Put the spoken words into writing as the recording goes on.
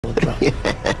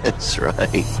That's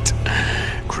right.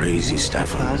 Crazy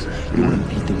Stefan. You want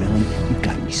to beat the villain? You've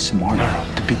got to be smarter.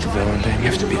 To beat the villain, babe, you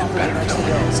have to be the better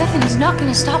villain. Stefan's not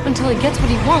going to stop until he gets what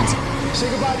he wants. Say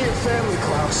goodbye to your family,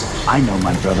 Klaus. I know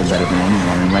my brother better than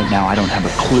anyone, and right now I don't have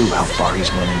a clue how far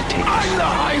he's willing to take us. I'm the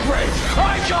hybrid!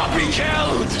 I can't be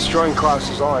killed! Destroying Klaus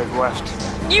is all I've left.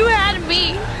 You had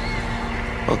me.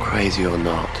 Well, crazy or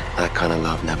not, that kind of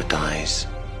love never dies.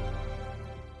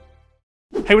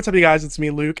 Hey, what's up, you guys? It's me,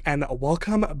 Luke, and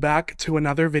welcome back to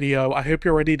another video. I hope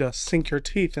you're ready to sink your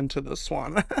teeth into this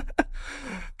one.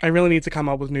 I really need to come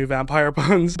up with new vampire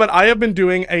puns, but I have been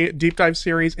doing a deep dive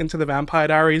series into the Vampire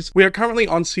Diaries. We are currently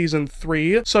on season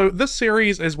 3. So this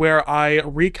series is where I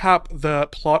recap the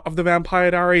plot of the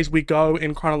Vampire Diaries. We go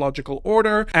in chronological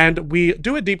order and we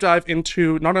do a deep dive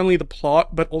into not only the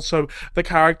plot, but also the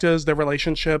characters, their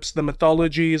relationships, the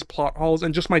mythologies, plot holes,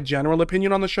 and just my general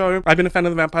opinion on the show. I've been a fan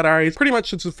of the Vampire Diaries pretty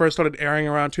much since it first started airing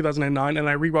around 2009, and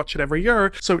I rewatch it every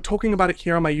year. So talking about it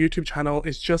here on my YouTube channel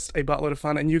is just a buttload of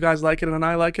fun, and you guys like it and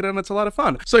I like it, and it's a lot of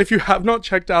fun. So if you have not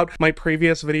checked out my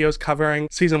previous videos covering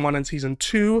season 1 and season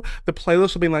 2, the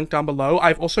playlist will be linked down below.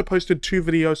 I've also posted 2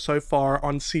 videos so far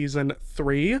on season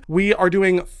 3. We are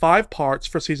doing 5 parts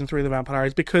for season 3 of the Vampire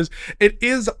Diaries because it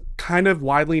is kind of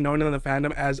widely known in the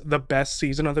fandom as the best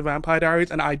season of the Vampire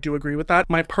Diaries, and I do agree with that.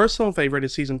 My personal favorite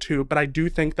is season 2, but I do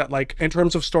think that, like, in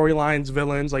terms of storylines,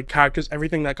 villains, like characters,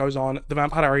 everything that goes on, the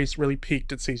Vampire Diaries really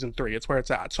peaked at season 3. It's where it's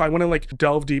at. So I want to like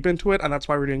delve deep into it, and that's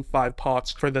why we're doing 5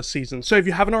 parts for this season. So if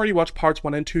you haven't already watched parts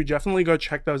 1 and 2, definitely go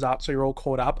check those out so you're all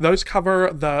caught up. Those cover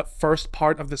the first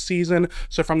part of the season,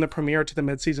 so from the premiere to the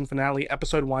mid-season finale,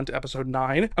 episode 1 to episode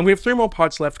 9. And we have 3 more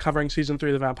parts left covering season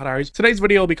 3 of the Vampire Diaries. Today's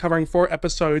video will be covering 4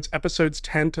 episodes, episodes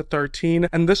 10 to 13,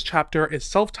 and this chapter is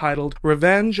self-titled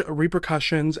Revenge,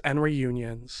 Repercussions, and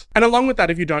Reunions. And along with that,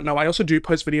 if you don't know, I also do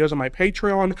post videos on my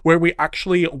Patreon where we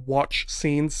actually watch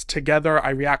scenes together. I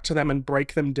react to them and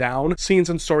break them down, scenes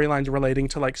and storylines relating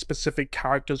to like specific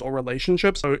characters or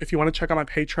relationships. So if you want to check out my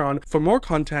Patreon for more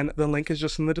content, the link is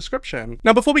just in the description.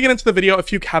 Now, before we get into the video, a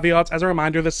few caveats. As a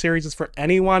reminder, this series is for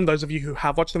anyone. Those of you who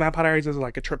have watched the Vampire Diaries, is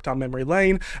like a trip down memory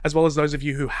lane, as well as those of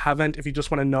you who haven't, if you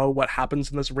just want to know what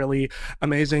happens in this really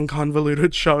amazing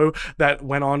convoluted show that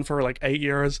went on for like 8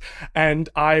 years. And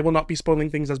I will not be spoiling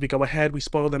things as we go ahead. We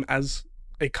spoil them as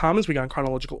it comes. We go in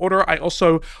chronological order. I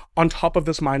also, on top of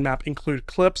this mind map, include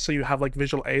clips so you have like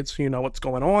visual aids so you know what's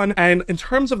going on. And in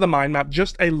terms of the mind map,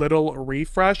 just a little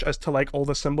refresh as to like all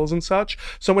the symbols and such.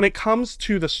 So when it comes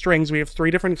to the strings, we have 3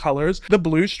 different colors. The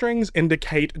blue strings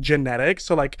indicate genetics,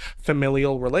 so like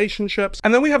familial relationships.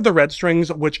 And then we have the red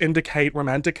strings, which indicate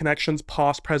romantic connections,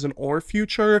 past, present, or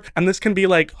future. And this can be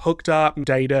like hooked up,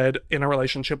 dated, in a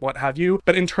relationship, what have you.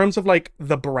 But in terms of like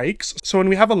the breaks, so when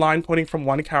we have a line pointing from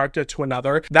one character to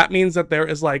another, that means that there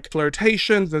is like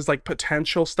flirtations, there's like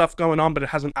potential stuff going on, but it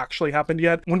hasn't actually happened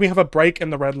yet. When we have a break in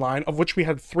the red line, of which we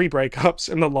had 3 breakups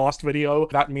in the last video,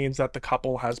 that means that the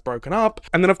couple has broken up.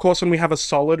 And then of course, when we have a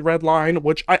solid red line,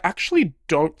 which I actually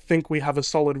don't think we have a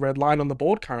solid red line on the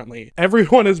board currently.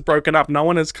 Everyone is broken up. No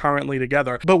one is currently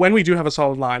together. But when we do have a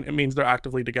solid line, it means they're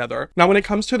actively together. Now, when it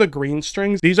comes to the green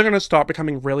strings, these are going to start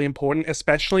becoming really important,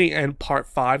 especially in part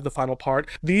 5, the final part.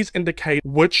 These indicate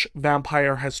which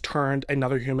vampire has turned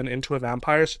another human into a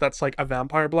vampire, so that's like a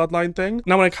vampire bloodline thing.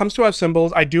 Now, when it comes to our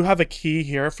symbols, I do have a key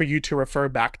here for you to refer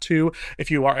back to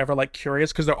if you are ever like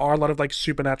curious, because there are a lot of like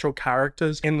supernatural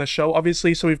characters in the show,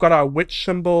 obviously. So we've got our witch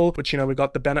symbol, which, you know, we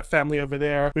got the Bennett family over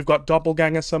there. We've got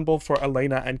doppelganger symbol for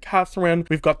Elena and Catherine.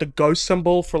 We've got the ghost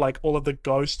symbol for like all of the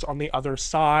ghosts on the other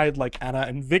side, like Anna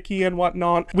and Vicky and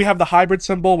whatnot. We have the hybrid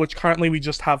symbol, which currently we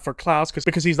just have for Klaus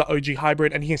because he's the OG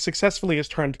hybrid, and he successfully has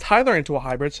turned Tyler into a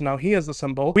hybrid, so now he is the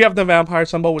symbol. We have the vampire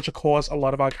symbol, which of course a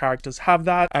lot of our characters have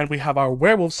that, and we have our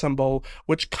werewolf symbol,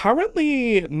 which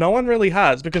currently no one really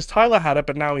has because Tyler had it,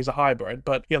 but now he's a hybrid.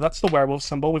 But yeah, that's the werewolf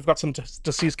symbol. We've got some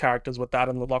deceased characters with that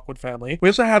in the Lockwood family. We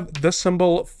also have this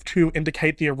symbol to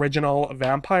indicate the original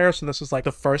vampire, so this is like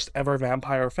the first ever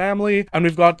vampire family, and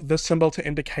we've got this symbol to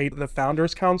indicate the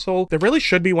Founders Council. There really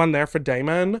should be one there for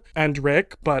Damon and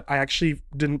Rick, but I actually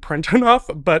didn't print enough.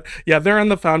 But yeah, they're in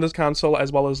the Founders Council,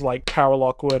 as well as like Carol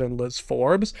Lockwood and Liz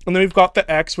Forbes. And then we've got the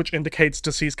X, which indicates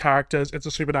deceased characters. It's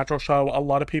a supernatural show. A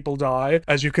lot of people die,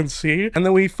 as you can see. And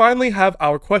then we finally have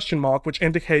our question mark, which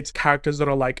indicates characters that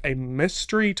are like a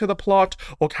mystery to the plot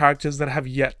or characters that have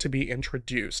yet to be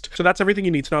introduced. So that's everything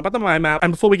you need to know about the mind map.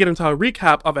 And before we get into our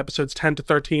recap of episodes 10 to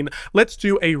 13, let's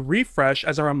do a refresh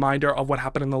as a reminder of what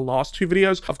happened in the last 2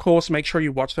 videos. Of course, make sure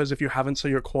you watch those if you haven't so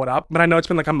you're caught up. But I know it's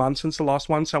been like a month since the last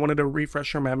one, so I wanted to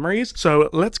refresh your memories. So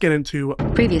let's get into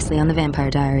previously on the Vampire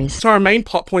Diaries. So our main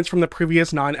plot points from from the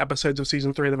previous 9 episodes of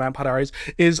season 3 of the Vampire Diaries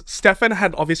is Stefan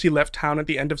had obviously left town at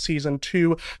the end of season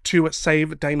 2 to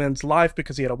save Damon's life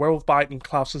because he had a werewolf bite and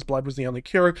Klaus's blood was the only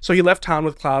cure. So he left town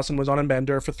with Klaus and was on a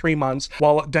bender for 3 months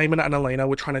while Damon and Elena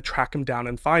were trying to track him down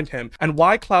and find him. And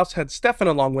why Klaus had Stefan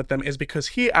along with them is because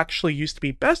he actually used to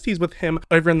be besties with him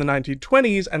over in the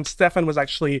 1920s, and Stefan was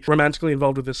actually romantically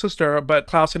involved with his sister, but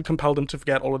Klaus had compelled him to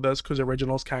forget all of this because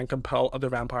originals can compel other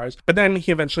vampires. But then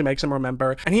he eventually makes him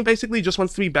remember, and he basically just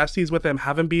wants to be besties with him,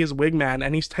 have him be his wingman,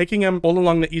 and he's taking him all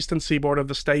along the eastern seaboard of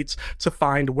the States to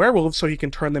find werewolves so he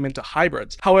can turn them into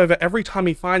hybrids. However, every time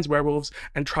he finds werewolves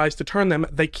and tries to turn them,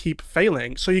 they keep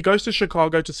failing. So he goes to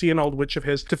Chicago to see an old witch of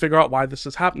his to figure out why this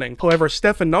is happening. However,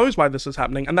 Stefan knows why this is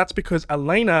happening, and that's because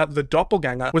Elena, the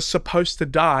doppelganger, was supposed to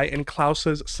die in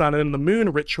Klaus's Sun and the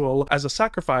Moon ritual as a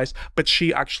sacrifice, but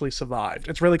she actually survived.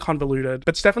 It's really convoluted,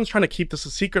 but Stefan's trying to keep this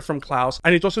a secret from Klaus,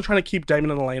 and he's also trying to keep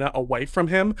Damon and Elena away from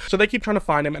him. So they keep trying to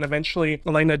find him, and eventually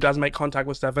Elena does make contact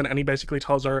with Stefan, and he basically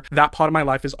tells her, that part of my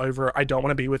life is over. I don't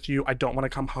want to be with you. I don't want to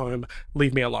come home.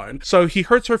 Leave me alone. So he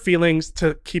hurts her feelings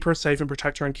to keep her safe and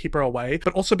protect her and keep her away,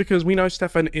 but also because we know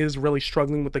Stefan is really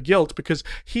struggling with the guilt because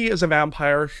he is a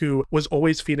vampire who was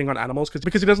always feeding on animals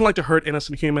because he doesn't like to hurt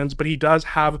innocent humans, but he does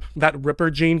have that Ripper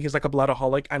gene. He's like a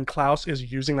bloodaholic, and Klaus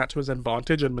is using that to his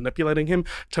advantage and manipulating him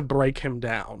to break him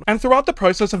down. And throughout the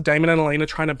process of Damon and Elena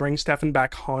trying to bring Stefan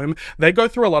back home, they go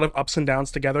through a lot of ups and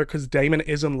downs together because Damon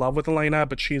is in love with Elena,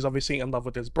 but she's obviously in love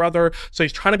with his brother. So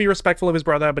he's trying to be respectful of his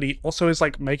brother, but he also is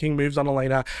like making moves on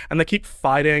Elena, and they keep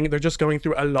fighting. They're just going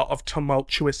through a lot of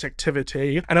tumultuous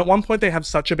activity. And at one point they have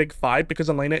such a big fight because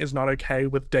Elena is not okay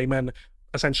with Damon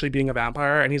essentially being a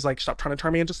vampire, and he's like, stop trying to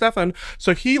turn me into Stefan.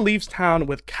 So he leaves town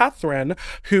with Catherine,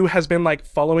 who has been like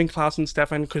following Klaus and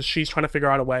Stefan because she's trying to figure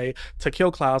out a way to kill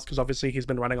Klaus, because obviously he's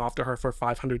been running after her for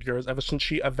 500 years ever since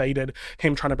she evaded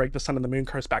him trying to break the Sun and the Moon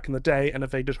curse back in the day and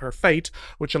evaded her fate,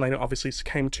 which Elena obviously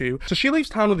succumbed to. So she leaves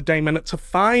town with Damon to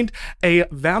find a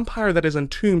vampire that is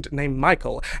entombed named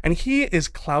Michael, and he is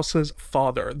Klaus's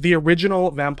father, the original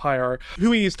vampire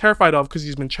who he is terrified of because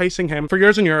he's been chasing him for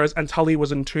years and years until he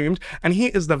was entombed, and he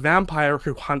is the vampire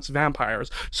who hunts vampires.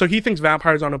 So he thinks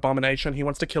vampires are an abomination. He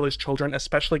wants to kill his children,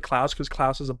 especially Klaus, because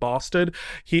Klaus is a bastard.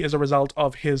 He is a result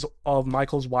of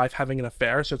Michael's wife having an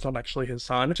affair, so it's not actually his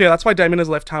son. So yeah, that's why Damon has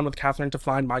left town with Catherine to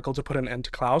find Michael to put an end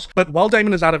to Klaus. But while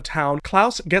Damon is out of town,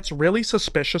 Klaus gets really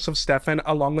suspicious of Stefan,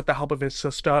 along with the help of his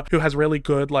sister, who has really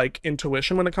good like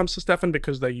intuition when it comes to Stefan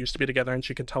because they used to be together and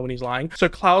she can tell when he's lying. So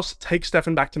Klaus takes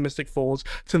Stefan back to Mystic Falls,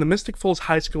 to the Mystic Falls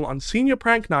High School on senior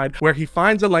prank night, where he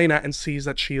finds Elena and sees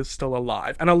that she is still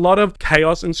alive. And a lot of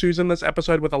chaos ensues in this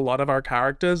episode with a lot of our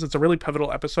characters. It's a really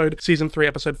pivotal episode, season 3,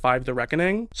 episode 5, The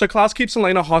Reckoning. So Klaus keeps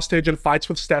Elena hostage and fights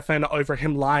with Stefan over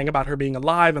him lying about her being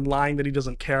alive and lying that he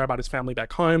doesn't care about his family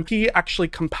back home. He actually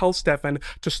compels Stefan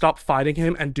to stop fighting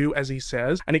him and do as he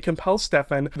says. And he compels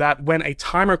Stefan that when a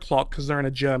timer clock, because they're in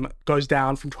a gym, goes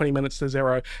down from 20 minutes to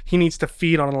 0, he needs to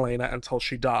feed on Elena until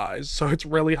she dies. So it's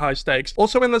really high stakes.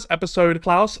 Also in this episode,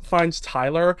 Klaus finds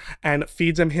Tyler and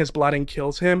feeds him his blood and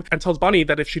kills him, and tells Bonnie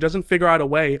that if she doesn't figure out a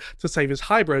way to save his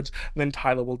hybrids, then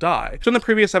Tyler will die. So in the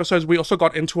previous episodes, we also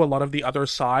got into a lot of the other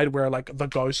side where like the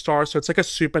ghosts are, so it's like a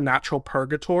supernatural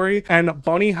purgatory, and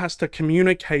Bonnie has to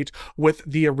communicate with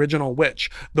the original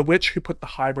witch, the witch who put the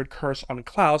hybrid curse on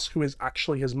Klaus, who is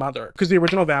actually his mother, because the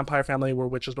original vampire family were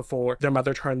witches before their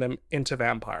mother turned them into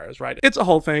vampires, right? It's a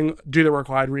whole thing. Do the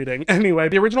required reading. Anyway,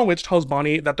 the original witch tells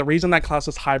Bonnie that the reason that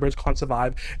Klaus's hybrids can't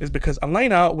survive is because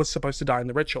Elena was supposed to die in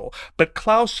the ritual, but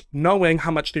Klaus, knowing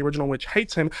how much the original witch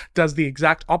hates him, does the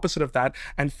exact opposite of that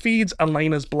and feeds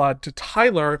Elena's blood to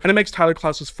Tyler, and it makes Tyler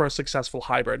Klaus's first successful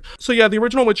hybrid. So yeah, the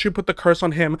original witch who put the curse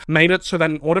on him made it so that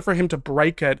in order for him to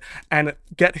break it and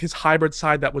get his hybrid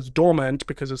side that was dormant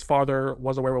because his father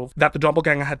was a werewolf, that the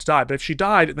doppelganger had to die. But if she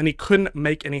died, then he couldn't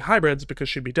make any hybrids because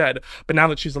she'd be dead. But now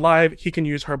that she's alive, he can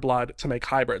use her blood to make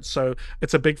hybrids. So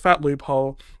it's a big fat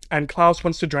loophole. And Klaus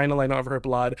wants to drain Elena of her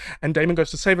blood, and Damon goes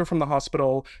to save her from the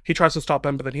hospital. He tries to stop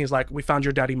him, but then he's like, we found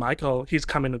your daddy Michael, he's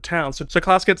coming to town. So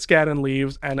Klaus gets scared and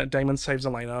leaves, and Damon saves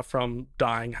Elena from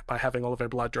dying by having all of her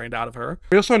blood drained out of her.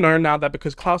 We also learn now that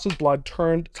because Klaus's blood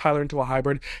turned Tyler into a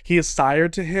hybrid, he is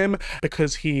sired to him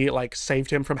because he like saved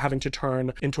him from having to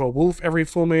turn into a wolf every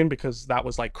full moon, because that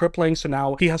was like crippling. So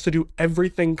now he has to do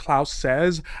everything Klaus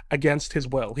says against his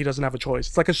will. He doesn't have a choice.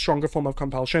 It's like a stronger form of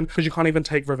compulsion because you can't even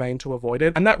take Vervain to avoid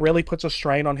it. And that really puts a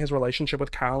strain on his relationship with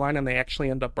Caroline, and they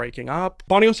actually end up breaking up.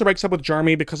 Bonnie also also breaks up with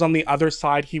Jeremy because on the other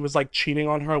side, he was like cheating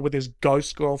on her with his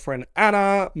ghost girlfriend,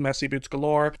 Anna, messy boots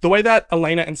galore. The way that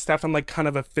Elena and Stefan like kind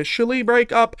of officially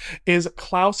break up is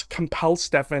Klaus compels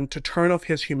Stefan to turn off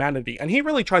his humanity. And he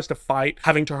really tries to fight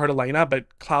having to hurt Elena, but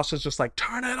Klaus is just like,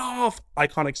 turn it off.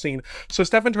 Iconic scene. So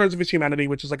Stefan turns off his humanity,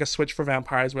 which is like a switch for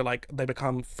vampires where like they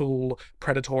become full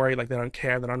predatory, like they don't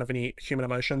care, they don't have any human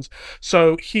emotions.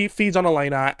 So he feeds on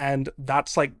Elena, and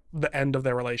that's like the end of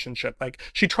their relationship. Like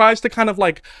she tries to kind of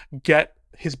like get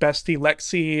his bestie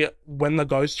Lexi when the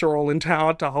ghosts are all in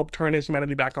town to help turn his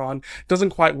humanity back on. Doesn't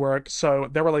quite work, so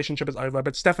their relationship is over,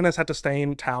 but Stefan has had to stay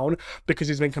in town because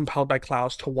he's been compelled by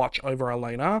Klaus to watch over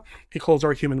Elena. He calls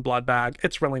her a human blood bag.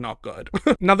 It's really not good.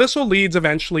 Now this all leads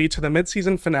eventually to the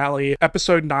mid-season finale,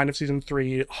 episode 9 of season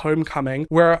 3, Homecoming,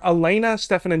 where Elena,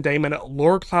 Stefan, and Damon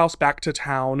lure Klaus back to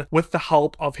town with the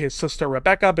help of his sister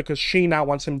Rebecca, because she now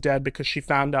wants him dead because she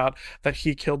found out that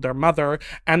he killed their mother,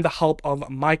 and the help of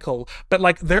Michael. But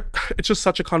like it's just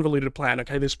such a convoluted plan,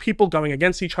 okay? There's people going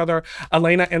against each other.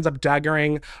 Elena ends up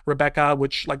daggering Rebecca,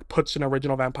 which like puts an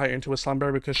original vampire into a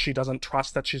slumber because she doesn't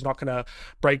trust that she's not gonna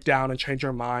break down and change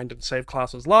her mind and save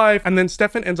Klaus's life. And then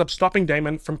Stefan ends up stopping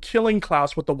Damon from killing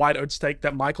Klaus with the white oak stake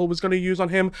that Michael was going to use on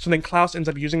him. So then Klaus ends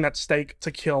up using that stake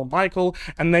to kill Michael,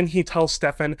 and then he tells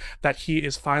Stefan that he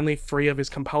is finally free of his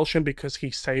compulsion because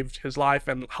he saved his life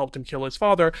and helped him kill his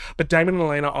father. But Damon and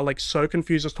Elena are like so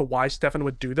confused as to why Stefan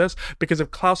would do this, because if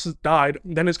Klaus has died,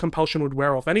 then his compulsion would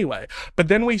wear off anyway. But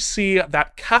then we see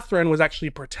that Catherine was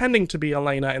actually pretending to be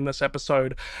Elena in this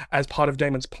episode as part of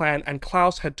Damon's plan, and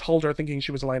Klaus had told her, thinking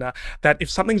she was Elena, that if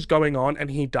something's going on and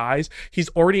he dies, he's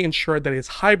already ensured that his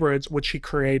hybrids, which he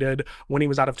created when he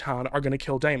was out of town, are going to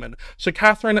kill Damon. So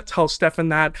Catherine tells Stefan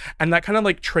that, and that kind of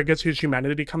like triggers his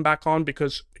humanity to come back on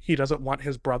because he doesn't want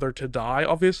his brother to die,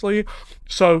 obviously.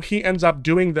 So he ends up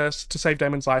doing this to save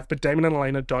Damon's life, but Damon and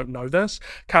Elena don't know this.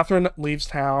 Catherine leaves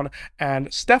town,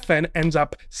 and Stefan ends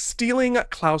up stealing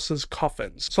Klaus's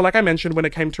coffins. So like I mentioned, when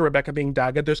it came to Rebecca being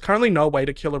daggered, there's currently no way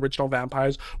to kill original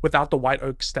vampires without the white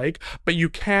oak stake, but you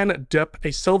can dip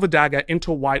a silver dagger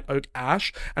into white oak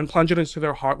ash and plunge it into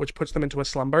their heart, which puts them into a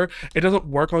slumber. It doesn't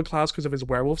work on Klaus because of his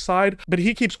werewolf side, but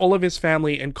he keeps all of his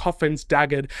family in coffins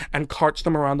daggered and carts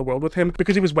them around the world with him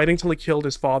because he was waiting till he killed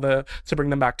his father to bring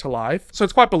them back to life. So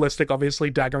it's quite ballistic, obviously,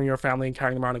 daggering your family and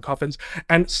carrying them around in coffins.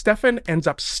 And Stefan ends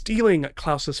up stealing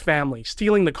Klaus's family,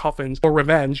 stealing the coffins for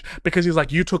revenge, because he's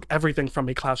like, you took everything from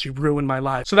me, Klaus, you ruined my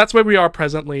life. So that's where we are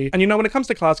presently. And you know, when it comes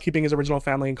to Klaus keeping his original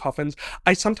family in coffins,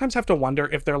 I sometimes have to wonder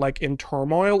if they're like in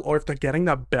turmoil or if they're getting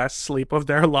the best sleep of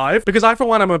their life, because I, for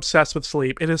one, am obsessed with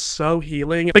sleep. It is so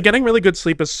healing, but getting really good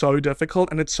sleep is so difficult,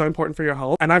 and it's so important for your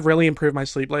health. And I've really improved my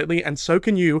sleep lately, and so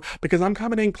can you, because I'm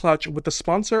coming in clutch with the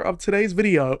sponsor of today's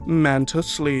video, Manta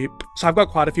Sleep. So I've got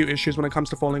quite a few issues when it comes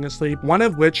to falling asleep, one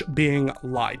of which being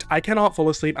light. I cannot fall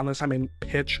asleep unless I'm in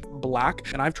pitch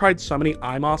black, and I've tried so many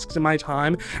eye masks in my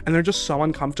time, and they're just so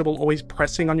uncomfortable, always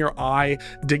pressing on your eye,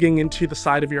 digging into the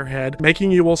side of your head,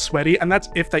 making you all sweaty, and that's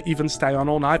if they even stay on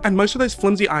all night. And most of those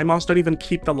flimsy eye masks don't even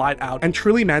keep the light out, and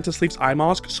truly Manta Sleep's eye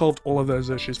mask solved all of those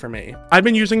issues for me. I've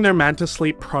been using their Manta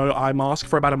Sleep Pro eye mask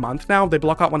for about a month now. They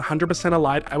block out 100% of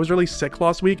light. I was really sick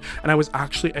last week, and I was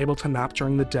actually able to nap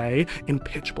during the day in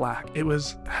pitch black. It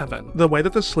was heaven. The way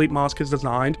that the sleep mask is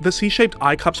designed, the C-shaped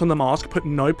eye cups on the mask put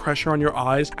no pressure on your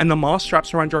eyes, and the mask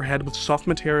straps around your head with soft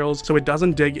materials so it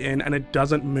doesn't dig in and it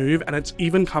doesn't move, and it's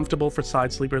even comfortable for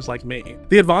side sleepers like me.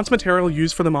 The advanced material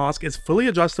used for the mask is fully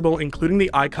adjustable, including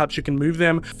the eye cups. You can move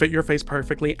them, fit your face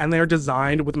perfectly, and they are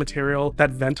designed with material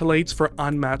that ventilates for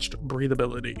unmatched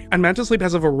breathability. And Manta Sleep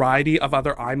has a variety of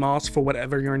other eye masks for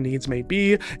whatever your needs may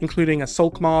be, including a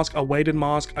silk mask, a weighted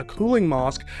mask, a cooling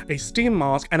mask, a steam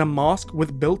mask, and a mask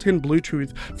with built-in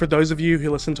Bluetooth for those of you who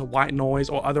listen to white noise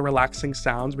or other relaxing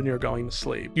sounds when you're going to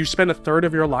sleep. You spend a third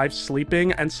of your life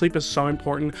sleeping, and sleep is so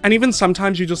important, and even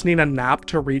sometimes you just need a nap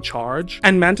to recharge.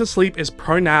 And Manta Sleep is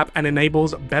pro nap and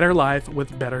enables better life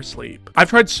with better sleep. I've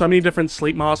tried so many different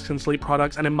sleep masks and sleep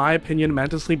products, and in my opinion,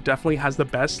 Manta Sleep definitely has the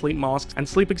best sleep masks and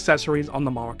sleep accessories on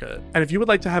the market. And if you would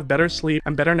like to have better sleep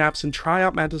and better naps and try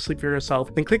out Manta Sleep for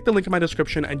yourself, then click the link in my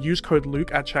description and use code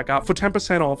Luke at checkout for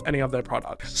 10% off any of their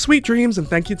products. Sweet dreams, and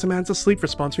thank you to Manta Sleep for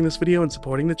sponsoring this video and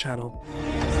supporting the channel.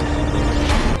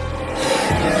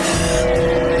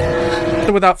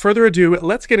 So without further ado,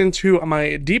 let's get into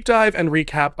my deep dive and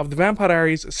recap of the Vampire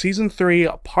Diaries Season 3,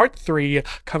 Part 3,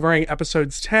 covering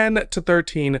episodes 10 to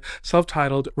 13,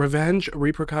 self-titled Revenge,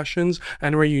 Repercussions,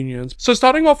 and Reunions. So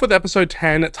starting off with episode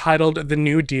 10, titled The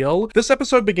New Deal, this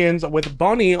episode begins with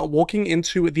Bonnie walking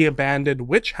into the abandoned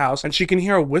witch house, and she can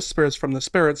hear whispers from the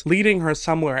spirits leading her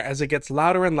somewhere as it gets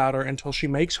louder and louder until she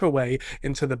makes her way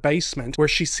into the basement, where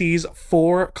she sees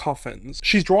 4 coffins.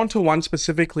 She's drawn to one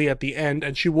specifically at the end,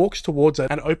 and she walks towards it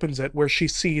and opens it, where she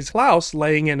sees Klaus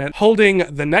laying in it, holding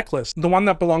the necklace, the one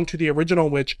that belonged to the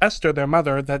original witch, Esther, their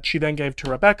mother, that she then gave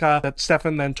to Rebecca, that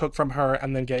Stefan then took from her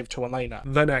and then gave to Elena.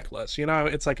 The necklace, you know,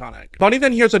 it's iconic. Bonnie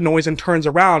then hears a noise and turns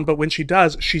around, but when she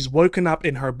does, she's woken up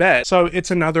in her bed. So it's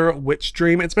another witch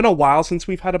dream. It's been a while since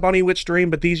we've had a Bonnie witch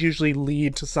dream, but these usually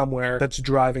lead to somewhere that's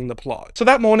driving the plot. So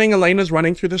that morning, Elena's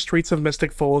running through the streets of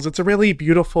Mystic Falls. It's a really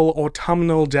beautiful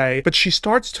autumnal day, but she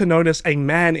starts to notice a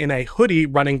man in a hoodie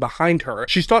running behind her.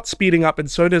 She starts speeding up,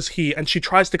 and so does he, and she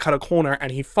tries to cut a corner,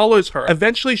 and he follows her.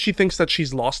 Eventually, she thinks that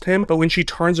she's lost him, but when she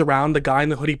turns around, the guy in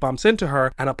the hoodie bumps into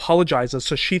her and apologizes,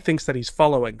 so she thinks that he's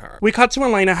following her. We cut to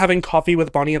Elena having coffee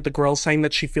with Bonnie at the grill, saying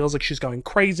that she feels like she's going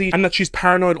crazy and that she's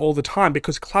paranoid all the time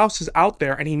because Klaus is out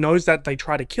there and he knows that they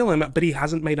try to kill him, but he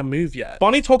hasn't made a move yet.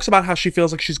 Bonnie talks about how she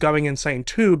feels like she's going insane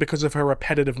too because of her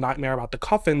repetitive nightmare about the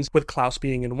coffins, with Klaus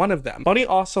being in one of them. Bonnie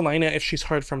asks Elena if she's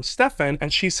heard from Stefan,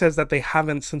 and she says that they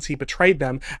haven't since he betrayed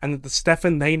them, and that the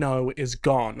Stefan they know is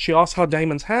gone. She asks how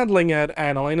Damon's handling it,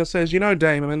 and Elena says, you know,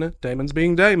 Damon's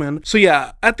being Damon. So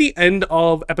yeah, at the end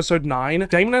of episode 9,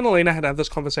 Damon and Elena had this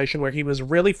conversation where he was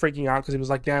really freaking out because he was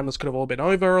like, damn, this could have all been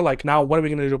over. Like, now what are we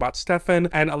going to do about Stefan?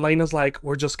 And Elena's like,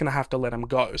 we're just going to have to let him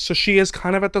go. So she is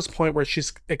kind of at this point where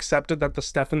she's accepted that the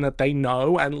Stefan that they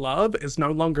know and love is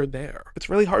no longer there. It's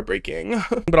really heartbreaking.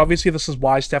 But obviously this is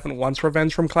why Stefan wants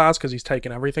revenge from Klaus, because he's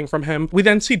taken everything from him. We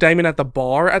then see Damon at the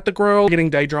bar at the grill getting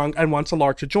day drunk and wants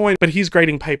Alar to join, but he's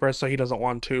grading paper, so he doesn't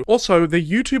want to. Also, the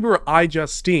YouTuber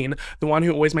iJustine, the one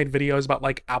who always made videos about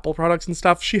like Apple products and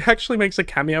stuff, she actually makes a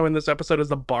cameo in this episode as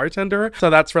the bartender, so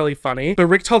that's really funny. But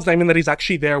Rick tells Damon that he's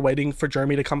actually there waiting for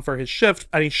Jeremy to come for his shift,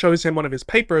 and he shows him one of his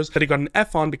papers that he got an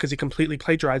F on because he completely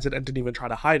plagiarized it and didn't even try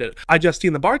to hide it.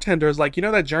 iJustine, the bartender, is like, you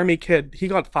know that Jeremy kid, he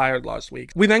got fired last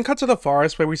week. We then cut to the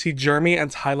forest where we see Jeremy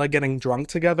and Tyler getting drunk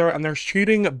together, and they're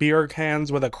shooting beer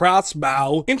cans with a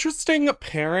crossbow. Interesting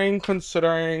pairing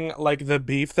considering like the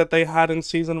beef that they had in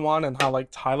season 1 and how like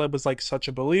Tyler was like such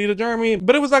a bully to Jeremy,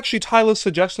 but it was actually Tyler's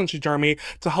suggestion to Jeremy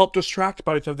to help distract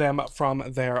both of them from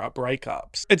their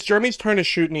breakups. It's Jeremy's turn to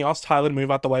shoot, and he asks Tyler to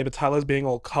move out the way, but Tyler's being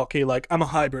all cocky like, I'm a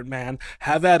hybrid man,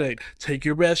 have at it, take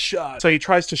your best shot. So he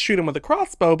tries to shoot him with a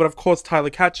crossbow, but of course Tyler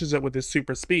catches it with his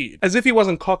super speed. As if he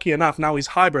wasn't cocky enough, now he's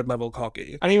hybrid level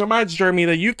cocky. And he reminds Jeremy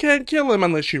that you can't kill him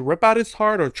unless you rip out his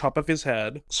heart or chop off his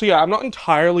head. So yeah, I'm not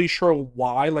entirely sure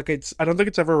why, like I don't think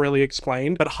it's ever really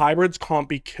explained, but hybrids can't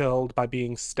be killed by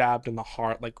being stabbed in the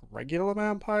heart like regular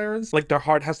vampires. Like their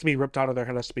heart has to be ripped out or their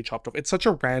head has to be chopped off. It's such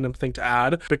a random thing to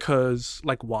add because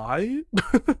like why?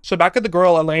 So back at the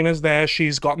grill, Elena's there.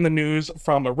 She's gotten the news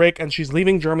from Rick and she's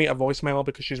leaving Jeremy a voicemail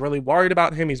because she's really worried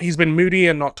about him. He's been moody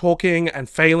and not talking and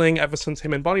failing ever since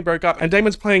him and Bonnie broke up, and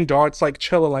Damon's playing darts like,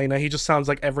 chill Elena, he just sounds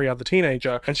like every other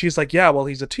teenager. And she's like, yeah, well,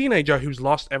 he's a teenager who's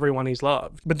lost everyone he's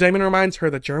loved. But Damon reminds her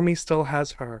that Jeremy still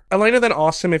has her. Elena then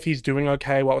asks him if he's doing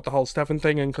okay, what with the whole Stefan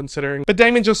thing and considering, but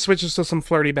Damon just switches to some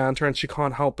flirty banter and she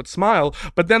can't help but smile.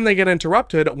 But then they get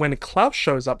interrupted when Klaus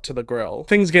shows up to the grill.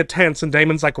 Things get tense and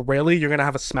Damon's like, really? You're gonna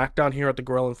have a smackdown here at the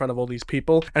grill in front of all these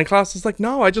people? And Klaus is like,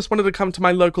 no, I just wanted to come to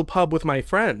my local pub with my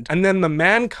friend. And then the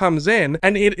man comes in,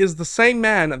 and it is the same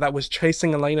man that was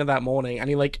chasing Elena that morning, and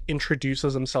he like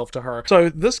introduces himself to her. So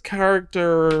this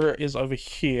character is over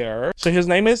here. So his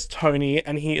name is Tony,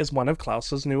 and he is one of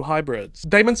Klaus's new hybrids.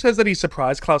 Damon says that he's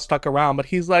surprised Klaus stuck around, but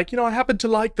he's like, you know, I happen to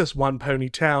like this one pony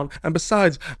town, and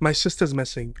besides, my sister's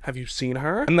missing. Have you seen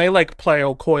her? And they like play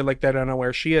all coy like they don't know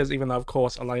where she is, even though of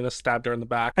course Elena stabbed her in the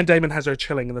back, and Damon has her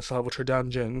chilling in the Salvatore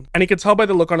dungeon. And he can tell by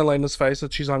the look on Elena's face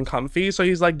that she's uncomfy, so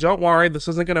he's like, don't worry, this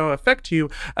isn't going to affect you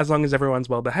as long as everyone's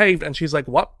well behaved. And she's like,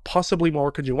 what possibly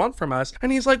more could you want from us?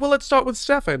 And he's like, well, let's start with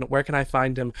Stefan. Where can I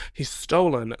find him? He's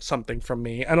stolen something from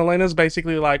me. And Elena's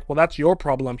basically like, well, that's your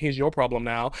problem. He's your problem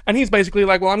now. And he's basically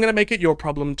like, well, I'm going to make it your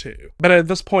problem too. But at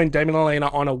this point, Damon and Elena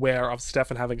aren't aware of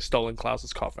Stefan having stolen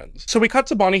Klaus's coffins. So we cut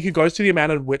to Bonnie, who goes to the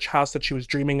abandoned witch house that she was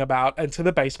dreaming about and to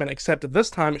the basement, except this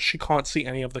time she can't see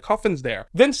any of the coffins there.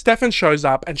 Then Stefan shows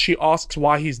up and she asks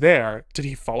why he's there. Did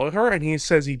he follow her? And he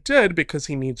says he did because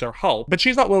he needs her help. But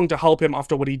she's not willing to help him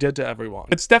after what he did to everyone.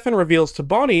 But Stefan reveals to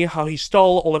Bonnie how he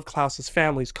stole all of Klaus's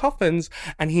family's coffins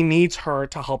and he needs her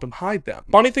to help him hide them.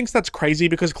 Bonnie thinks that's crazy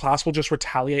because Klaus will just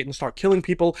retaliate and start killing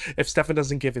killing people if Stefan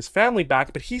doesn't give his family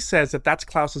back, but he says that that's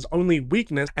Klaus's only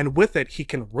weakness, and with it, he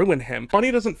can ruin him.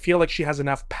 Bonnie doesn't feel like she has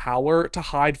enough power to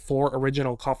hide 4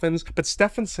 original coffins, but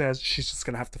Stefan says she's just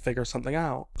gonna have to figure something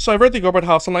out. So over at the Gilbert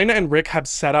house, Elena and Rick have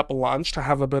set up lunch to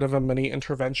have a bit of a mini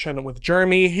intervention with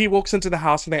Jeremy. He walks into the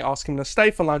house and they ask him to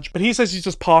stay for lunch, but he says he's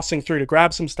just passing through to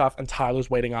grab some stuff and Tyler's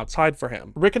waiting outside for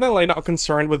him. Rick and Elena are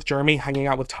concerned with Jeremy hanging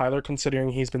out with Tyler considering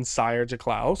he's been sired to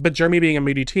Klaus, but Jeremy, being a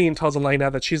moody teen, tells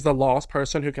Elena that she's the last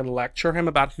person who can lecture him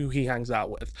about who he hangs out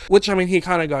with, which, I mean, he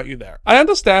kind of got you there. I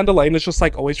understand Elena's just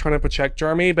like always trying to protect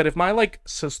Jeremy, but if my like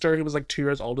sister, who was like 2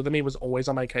 years older than me, was always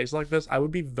on my case like this, I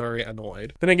would be very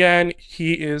annoyed. Then again,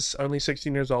 he is only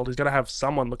 16 years old. He's gotta have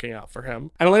someone looking out for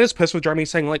him. And Elena's pissed with Jeremy,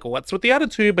 saying like, what's with the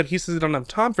attitude? But he says he doesn't have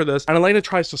time for this. And Elena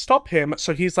tries to stop him,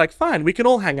 so he's like, fine, we can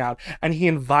all hang out. And he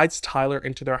invites Tyler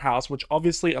into their house, which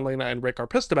obviously Elena and Rick are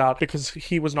pissed about because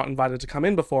he was not invited to come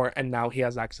in before, and now he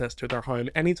has access to their home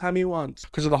anytime he wants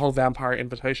because of the whole vampire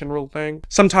invitation rule thing.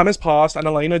 Some time has passed, and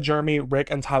Elena, Jeremy,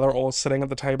 Rick, and Tyler are all sitting at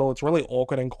the table. It's really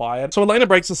awkward and quiet. So Elena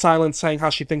breaks the silence, saying how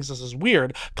she thinks this is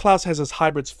weird. Klaus has his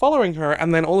hybrids following her,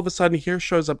 and then all of a sudden here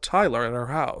shows up Tyler at her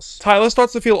house. Tyler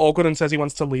starts to feel awkward and says he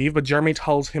wants to leave, but Jeremy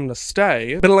tells him to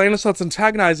stay. But Elena starts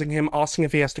antagonizing him, asking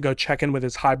if he has to go check in with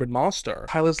his hybrid master.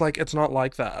 Tyler's like, it's not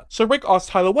like that. So Rick asks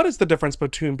Tyler, what is the difference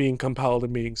between being compelled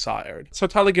and being sired? So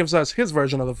Tyler gives us his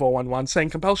version of the 411, saying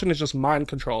compulsion is just mind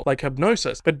control, like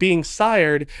hypnosis, but being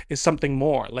sired is something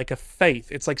more, like a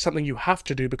faith. It's like something you have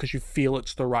to do because you feel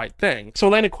it's the right thing. So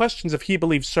Elena questions if he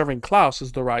believes serving Klaus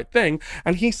is the right thing,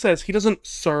 and he says he doesn't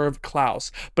serve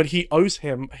Klaus, but he owes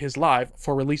him his life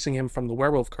for releasing him from the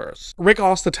werewolf curse. Rick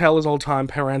asks the tale his old time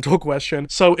parental question,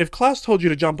 so if Klaus told you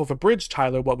to jump off a bridge,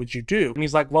 Tyler, what would you do? And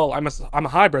he's like, well, I'm a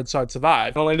hybrid, so I'd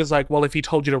survive. And Elena's like, well, if he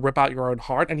told you to rip out your own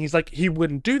heart? And he's like, he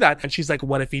wouldn't do that. And she's like,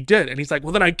 what if he did? And he's like,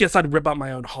 well, then I guess I'd rip out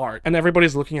my own heart. And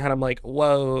everybody's looking at him like,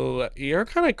 whoa, you're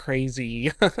kind of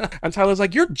crazy. And Tyler's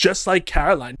like, you're just like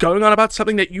Caroline, going on about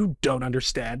something that you don't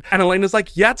understand. And Elena's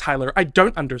like, yeah, Tyler, I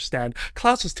don't understand.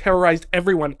 Klaus has terrorized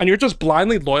everyone, and you're just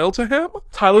blindly loyal to him?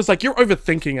 Tyler's like, you're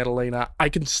overthinking it, Elena. I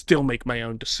can still make my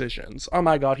own decisions. Oh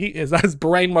my god, he is as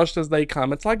brainwashed as they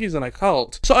come. It's like he's in a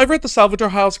cult. So over at the Salvatore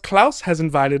house, Klaus has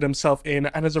invited himself in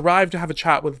and has arrived to have a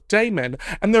chat with Damon,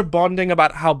 and they're bonding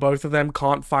about how both of them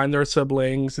can't find their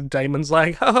siblings, and Damon's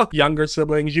like, oh, younger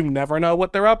siblings, you never know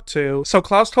what they're up to. So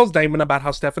Klaus tells Damon about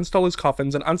how Stefan stole his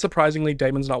coffins, and unsurprisingly,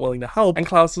 Damon's not willing to help, and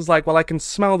Klaus is like, well, I can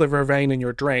smell the vervain in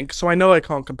your drink, so I know I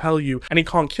can't compel you, and he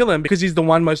can't kill him because he's the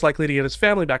one most likely to get his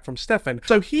family back from Stefan.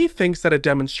 So he thinks that a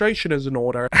demonstration is in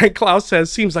order, and Klaus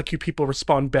says, seems like you people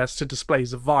respond best to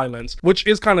displays of violence, which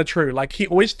is kind of true. Like, he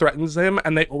always threatens him,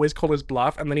 and they always call his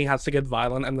bluff, and then he has to get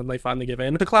violent, and then they finally give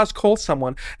in. So Klaus calls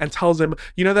someone and tells him,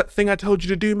 you know that thing I told you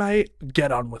to do, mate?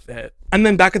 Get on with it. And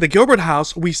then back at the Gilbert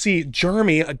house, we see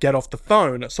Jeremy get off the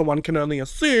phone, so one can only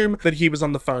assume that he was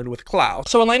on the phone with Klaus.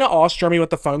 So Elena asks Jeremy what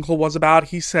the phone call was about.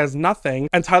 He says nothing,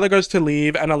 and Tyler goes to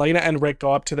leave, and Elena and Rick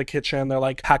go up to the kitchen. They're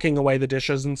like packing away the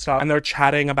dishes and stuff, and they're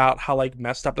chatting about how like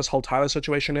messed up this whole Tyler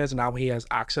situation is, and now he has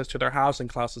access to their house, and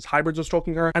Klaus's hybrids are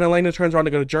stalking her. And Elena turns around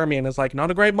to go to Jeremy and is like,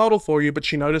 not a great model for you, but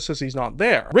she notices he's not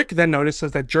there. Rick then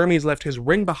notices that Jeremy's left his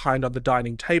ring behind on the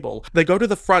dining table. They go to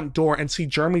the front door and see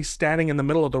Jeremy standing in the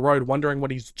middle of the road wondering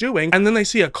what he's doing, and then they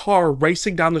see a car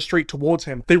racing down the street towards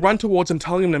him. They run towards him,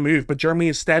 telling him to move, but Jeremy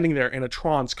is standing there in a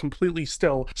trance, completely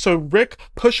still. So Rick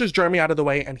pushes Jeremy out of the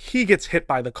way and he gets hit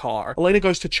by the car. Elena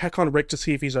goes to check on Rick to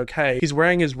see if he's okay. He's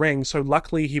wearing his ring, so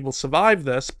luckily he will survive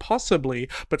this, possibly,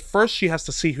 but first she has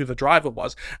to see who the driver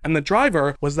was. And the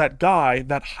driver was that guy,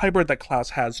 that hybrid that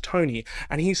Klaus has, Tony.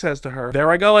 And he says to her,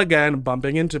 there I go again,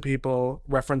 bumping into people,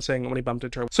 referencing when he bumped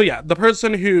into her. So yeah, the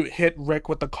person who hit Rick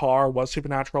with the car was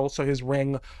supernatural, so his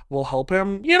ring will help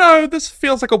him. You know, this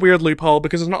feels like a weird loophole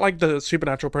because it's not like the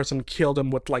supernatural person killed him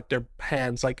with like their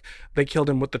hands, like they killed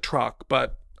him with the truck,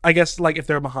 but I guess, like, if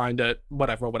they're behind it,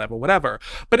 whatever.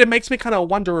 But it makes me kind of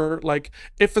wonder, like,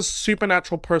 if a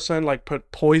supernatural person, like,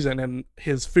 put poison in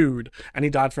his food and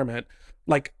he died from it,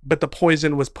 like, but the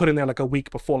poison was put in there, like, a week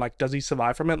before, like, does he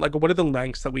survive from it? Like, what are the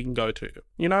lengths that we can go to,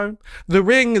 you know? The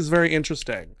ring is very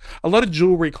interesting. A lot of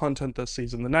jewelry content this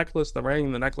season. The necklace, the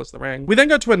ring, the necklace, the ring. We then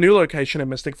go to a new location in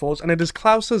Mystic Falls, and it is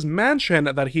Klaus's mansion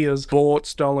that he has bought,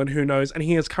 stolen, who knows, and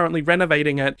he is currently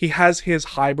renovating it. He has his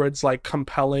hybrids, like,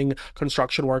 compelling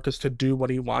construction workers to do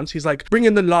what he wants. He's like, bring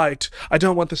in the light. I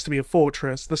don't want this to be a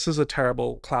fortress. This is a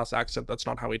terrible Klaus accent. That's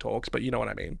not how he talks, but you know what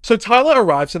I mean. So Tyler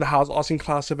arrives at the house asking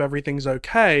Klaus if everything's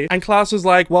okay. And Klaus is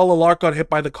like, well, Alaric got hit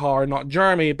by the car, not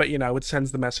Jeremy, but you know, it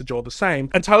sends the message all the same.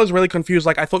 And Tyler's really confused,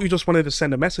 like, I thought you just wanted to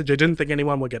send a message. I didn't think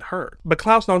anyone would get hurt. But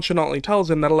Klaus nonchalantly tells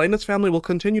him that Elena's family will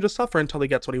continue to suffer until he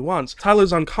gets what he wants.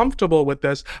 Tyler's uncomfortable with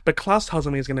this, but Klaus tells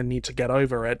him he's gonna need to get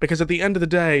over it, because at the end of the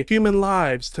day, human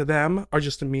lives to them are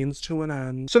just a means to an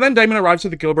end. So then Damon arrives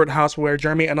at the Gilbert house where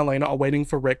Jeremy and Elena are waiting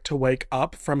for Rick to wake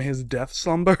up from his death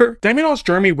slumber. Damon asks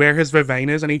Jeremy where his vervain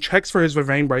is, and he checks for his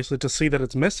vervain bracelet to see that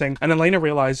it's missing, and Elena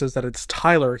realizes that it's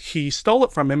Tyler. He stole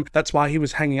it from him. That's why he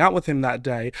was hanging out with him that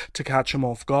day, to catch him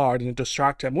off guard and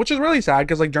distract him, which is really sad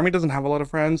because like Jeremy doesn't have a lot of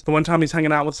friends. The one time he's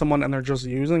hanging out with someone and they're just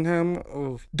using him.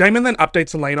 Oof. Damon then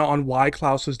updates Elena on why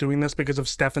Klaus is doing this, because of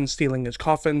Stefan stealing his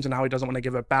coffins and how he doesn't want to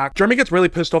give it back. Jeremy gets really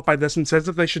pissed off by this and says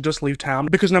that they should just leave town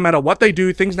because no matter what they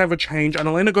do, things never change, and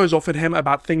Elena goes off at him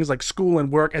about things like school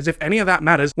and work as if any of that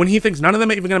matters, when he thinks none of them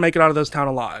are even gonna make it out of this town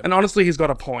alive. And honestly, he's got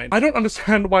a point. I don't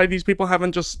understand why these people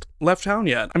haven't just left town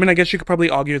yet. I mean, I guess you could probably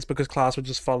argue it's because Klaus would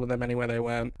just follow them anywhere they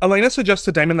went. Elena suggests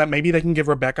to Damon that maybe they can give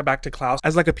Rebecca back to Klaus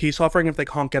as like a peace offering if they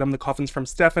can't get him the coffins from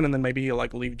Stefan, and then maybe he'll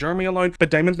like leave Jeremy alone.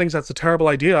 But Damon thinks that's a terrible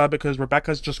idea because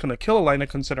Rebecca's just gonna kill Elena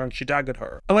considering she daggered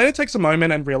her. Elena takes a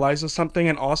moment and realizes something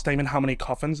and asks Damon how many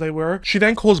coffins they were. She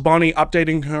then calls Bonnie,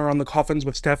 updating her on the coffins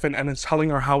with Stefan and is telling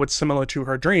her how it's similar to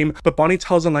her dream, but Bonnie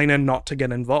tells Elena not to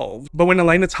get involved. But when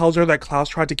Elena tells her that Klaus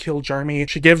tried to kill Jeremy,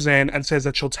 she gives in and says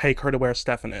that she'll take her to where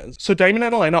Stefan is. So Damon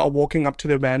and Elena are walking up to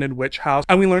the abandoned witch house,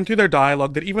 and we learn through their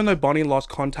dialogue that even though Bonnie lost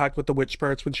contact with the witch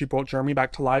spirits when she brought Jeremy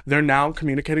back to life, they're now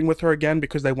communicating with her again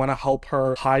because they want to help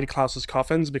her hide Klaus's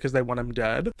coffins because they want him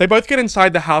dead. They both get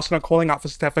inside the house and are calling out for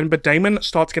Stefan, but Damon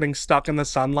starts getting stuck in the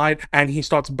sunlight and he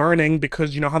starts burning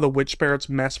because you know how the witch spirits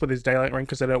mess with his daylight ring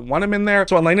because they don't want him in there.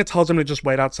 So Elena tells him to just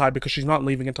wait outside because she's not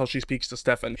leaving until she speaks to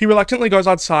Stefan. He reluctantly goes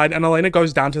outside and Elena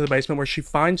goes down to the basement where she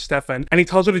finds Stefan and he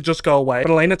tells her to just go away,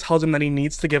 but Elena tells him that he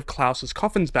needs to give Klaus his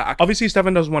coffins back. Obviously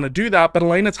Stefan doesn't want to do that, but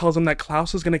Elena tells him that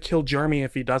Klaus is going to kill Jeremy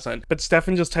if he doesn't. But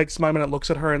Stefan just takes a moment and looks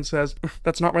at her and says,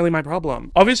 that's not really my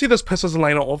problem. Obviously this pisses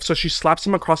Elena off, so she slaps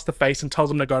him across the face and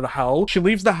tells him to go to hell. She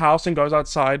leaves the house and goes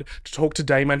outside to talk to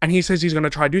Damon, and he says he's going to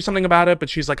try to do something about it, but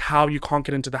she's like, how? You can't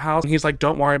get into the house. And he's like,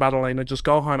 don't worry about it, Elena, just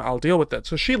go home, I'll deal with it.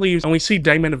 So she leaves and we see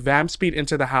Damon vamp speed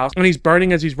into the house, and he's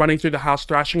burning as he's running through the house,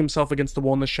 thrashing himself against the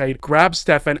wall in the shade, grabs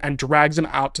Stefan and drags him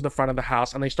out to the front of the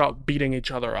house, and they start beating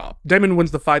each other up. Damon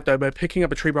wins the fight though by picking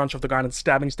up a tree branch off the ground and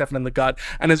stabbing Stefan in the gut,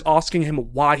 and is asking him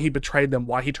why he betrayed them,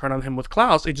 why he turned on him with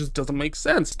Klaus. It just doesn't make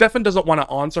sense. Stefan doesn't want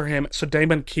to answer him, so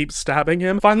Damon keeps stabbing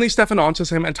him. Finally, Stefan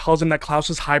answers him and tells him that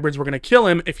Klaus's hybrids were going to kill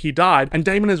him if he died, and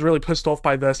Damon is really pissed off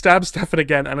by this, stabs Stefan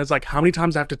again, and is like, how many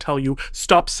times I have to tell you,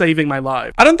 stop saving my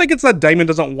life? I don't think it's that Damon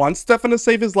doesn't want Stefan to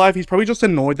save his life. He's probably just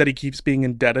annoyed that he keeps being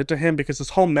indebted to him, because this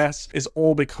whole mess is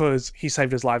all because he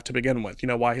saved his life to begin with. You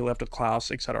know, why he left with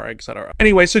Klaus, etc, etc.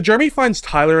 Anyway, so Jeremy finds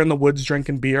Tyler in the woods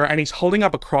drinking beer, and he's holding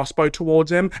up a crossbow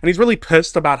towards him, and he's really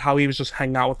pissed about how he was just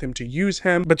hanging out with him to use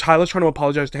him, but Tyler's trying to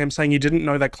apologize to him, saying he didn't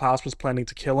know that Klaus was planning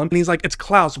to kill him, and he's like, it's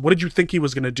Klaus, what did you think he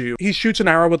was gonna do? He shoots an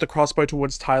arrow with the crossbow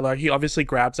towards Tyler. He obviously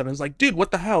grabs it and is like, dude,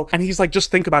 what the hell? And he's like,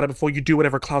 just think about it before you do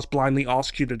whatever Klaus blindly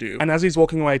asks you to do. And as he's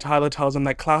walking away, Tyler tells him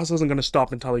that Klaus isn't gonna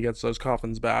stop until he gets those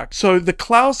coffins back. So the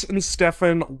Klaus and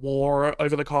Stefan war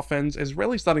over the coffins is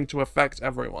really starting to affect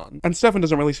everyone, and Stefan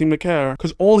doesn't really seem to care,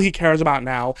 because all he cares about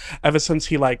now, ever since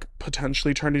he like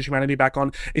potentially turned his humanity back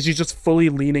on, is he's just fully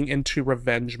leaning into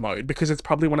revenge mode, because it's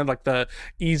probably one of like the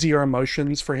easier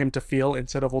emotions for him to feel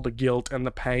instead of all the guilt and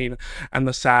the pain and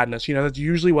the sadness. You know, that's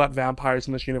usually what vampires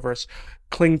in this universe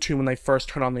cling to when they first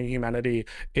turn on their humanity,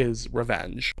 is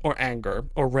revenge or anger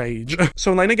or rage.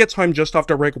 So Elena gets home just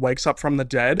after Rick wakes up from the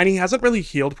dead, and he hasn't really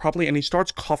healed properly, and he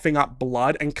starts coughing up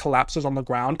blood and collapses on the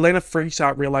ground. Elena freaks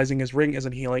out realizing his ring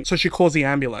isn't healing, so she calls the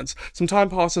ambulance. Some time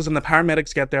passes and the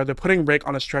paramedics get there. They're putting Rick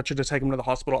on a stretcher to take him to the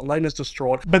hospital. Elena's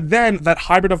distraught, but then that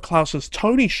hybrid of Klaus's,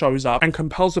 Tony, shows up and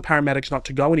compels the paramedics not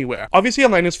to go anywhere. Obviously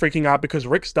Elena's freaking out because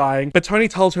Rick's dying, but Tony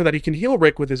tells her that he can heal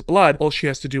Rick with his blood. All she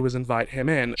has to do is invite him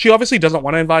in. She obviously doesn't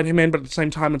want to invite him in, but at the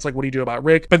same time it's like, what do you do about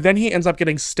Rick? But then he ends up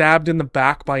getting stabbed in the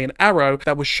back by an arrow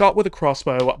that was shot with a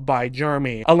crossbow by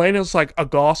Jeremy. Elena's like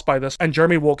aghast by this, and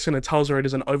Jeremy walks in and tells her it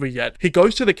isn't over yet. He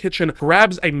goes to the kitchen,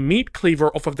 grabs a meat cleaver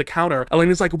off of the counter.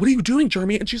 Elena's like, what are you doing,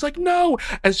 Jeremy? And she's like, no,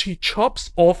 as she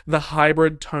chops off the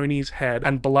hybrid Tony's head,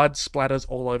 and blood splatters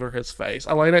all over his face.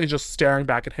 Elena is just staring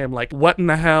back at him like, what in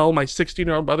the hell? My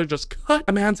 16-year-old brother just cut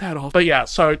a man's head off. But yeah,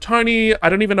 so Tony, I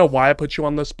don't even know why I put you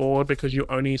on this board, because you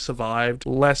only survived survived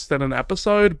less than an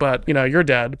episode, but you know, you're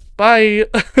dead. Bye.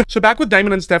 So back with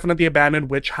Damon and Stefan at the abandoned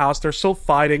witch house, they're still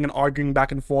fighting and arguing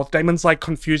back and forth. Damon's like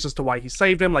confused as to why he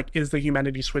saved him, like is the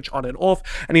humanity switch on and off?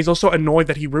 And he's also annoyed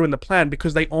that he ruined the plan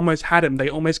because they almost had him. They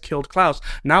almost killed Klaus.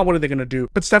 Now what are they gonna do?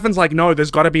 But Stefan's like, no,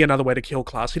 there's gotta be another way to kill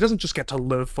Klaus. He doesn't just get to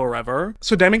live forever.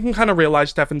 So Damon can kind of realize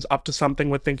Stefan's up to something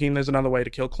with thinking there's another way to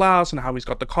kill Klaus and how he's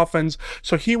got the coffins.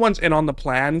 So he wants in on the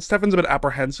plan. Stefan's a bit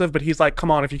apprehensive, but he's like,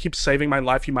 come on, if you keep saving my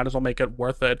life, you might as well make it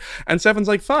worth it. And Stefan's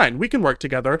like, fine, we can work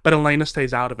together, but Elena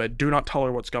stays out of it. Do not tell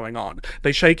her what's going on.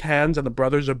 They shake hands and the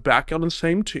brothers are back on the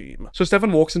same team. So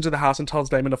Stefan walks into the house and tells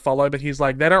Damon to follow, but he's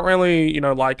like, they don't really, you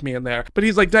know, like me in there. But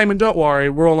he's like, Damon, don't worry,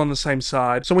 we're all on the same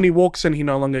side. So when he walks in, he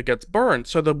no longer gets burned.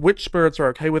 So the witch spirits are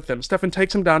okay with him. Stefan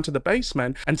takes him down to the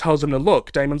basement and tells him to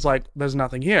look. Damon's like, there's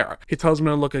nothing here. He tells him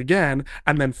to look again,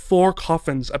 and then 4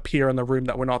 coffins appear in the room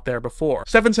that were not there before.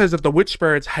 Stefan says that the witch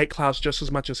spirits hate Klaus just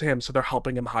as much as him, so they're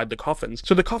helping him hide the coffins.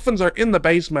 So the coffins are in the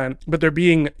basement, but they're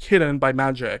being hidden by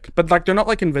magic. But like, they're not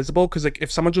like invisible, because like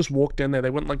if someone just walked in there, they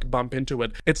wouldn't like bump into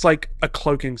it. It's like a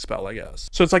cloaking spell, I guess.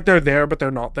 So it's like they're there, but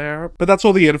they're not there. But that's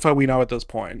all the info we know at this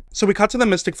point. So we cut to the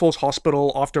Mystic Falls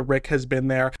Hospital after Rick has been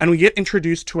there, and we get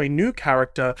introduced to a new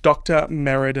character, Dr.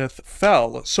 Meredith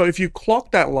Fell. So if you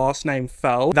clock that last name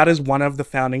Fell, that is one of the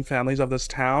founding families of this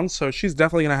town, so she's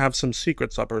definitely gonna have some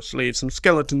secrets up her sleeve, some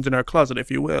skeletons in her closet,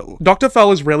 if you will. Dr.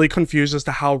 Fell is really confused as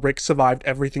to how Rick survived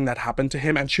everything that happened to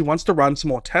him, and she wants to run some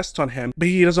more tests on him, but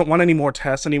he doesn't want any more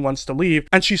tests and he wants to leave,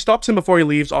 and she stops him before he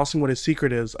leaves, asking what his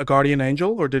secret is. A guardian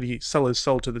angel, or did he sell his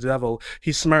soul to the devil?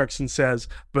 He smirks and says,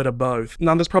 "Bit of both."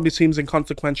 Now this probably seems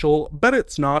inconsequential, but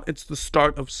it's not. It's the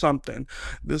start of something.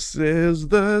 This is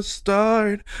the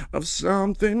start of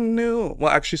something new.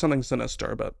 Well, actually something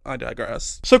sinister, but I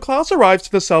digress. So Klaus arrives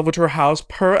to the Salvatore house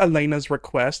per Elena's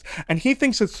request, and he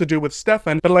thinks it's to do with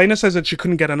Stefan, but Elena says that she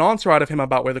couldn't get an answer out of him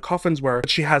about where the coffins were, but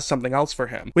she has something else for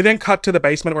him. We then cut to the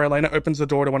basement where Elena opens the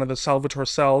door to one of the Salvatore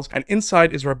cells, and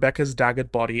inside is Rebecca's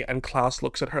daggered body, and Klaus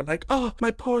looks at her like, oh,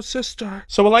 my poor sister.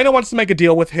 So Elena wants to make a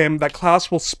deal with him that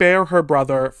Klaus will spare her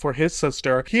brother for his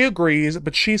sister. He agrees,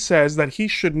 but she says that he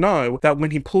should know that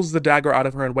when he pulls the dagger out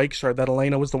of her and wakes her, that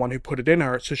Elena was the one who put it in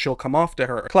her, so she'll come after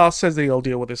her. Klaus says that he'll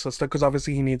deal with his sister, because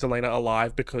obviously he needs Elena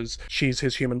alive because she's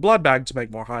his human blood bag to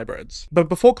make more hybrids. But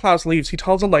before Klaus leaves, he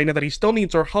tells Elena that he still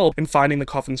needs her help in finding the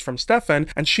coffins from Stefan,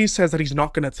 and she says that he's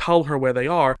not going to tell her where they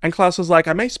are, and Klaus is like,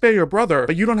 I may spare your brother,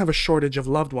 but you don't have a shortage of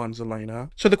loved ones, Elena.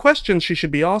 So the question she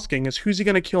should be asking is, who's he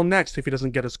going to kill next if he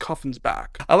doesn't get his coffins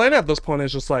back? Elena at this point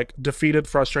is just like defeated,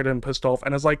 frustrated, and pissed off,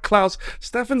 and is like, Klaus,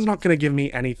 Stefan's not going to give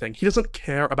me anything. He doesn't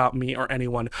care about me or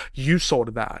anyone. You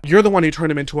sorted that. You're the one who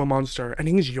turned him into a monster, and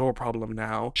he's your problem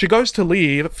now. She goes to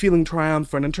leave, feeling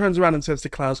triumphant, and turns around and says to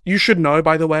Klaus, you should know,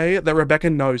 by the way, that Rebecca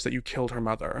knows that you killed her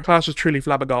mother. Klaus is truly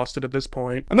flabbergasted at this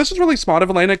point. And this is really smart of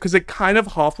Elena, because it kind of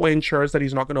halfway ensures that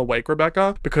he's not going to wake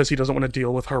Rebecca, because he doesn't want to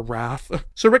deal with her wrath.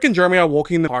 So Rick and Jeremy are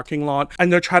walking in the parking lot,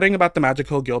 and they're chatting about the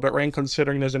magical Gilbert ring,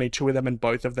 considering there's only 2 of them and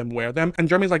both of them wear them. And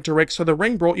Jeremy's like to Rick, so the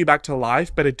ring brought you back to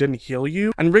life, but it didn't heal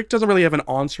you? And Rick doesn't really have an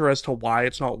answer as to why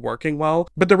it's not working well,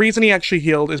 but the reason he actually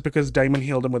healed is because Damon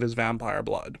healed him with his vampire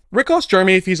blood. Rick asks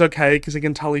Jeremy if he's okay, because he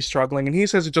can tell he's struggling, and he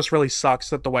says it just really sucks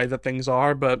that the way that things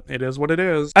are, but it is what it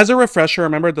is. As a refresher,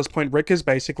 remember at this point, Rick is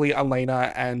basically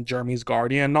Elena and Jeremy's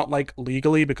guardian, not like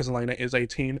legally because Elena is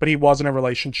 18, but he was in a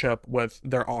relationship with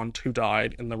their aunt who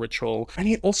died in the ritual, and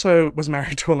he also was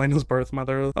married to Elena's birth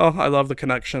mother. Oh, I love the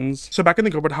connections. So back in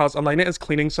the Gilbert house, Elena is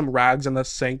cleaning some rags in the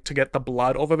sink to get the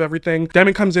blood off of everything.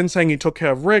 Damon comes in saying he took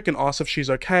care of Rick and asks if she's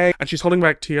okay, and she's holding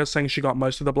back tears saying she got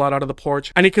most of the blood out of the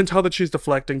porch, and he can tell that she's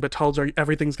deflecting, but tells her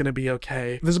everything's gonna be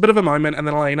okay. There's a bit of a moment, and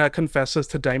then Elena confesses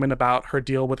to Damon about her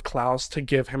deal with Klaus to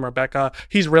give him Rebecca.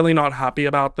 He's really not happy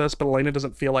about this, but Elena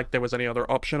doesn't feel like there was any other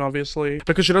option, obviously,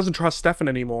 because she doesn't trust Stefan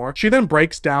anymore. She then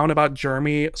breaks down about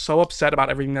Jeremy, so upset about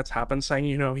everything that's happened, saying,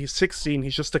 you know, he's 16,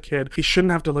 he's just a kid, he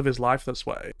shouldn't have to live his life this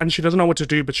way. And she doesn't know what to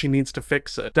do, but she needs to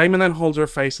fix it. Damon then holds her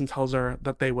face and tells her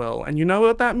that they will. And you know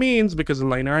what that means, because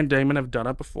Elena and Damon have done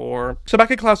it before. So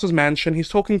back at Klaus's mansion, he's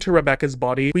talking to Rebecca's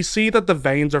body. We see that the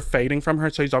veins are fading from her,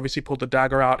 so he's obviously pulled the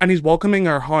dagger out, and he's welcoming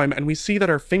her home, and we see that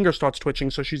her finger starts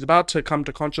twitching, so she's about to come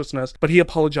to consciousness, but he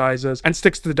apologizes and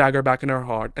sticks the dagger back in her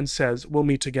heart and says, we'll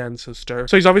meet again, sister.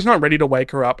 So he's obviously not ready to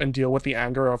wake her up and deal with the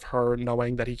anger of her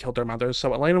knowing that he killed her mother,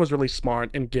 so Elena was really smart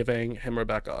in giving him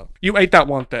Rebecca. You ate that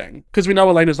one thing, because we know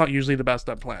Elena's not usually the best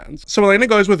at plans. So Elena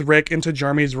goes with Rick into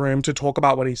Jeremy's room to talk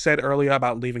about what he said earlier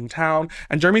about leaving town,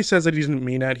 and Jeremy says that he didn't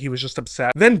mean it, he was just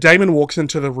upset. Then Damon walks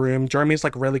into the room. Jeremy's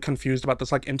like really confused about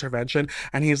this like intervention,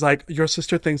 and he's like, your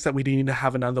sister thinks that we need to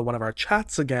have another one of our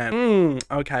chats again.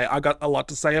 Okay, I got a lot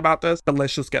to say about this, but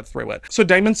let's just get through it. So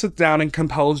Damon sits down down and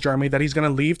compels Jeremy that he's going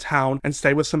to leave town and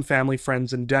stay with some family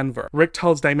friends in Denver. Rick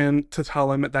tells Damon to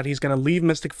tell him that he's going to leave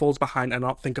Mystic Falls behind and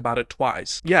not think about it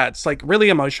twice. Yeah, it's like really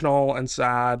emotional and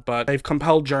sad, but they've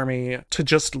compelled Jeremy to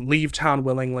just leave town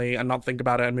willingly and not think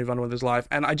about it and move on with his life.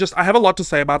 And I have a lot to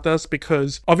say about this,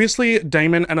 because obviously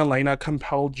Damon and Elena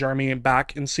compelled Jeremy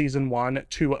back in season 1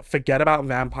 to forget about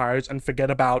vampires and forget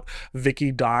about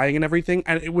Vicky dying and everything,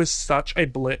 and it was such a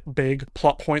big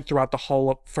plot point throughout the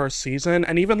whole first season,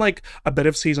 and even like a bit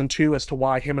of season 2, as to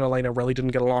why him and Elena really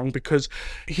didn't get along, because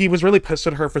he was really pissed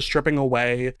at her for stripping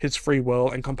away his free will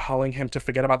and compelling him to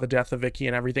forget about the death of Vicky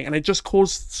and everything, and it just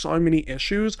caused so many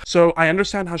issues. So I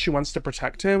understand how she wants to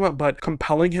protect him, but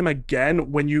compelling him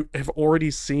again when you have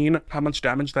already seen how much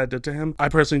damage that did to him, I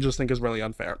personally just think is really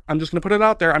unfair. I'm just gonna put it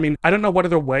out there. I mean, I don't know what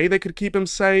other way they could keep him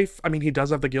safe. I mean, he does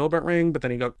have the Gilbert ring, but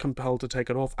then he got compelled to take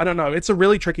it off. I don't know. It's a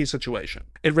really tricky situation.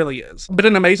 It really is. But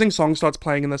an amazing song starts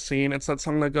playing in the scene. It's that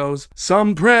song that goes,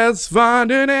 "Some prayers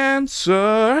find an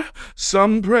answer,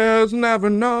 some prayers never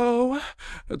know.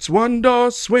 It's one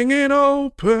door swinging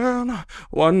open,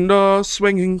 one door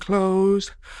swinging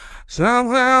closed.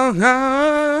 Somehow,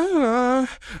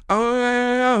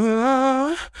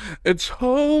 it's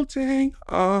holding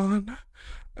on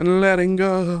and letting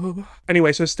go."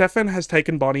 Anyway, so Stefan has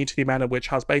taken Bonnie to the abandoned witch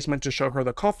house basement to show her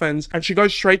the coffins, and she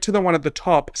goes straight to the one at the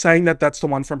top, saying that that's the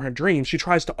one from her dream. She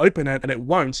tries to open it and it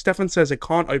won't. Stefan says it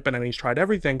can't open and he's tried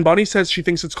everything. Bonnie says she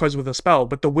thinks it's closed with a spell,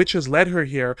 but the witch has led her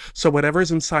here, so whatever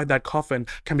is inside that coffin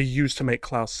can be used to make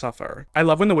Klaus suffer. I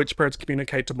love when the witch spirits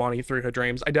communicate to Bonnie through her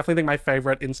dreams. I definitely think my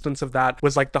favorite instance of that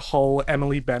was like the whole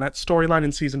Emily Bennett storyline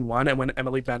in season 1, and when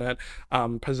Emily Bennett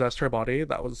possessed her body.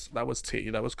 That was tea.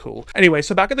 That was cool. Anyway,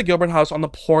 so back at the Gilbert house on the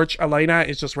porch, Elena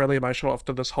is just really emotional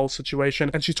after this whole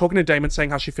situation, and she's talking to Damon, saying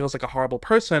how she feels like a horrible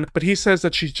person, but he says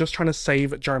that she's just trying to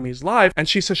save Jeremy's life, and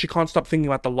she says she can't stop thinking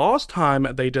about the last time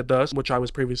they did this, which I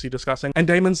was previously discussing, and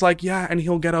Damon's like, yeah, and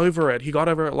he'll get over it. He got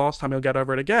over it last time, he'll get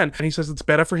over it again, and he says it's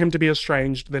better for him to be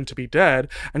estranged than to be dead,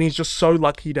 and he's just so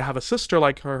lucky to have a sister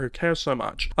like her who cares so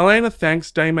much. Elena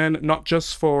thanks Damon, not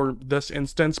just for this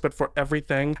instance, but for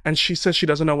everything, and she says she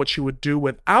doesn't know what she would do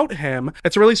without him.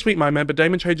 It's a really sweet moment, but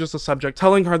Damon changes the subject,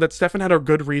 telling her that Stefan had a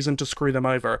good reason to screw them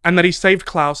over, and that he saved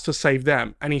Klaus to save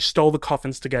them, and he stole the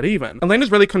coffins to get even. Elena's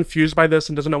really confused by this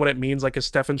and doesn't know what it means, like, is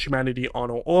Stefan's humanity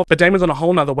on or off? But Damon's on a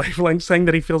whole nother wavelength, saying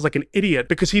that he feels like an idiot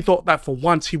because he thought that for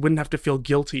once he wouldn't have to feel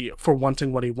guilty for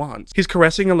wanting what he wants. He's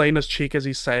caressing Elena's cheek as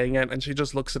he's saying it, and she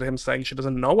just looks at him saying she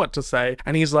doesn't know what to say,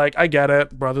 and he's like, I get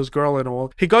it, brother's girl and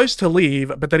all. He goes to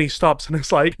leave, but then he stops and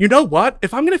is like, you know what?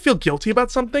 If I'm gonna feel guilty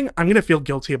about something, I'm gonna feel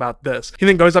guilty about this. He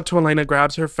then goes up to Elena,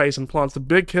 grabs her face, and plants a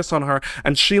big kiss on her,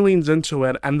 and she leans into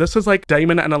it, and this is like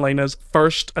Damon and Elena's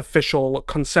first official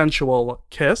consensual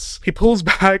kiss. He pulls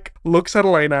back, looks at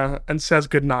Elena, and says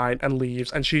goodnight and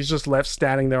leaves, and she's just left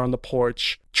standing there on the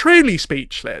porch, truly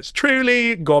speechless,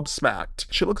 truly gobsmacked.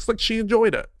 She looks like she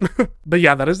enjoyed it. But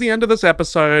yeah, that is the end of this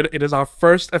episode. It is our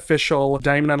first official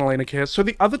Damon and Elena kiss. So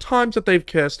the other times that they've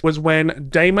kissed was when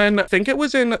Damon, I think it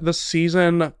was in the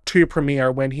season 2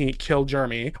 premiere when he killed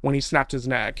Jeremy, when he snapped his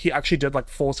neck. He actually did like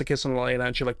force a kiss on Elena,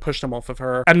 and she like pushed him off of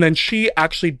her. And then she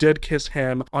actually did kiss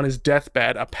him on his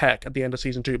deathbed, a peck, at the end of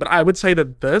season 2. But I would say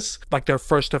that this, like their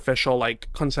first official, like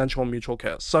consensual mutual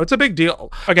kiss. So it's a big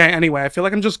deal. Okay, anyway, I feel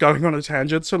like I'm just going on a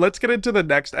tangent. So let's get into the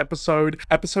next episode,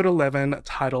 episode 11,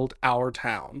 titled Our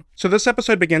Town. So this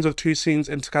episode begins with 2 scenes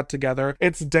intercut together.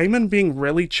 It's Damon being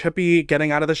really chippy,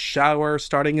 getting out of the shower,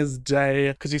 starting his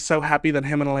day, because he's so happy that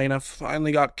him and Elena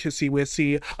finally got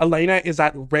kissy-wissy. Elena is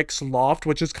at Rick's loft,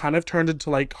 which is kind of turned into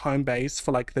like home base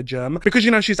for like the gym, because you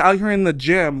know she's out here in the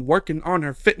gym working on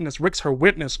her fitness. Rick's her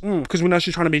witness, because we know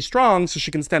she's trying to be strong so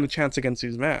she can stand a chance against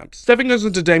these vamps. Stefan goes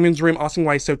into Damon's room asking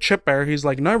why he's so chipper. He's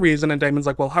like, no reason, and Damon's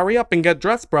like, well, hurry up and get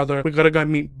dressed, brother. We gotta go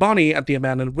meet Bonnie at the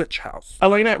abandoned witch house.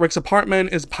 Elena at Rick's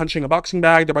apartment is punching a boxing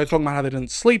bag. They're both talking about how they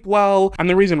didn't sleep well, and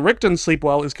the reason Rick didn't sleep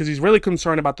well is because he's really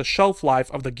concerned about the shelf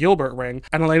life of the Gilbert ring,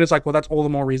 and Elena's like, well, that's all the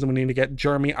more reason we need to get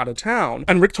Jeremy out of town.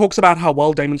 And Rick talks about how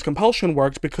well Damon's compulsion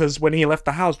worked, because when he left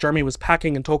the house, Jeremy was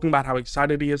packing and talking about how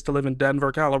excited he is to live in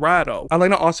Denver, Colorado.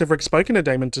 Elena asks if Rick's spoken to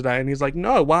Damon today, and he's like,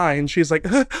 no, why? And she's like,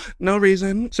 no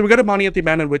reason. So we go to Bonnie at the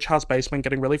abandoned witch house basement,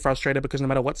 getting really frustrated because no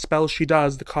matter what spell she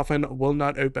does, the coffin will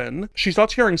not open. She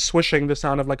starts hearing swishing, the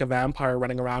sound of like a vampire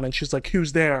running around, and she's like,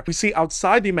 who's there? We see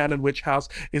outside the abandoned witch house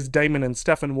is Damon and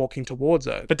Stefan walking towards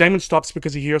it. But Damon stops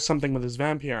because he hears something with his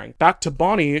vamp hearing. Back to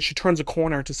Bonnie, she turns a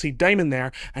corner to see Damon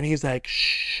there, and he's like,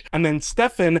 shh. And then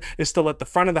Stefan is still at the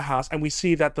front of the house, class, and we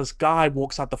see that this guy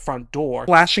walks out the front door,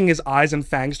 flashing his eyes and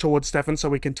fangs towards Stefan so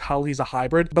we can tell he's a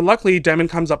hybrid. But luckily, Damon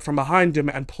comes up from behind him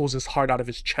and pulls his heart out of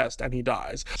his chest, and he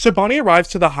dies. So Bonnie arrives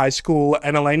to the high school,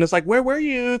 and Elena's like, where were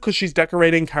you? Because she's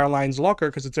decorating Caroline's locker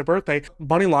because it's her birthday.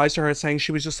 Bonnie lies to her, saying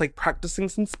she was just like practicing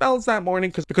some spells that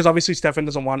morning because obviously Stefan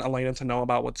doesn't want Elena to know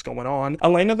about what's going on.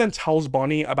 Elena then tells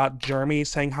Bonnie about Jeremy,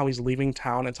 saying how he's leaving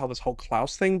town until this whole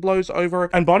Klaus thing blows over.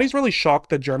 And Bonnie's really shocked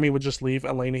that Jeremy would just leave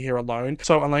Elena here alone.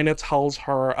 So Elena tells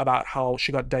her about how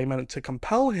she got Damon to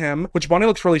compel him, which Bonnie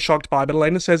looks really shocked by, but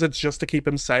Elena says it's just to keep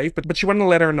him safe. But she wanted to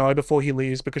let her know before he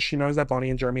leaves because she knows that Bonnie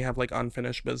and Jeremy have like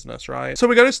unfinished business, right? So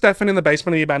we go to Stefan in the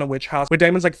basement of the abandoned witch house where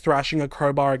Damon's like thrashing a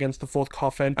crowbar against the fourth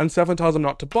coffin, and Stefan tells him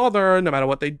not to bother. No matter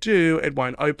what they do, it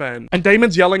won't open. And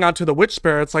Damon's yelling out to the witch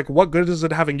spirits like, what good is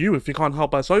it having you if you can't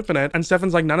help us open it? And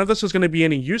Stefan's like, none of this is going to be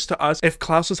any use to us if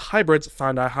Klaus's hybrids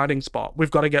find our hiding spot.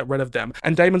 We've got to get rid of them.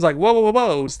 And Damon's like,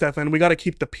 whoa, Stefan, we got to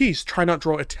keep the peace. Try not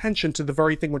draw attention to the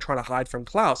very thing we're trying to hide from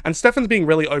Klaus. And Stefan's being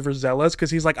really overzealous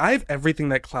because he's like, I have everything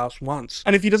that Klaus wants.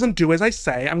 And if he doesn't do as I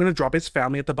say, I'm going to drop his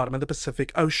family at the bottom of the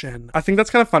Pacific Ocean. I think that's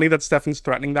kind of funny that Stefan's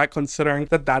threatening that, considering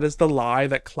that that is the lie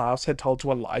that Klaus had told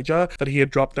to Elijah, that he had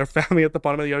dropped their family at the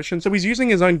bottom of the ocean. So he's using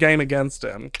his own game against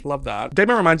him. Love that.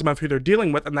 Damon reminds him of who they're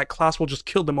dealing with and that Klaus will just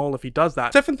kill them all if he does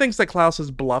that. Stefan thinks that Klaus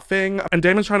is bluffing, and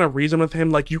Damon's trying to reason with him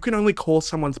like, you can only call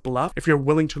someone's bluff if you're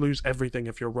willing to lose everything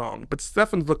if you're wrong. But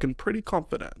Stefan's looking pretty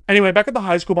confident. Anyway, back at the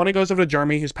high school, Bonnie goes over to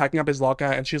Jeremy, who's packing up his locker,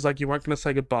 and she's like, you weren't gonna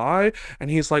say goodbye? And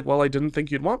he's like, well, I didn't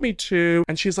think you'd want me to.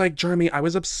 And she's like, Jeremy, I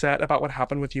was upset about what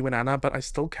happened with you and Anna, but I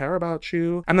still care about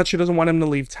you. And that she doesn't want him to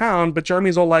leave town, but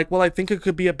Jeremy's all like, well, I think it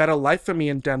could be a better life for me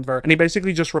in Denver. And he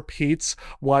basically just repeats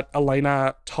what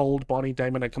Elena told Bonnie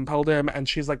Damon had compelled him, and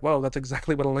she's like, whoa, that's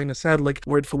exactly what Elena said, like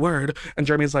word for word. And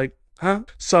Jeremy's like, huh?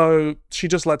 So she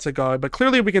just lets it go. But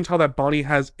clearly we can tell that Bonnie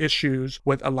has issues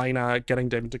with Elena getting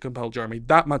Damon to compel Jeremy.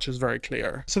 That much is very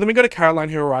clear. So then we go to Caroline,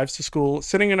 who arrives to school,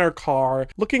 sitting in her car,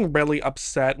 looking really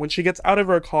upset. When she gets out of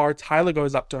her car, Tyler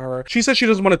goes up to her. She says she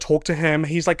doesn't want to talk to him.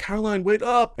 He's like, Caroline, wait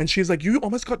up. And she's like, you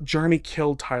almost got Jeremy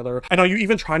killed, Tyler. And are you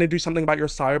even trying to do something about your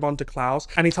sire bond to Klaus?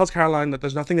 And he tells Caroline that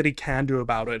there's nothing that he can do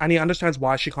about it. And he understands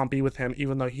why she can't be with him,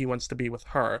 even though he wants to be with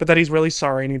her. But that he's really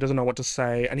sorry and he doesn't know what to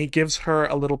say. And he gives her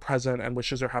a little present and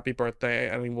wishes her happy birthday,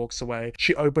 and he walks away.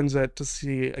 She opens it to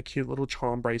see a cute little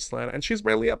charm bracelet, and she's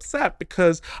really upset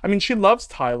because, I mean, she loves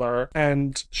Tyler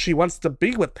and she wants to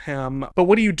be with him. But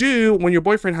what do you do when your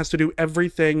boyfriend has to do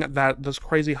everything that this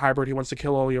crazy hybrid who wants to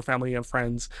kill all your family and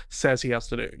friends says he has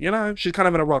to do? You know, she's kind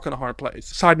of in a rock and a hard place.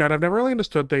 Side note, I've never really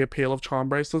understood the appeal of charm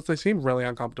bracelets. They seem really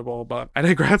uncomfortable, but I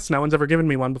digress. No one's ever given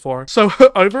me one before. So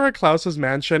over at Klaus's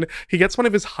mansion, he gets one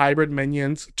of his hybrid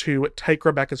minions to take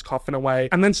Rebecca's coffin away,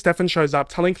 and then Stefan shows up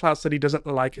telling Klaus that he doesn't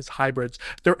like his hybrids.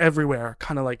 They're everywhere,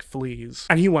 kind of like fleas,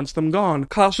 and he wants them gone.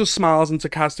 Klaus just smiles and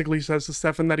sarcastically says to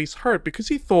Stefan that he's hurt because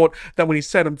he thought that when he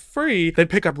set him free, they'd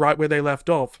pick up right where they left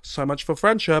off. So much for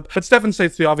friendship. But Stefan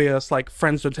states the obvious, like,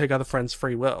 friends don't take other friends'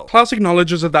 free will. Klaus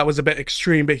acknowledges that that was a bit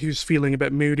extreme, but he was feeling a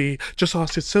bit moody. Just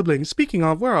asked his siblings, speaking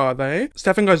of, where are they?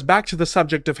 Stefan goes back to the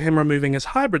subject of him removing his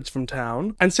hybrids from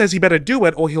town and says he better do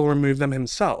it or he'll remove them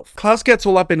himself. Klaus gets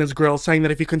all up in his grill, saying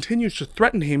that if he continues to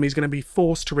threaten him, he's going to be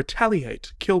forced to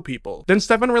retaliate, kill people. Then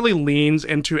Stefan really leans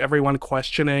into everyone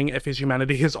questioning if his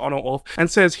humanity is on or off and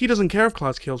says he doesn't care if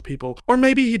Klaus kills people. Or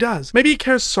maybe he does. Maybe he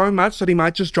cares so much that he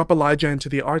might just drop Elijah into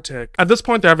the Arctic. At this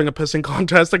point, they're having a pissing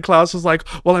contest and Klaus is like,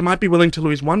 well, I might be willing to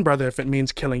lose one brother if it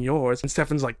means killing yours. And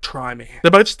Stefan's like, try me.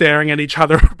 They're both staring at each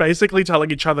other, basically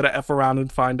telling each other to F around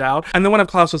and find out. And then one of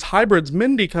Klaus's hybrids,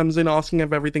 Mindy, comes in asking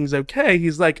if everything's okay.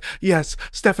 He's like, yes,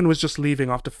 Stefan was just leaving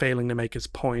after failing to make his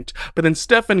point. But then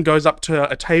Stefan goes up to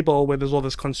a table where there's all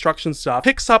this construction stuff,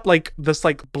 picks up like this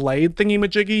like blade thingy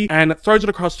majiggy and throws it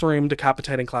across the room,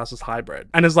 decapitating Klaus's hybrid,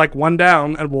 and is like one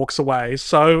down and walks away.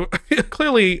 So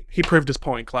clearly he proved his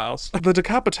point, Klaus. The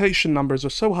decapitation numbers are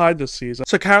so high this season.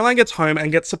 So Caroline gets home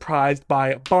and gets surprised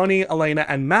by Bonnie, Elena,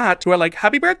 and Matt, who are like,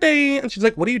 happy birthday! And she's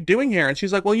like, what are you doing here? And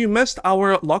she's like, well, you missed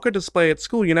our locker display at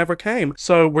school. You never came.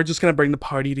 So we're just gonna bring the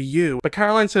party to you. But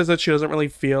Caroline says that she doesn't really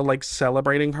feel like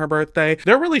celebrating her birthday.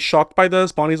 They're really shocked by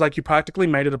this. Bonnie's like, you practically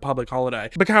made it a public holiday.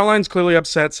 But Caroline's clearly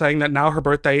upset, saying that now her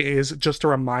birthday is just a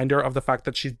reminder of the fact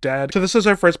that she's dead. So this is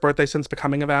her first birthday since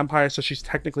becoming a vampire, so she's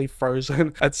technically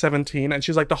frozen at 17. And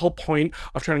she's like, the whole point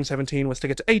of turning 17 was to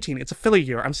get to 18. It's a filler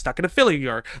year. I'm stuck in a filler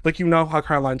year. Like, you know how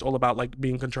Caroline's all about like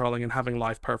being controlling and having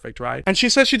life perfect, right? And she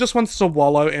says she just wants to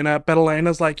wallow in it, but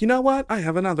Elena's like, you know what? I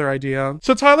have another idea.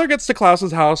 So Tyler gets to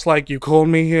Klaus's house like, you called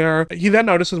me here. He then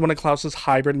notices one of Klaus's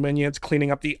hybrid minions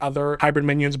cleaning up the other hybrid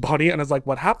minion's body and is like,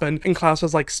 what happened? And Klaus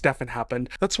is like, Stefan happened.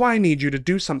 That's why I need you to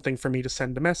do something for me to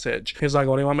send a message. He's like,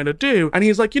 what do you want me to do? And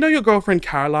he's like, you know your girlfriend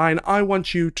Caroline? I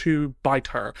want you to bite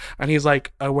her. And he's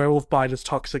like, a werewolf bite is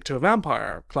toxic to a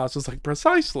vampire. Klaus is like,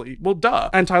 precisely. Well, duh.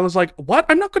 And Tyler's like, what?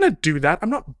 I'm not gonna do that. I'm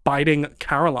not biting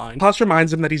Caroline. Klaus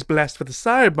reminds him that he's blessed with a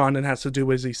sire bond and has to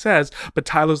do as he says, but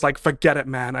Tyler's like, forget it,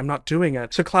 man. I'm not doing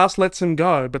it. So Klaus lets him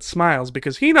go, but smiles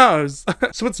because he knows.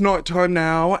 So it's night time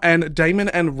now, and Damon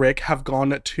and Rick have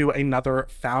gone to another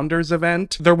founders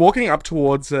event. They're walking up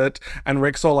towards it, and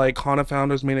Rick's all like, can't a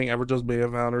founders meeting ever just be a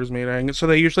founders meeting? So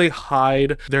they usually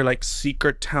hide their like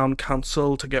secret town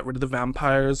council to get rid of the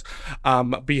vampires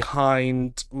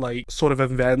behind like sort of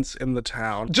events in the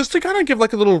town. Just to kind of give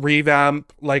like a little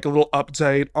revamp, like a little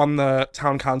update on the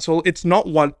town council, it's not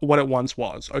what it once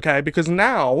was, okay? Because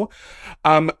now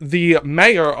the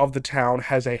mayor of the town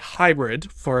has a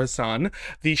hybrid for a son.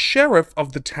 The sheriff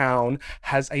of the town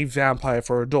has a vampire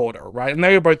for a daughter, right? And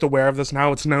they are both aware of this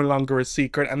now. It's no longer a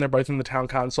secret, and they're both in the town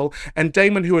council. And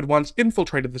Damon, who had once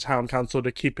infiltrated the town council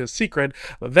to keep his secret,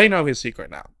 they know his secret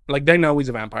now. Like, they know he's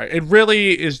a vampire. It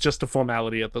really is just a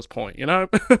formality at this point, you know?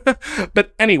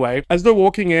 But anyway, as they're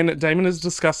walking in, Damon is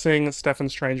discussing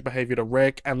Stefan's strange behavior to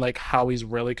Rick and, like, how he's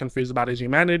really confused about his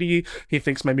humanity. He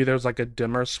thinks maybe there's, like, a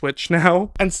dimmer switch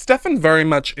now. And Stefan very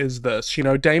much is this. You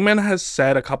know, Damon has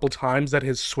said a couple times that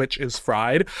his switch is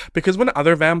fried, because when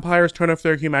other vampires turn off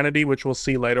their humanity, which we'll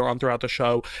see later on throughout the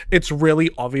show, it's really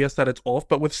obvious that it's off.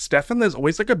 But with Stefan, there's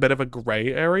always, like, a bit of a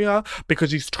gray area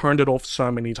because he's turned it off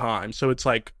so many times. So it's,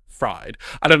 like, fried.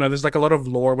 I don't know, there's like a lot of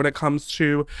lore when it comes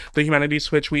to the humanity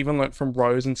switch. We even learned from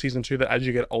Rose in season 2 that as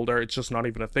you get older, it's just not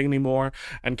even a thing anymore,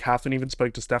 and Catherine even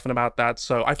spoke to Stefan about that.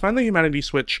 So I find the humanity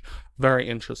switch very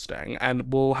interesting,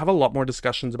 and we'll have a lot more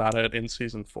discussions about it in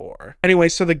season 4. Anyway,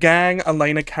 so the gang,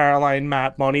 Elena, Caroline,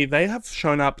 Matt, Bonnie, they have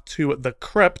shown up to the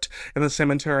crypt in the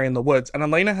cemetery in the woods, and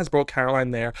Elena has brought Caroline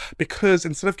there because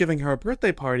instead of giving her a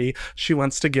birthday party, she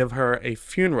wants to give her a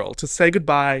funeral to say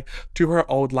goodbye to her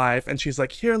old life. And she's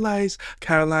like, here lies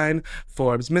Caroline,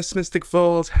 Forbes, Miss Mystic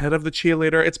Falls, head of the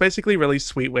cheerleader. It's basically a really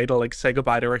sweet way to like say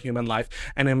goodbye to her human life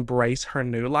and embrace her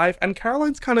new life, and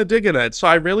Caroline's kind of digging it. So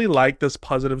I really like this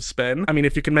positive spin. I mean,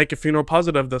 if you can make a funeral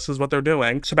positive, this is what they're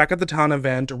doing. So back at the town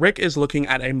event, Rick is looking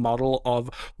at a model of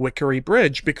Wickery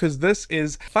Bridge because this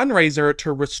is a fundraiser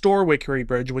to restore Wickery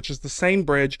Bridge, which is the same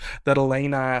bridge that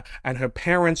Elena and her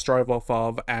parents drove off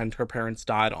of and her parents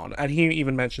died on. And he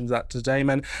even mentions that to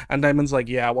Damon, and Damon's like,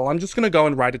 yeah, well, I'm just gonna go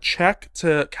and write a check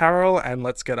to Carol and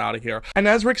let's get out of here. And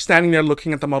as Rick's standing there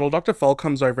looking at the model, Dr. Fall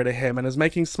comes over to him and is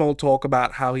making small talk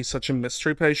about how he's such a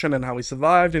mystery patient and how he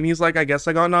survived, and he's like, I guess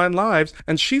I got 9 lives.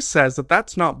 And she says that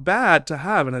that's not bad to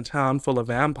have in a town full of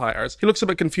vampires. He looks a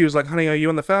bit confused, like, honey, are you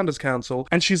in the Founders Council?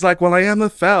 And she's like, well, I am the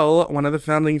Fell, one of the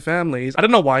founding families. I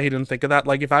don't know why he didn't think of that.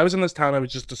 Like, if I was in this town, I would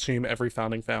just assume every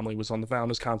founding family was on the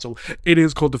Founders Council. It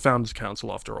is called the Founders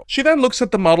Council, after all. She then looks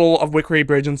at the model of Wickery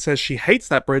Bridge and says she hates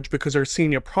that bridge because her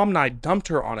senior prom night dumped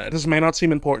her on it. This may not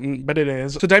seem important, but it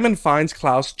is. So Damon finds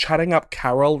Klaus chatting up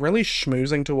Carol, really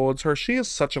schmoozing towards her. She is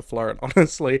such a flirt,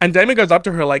 honestly. And Damon goes up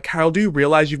to her like, Carol, do you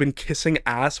realize you've been kissing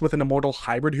ass with an immortal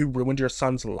hybrid who ruined your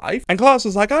son's life? And Klaus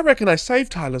is like, I reckon I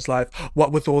saved Tyler's life.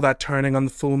 What with all that turning on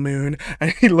the full moon?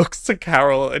 And he looks to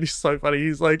Carol and he's so funny.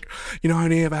 He's like, you know, I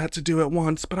only ever had to do it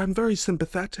once, but I'm very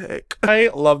sympathetic. I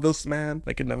love this man.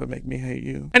 They could never make me hate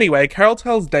you. Anyway, Carol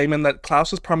tells Damon that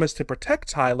Klaus has promised to protect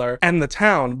Tyler and the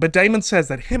town, but Damon says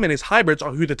that him and his hybrids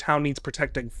are who the town needs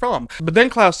protecting from. But then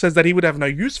Klaus says that he would have no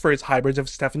use for his hybrids if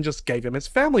Stefan just gave him his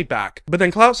family back. But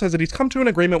then Klaus says that he's come to an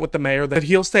agreement with the mayor that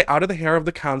he'll stay out of the hair of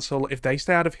the council if they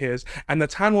stay out of his, and the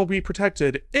town will be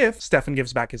protected if Stefan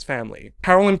gives back his family.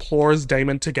 Carol implores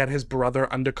Damon to get his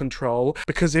brother under control,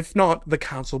 because if not, the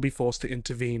council will be forced to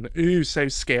intervene. Ooh, so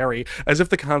scary. As if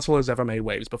the council has ever made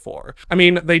waves before. I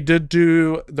mean, they did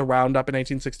do the roundup in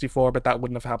 1864, but that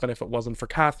wouldn't have happened if it wasn't for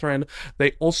Catherine.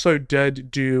 They also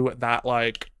did do that,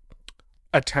 like,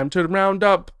 attempted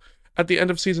roundup at the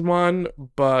end of season 1,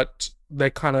 but they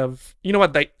kind of, you know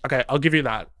what, okay, I'll give you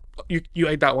that. You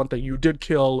ate that one thing. You did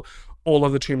kill all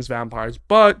of the tomb's vampires,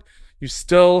 but you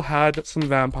still had some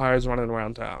vampires running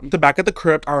around town. So back at the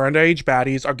crypt, our underage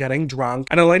baddies are getting drunk,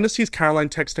 and Elena sees Caroline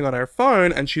texting on her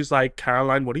phone, and she's like,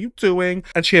 Caroline, what are you doing?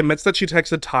 And she admits that she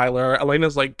texted Tyler.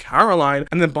 Elena's like, Caroline,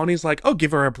 and then Bonnie's like, oh, give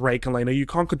her a break, Elena. You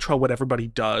can't control what everybody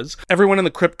does. Everyone in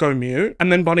the crypt go mute,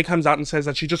 and then Bonnie comes out and says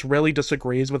that she just really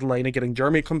disagrees with Elena getting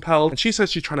Jeremy compelled, and she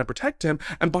says she's trying to protect him,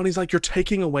 and Bonnie's like, you're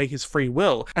taking away his free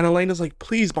will. And Elena's like,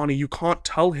 please, Bonnie, you can't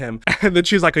tell him. And then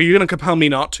she's like, are you gonna compel me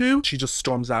not to? She just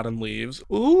storms out and leaves. leaves.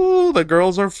 Ooh, the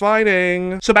girls are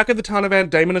fighting. So back at the town event,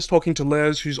 Damon is talking to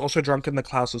Liz, who's also drunk in the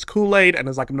Klaus's Kool-Aid, and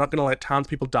is like, I'm not gonna let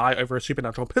townspeople die over a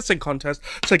supernatural pissing contest,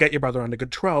 so get your brother under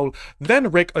control.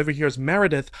 Then Rick overhears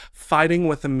Meredith fighting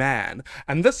with a man,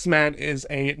 and this man is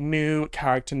a new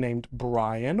character named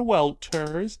Brian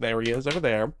Welters. There he is over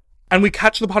there. And we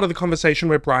catch the part of the conversation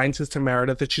where Brian says to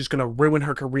Meredith that she's gonna ruin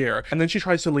her career. And then she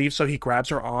tries to leave, so he grabs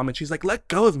her arm and she's like, let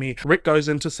go of me. Rick goes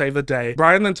in to save the day.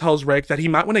 Brian then tells Rick that he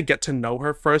might want to get to know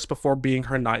her first before being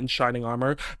her knight in shining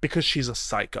armor because she's a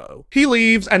psycho. He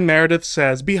leaves and Meredith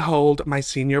says, behold, my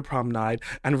senior prom night.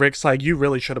 And Rick's like, you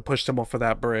really should have pushed him off of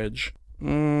that bridge.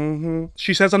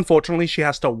 She says unfortunately she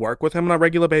has to work with him on a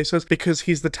regular basis because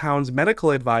he's the town's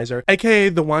medical advisor, aka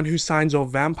the one who signs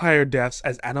off vampire deaths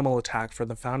as animal attack for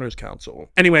the Founders Council.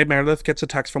 Anyway, Meredith gets a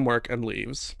text from work and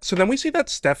leaves. So then we see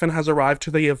that Stefan has arrived to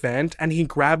the event and he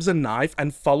grabs a knife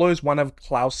and follows one of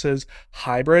Klaus's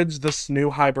hybrids, this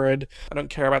new hybrid. I don't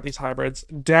care about these hybrids.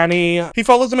 Danny. He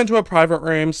follows him into a private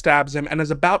room, stabs him, and is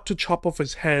about to chop off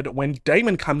his head when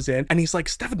Damon comes in and he's like,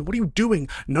 Stefan, what are you doing?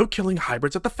 No killing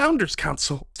hybrids at the Founders Council.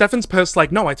 Stefan's pissed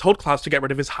like, no, I told Klaus to get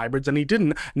rid of his hybrids and he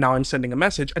didn't. Now I'm sending a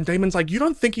message. And Damon's like, you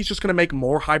don't think he's just gonna make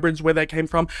more hybrids where they came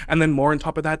from? And then more on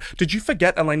top of that? Did you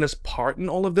forget Elena's part in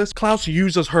all of this? Klaus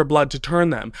uses her blood to turn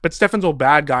them. But Stefan's all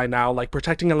bad guy now, like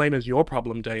protecting Elena's your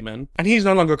problem, Damon. And he's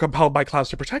no longer compelled by Klaus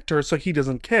to protect her, so he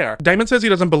doesn't care. Damon says he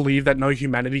doesn't believe that no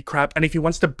humanity crap, and if he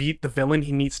wants to beat the villain,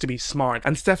 he needs to be smart.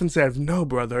 And Stefan says, no,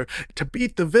 brother, to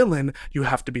beat the villain, you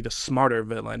have to be the smarter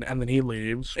villain. And then he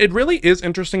leaves. It really is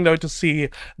interesting though to see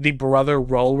the brother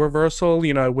role reversal,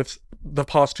 you know, with the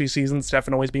past 2 seasons,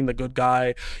 Stefan always being the good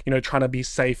guy, you know, trying to be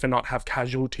safe and not have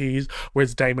casualties,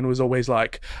 whereas Damon was always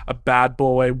like a bad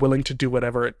boy, willing to do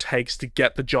whatever it takes to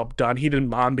get the job done. He didn't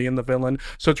mind being the villain,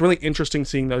 so it's really interesting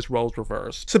seeing those roles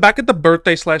reversed. So back at the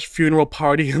birthday / funeral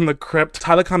party in the crypt,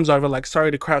 Tyler comes over like, sorry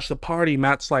to crash the party.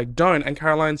 Matt's like, don't, and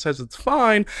Caroline says it's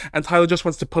fine, and Tyler just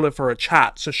wants to pull it for a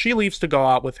chat, so she leaves to go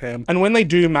out with him. And when they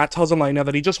do, Matt tells Elena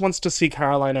that he just wants to see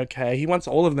Caroline okay. He wants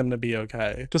all of them to be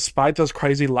okay, despite this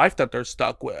crazy life that they're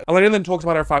stuck with. Elena then talks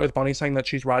about her fight with Bonnie, saying that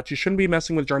she's right. She shouldn't be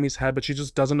messing with Jeremy's head, but she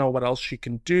just doesn't know what else she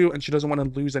can do, and she doesn't want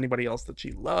to lose anybody else that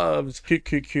she loves. Cute,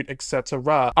 cute, cute,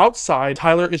 etc. Outside,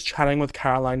 Tyler is chatting with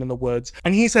Caroline in the woods,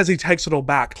 and he says he takes it all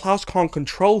back. Klaus can't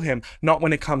control him, not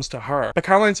when it comes to her. But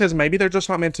Caroline says maybe they're just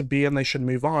not meant to be and they should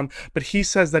move on, but he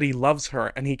says that he loves her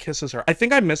and he kisses her. I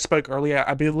think I misspoke earlier.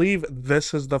 I believe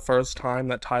this is the first time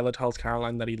that Tyler tells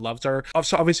Caroline that he loves her.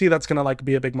 So obviously that's gonna like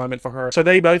be a big moment for her. So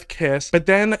they both kiss, but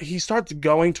then he starts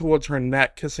going towards her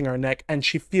neck, kissing her neck, and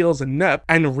she feels a nip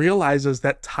and realizes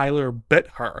that Tyler bit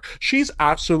her. She's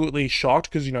absolutely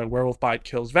shocked because, you know, werewolf bite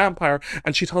kills vampire,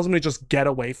 and she tells him to just get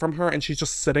away from her, and she's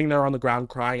just sitting there on the ground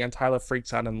crying, and Tyler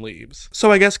freaks out and leaves.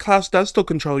 So I guess Klaus does still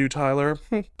control you, Tyler.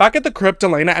 Back at the crypt,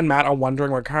 Elena and Matt are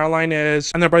wondering where Caroline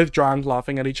is, and they're both drunk,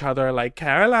 laughing at each other like,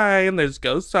 Caroline, there's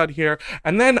ghosts out here.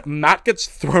 And then Matt gets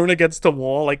thrown against the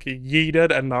wall, like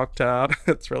yeeted and knocked out.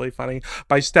 It's really funny,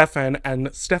 by Stefan,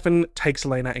 and Stefan takes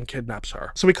Elena and kidnaps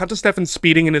her. So we cut to Stefan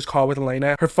speeding in his car with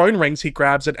Elena. Her phone rings, he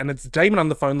grabs it, and it's Damon on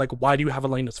the phone like, why do you have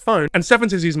Elena's phone? And Stefan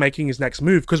says he's making his next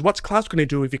move, because what's Klaus gonna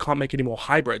do if he can't make any more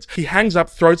hybrids? He hangs up,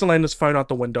 throws Elena's phone out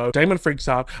the window. Damon freaks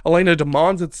out. Elena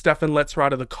demands that Stefan lets her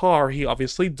out of the car. He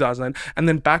obviously doesn't. And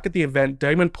then back at the event,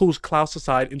 Damon pulls Klaus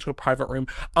aside into a private room,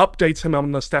 updates him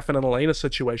on the Stefan and Elena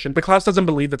situation, but Klaus doesn't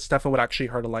believe that Stefan would actually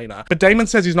hurt Elena. But Damon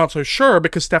says he's not so sure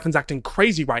because Stefan's acting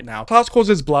crazy right now. Klaus calls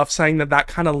his bluff, saying that that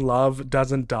kind of love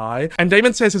doesn't die. And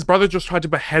Damon says his brother just tried to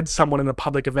behead someone in a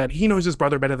public event. He knows his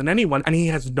brother better than anyone, and he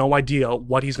has no idea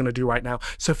what he's gonna do right now.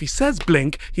 So if he says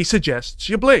blink, he suggests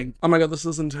you blink. Oh my god, this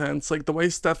is intense. Like, the way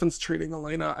Stefan's treating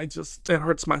Elena, it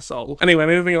hurts my soul. Anyway,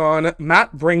 moving on.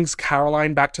 Matt brings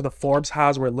Caroline back to the Forbes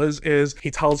house where Liz is.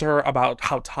 He tells her about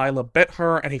how Tyler bit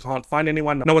her and he can't find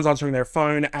anyone. No one's answering their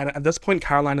phone, and at this point,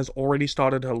 Caroline has already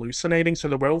started hallucinating, so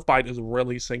the werewolf bite is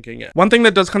really sinking in. One thing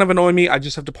that does kind of annoy me, I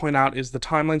just have to point out, is the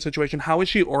timeline situation. How is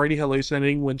she already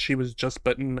hallucinating when she was just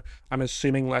bitten, I'm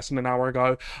assuming less than an hour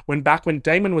ago? Back when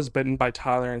Damon was bitten by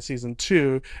Tyler in season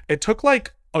 2, it took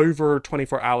like over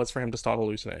 24 hours for him to start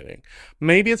hallucinating.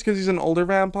 Maybe it's because he's an older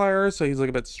vampire, so he's like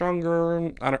a bit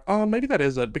stronger. Oh, maybe that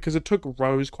is it, because it took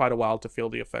Rose quite a while to feel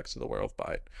the effects of the werewolf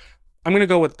bite. I'm gonna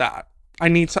go with that. I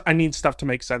need stuff to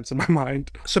make sense in my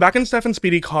mind. So back in Stefan's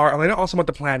speedy car, Elena asks him what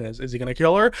the plan is. Is he gonna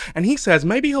kill her? And he says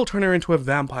maybe he'll turn her into a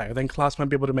vampire, then Klaus might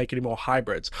be able to make any more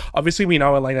hybrids. Obviously we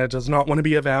know Elena does not want to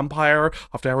be a vampire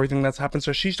after everything that's happened,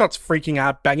 so she starts freaking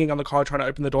out, banging on the car, trying to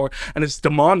open the door, and is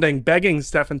begging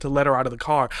Stefan to let her out of the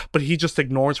car, but he just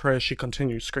ignores her as she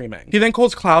continues screaming. He then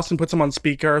calls Klaus and puts him on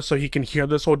speaker so he can hear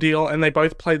this ordeal, and they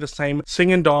both play the same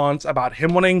sing and dance about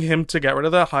him wanting him to get rid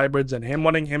of the hybrids and him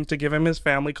wanting him to give him his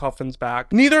family coffins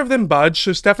back. Neither of them budge,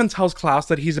 so Stefan tells Klaus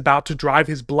that he's about to drive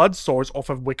his blood source off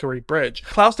of Wickery Bridge.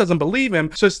 Klaus doesn't believe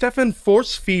him, so Stefan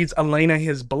force feeds Elena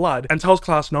his blood and tells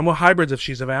Klaus no more hybrids if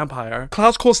she's a vampire.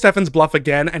 Klaus calls Stefan's bluff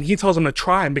again, and he tells him to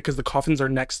try him because the coffins are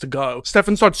next to go.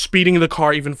 Stefan starts speeding the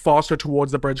car even faster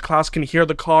towards the bridge. Klaus can hear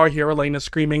the car, hear Elena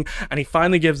screaming, and he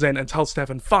finally gives in and tells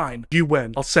Stefan, fine, you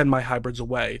win, I'll send my hybrids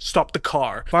away. Stop the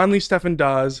car. Finally Stefan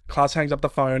does. Klaus hangs up the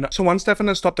phone. So once Stefan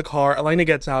has stopped the car, Elena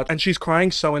gets out, and she's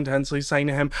crying so intensely, saying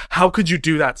to him, how could you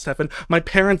do that, Stefan? My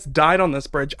parents died on this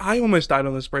bridge. I almost died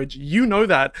on this bridge. You know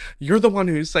that. You're the one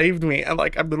who saved me. And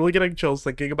like, I'm literally getting chills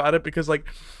thinking about it because like,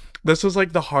 this is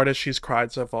like the hardest she's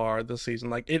cried so far this season.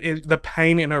 Like it is the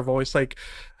pain in her voice. Like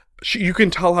you can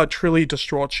tell how truly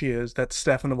distraught she is that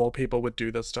Stefan of all people would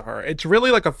do this to her. It's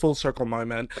really like a full circle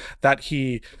moment that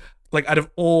he, like, out of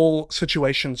all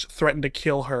situations, threatened to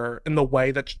kill her in the way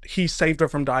that he saved her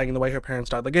from dying, in the way her parents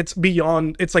died. Like, it's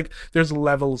beyond, it's like, there's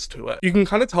levels to it. You can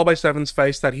kind of tell by Stefan's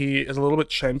face that he is a little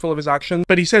bit shameful of his actions,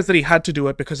 but he says that he had to do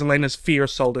it because Elena's fear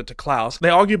sold it to Klaus. They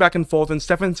argue back and forth, and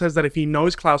Stefan says that if he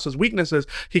knows Klaus's weaknesses,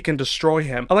 he can destroy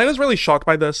him. Elena's really shocked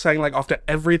by this, saying, like, after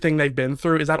everything they've been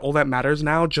through, is that all that matters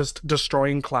now? Just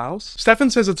destroying Klaus? Stefan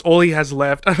says it's all he has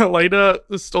left, and Elena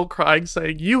is still crying,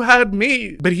 saying, you had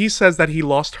me! But he says that he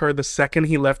lost her the second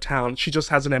he left town. She just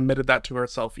hasn't admitted that to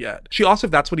herself yet. She asks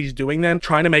if that's what he's doing then,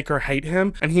 trying to make her hate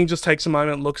him, and he just takes a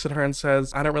moment, looks at her and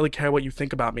says, I don't really care what you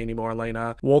think about me anymore,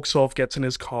 Elena. Walks off, gets in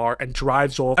his car, and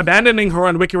drives off, abandoning her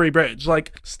on Wickery Bridge.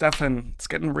 Like, Stefan, it's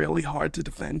getting really hard to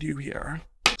defend you here.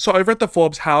 So over at the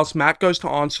Forbes house, Matt goes to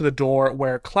answer the door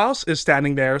where Klaus is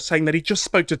standing there saying that he just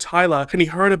spoke to Tyler and he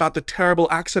heard about the terrible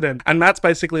accident. And Matt's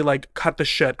basically like, cut the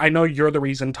shit. I know you're the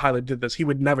reason Tyler did this. He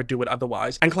would never do it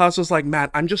otherwise. And Klaus is like,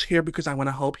 Matt, I'm just here because I want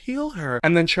to help heal her.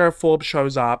 And then Sheriff Forbes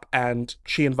shows up and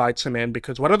she invites him in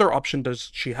because what other option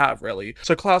does she have, really?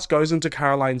 So Klaus goes into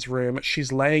Caroline's room.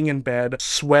 She's laying in bed,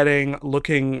 sweating,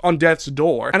 looking on death's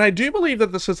door. And I do believe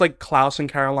that this is like Klaus and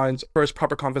Caroline's first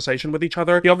proper conversation with each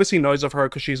other. He obviously knows of her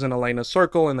because she's in Elena's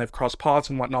circle and they've crossed paths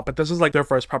and whatnot, but this is like their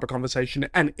first proper conversation,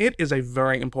 and it is a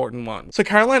very important one. So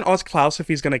Caroline asks Klaus if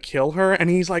he's gonna kill her, and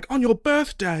he's like, on your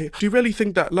birthday, do you really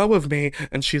think that low of me?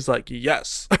 And she's like,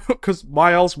 yes, because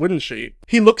why else wouldn't she?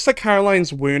 He looks at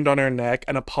Caroline's wound on her neck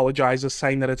and apologizes,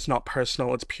 saying that it's not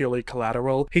personal, it's purely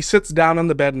collateral. He sits down on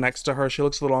the bed next to her. She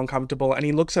looks a little uncomfortable, and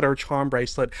he looks at her charm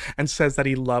bracelet and says that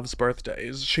he loves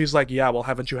birthdays. She's like, yeah, well,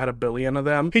 haven't you had a billion of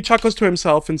them? He chuckles to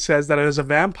himself and says that as a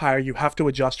vampire, you have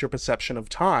to adjust your perception of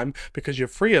time because you're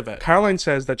free of it. Caroline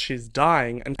says that she's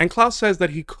dying, and Klaus says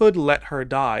that he could let her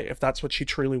die if that's what she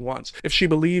truly wants, if she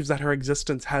believes that her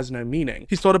existence has no meaning.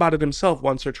 He's thought about it himself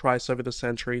once or twice over the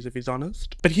centuries, if he's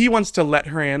honest. But he wants to let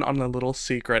her in on a little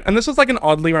secret. And this is like an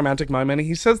oddly romantic moment.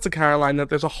 He says to Caroline that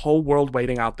there's a whole world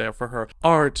waiting out there for her.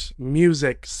 Art,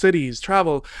 music, cities,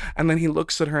 travel. And then he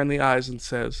looks at her in the eyes and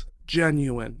says,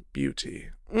 genuine beauty.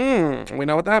 We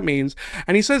know what that means.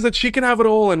 And he says that she can have it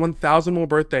all and 1,000 more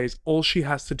birthdays. All she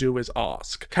has to do is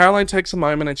ask. Caroline takes a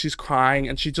moment and she's crying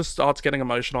and she just starts getting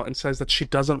emotional and says that she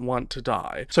doesn't want to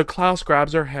die. So Klaus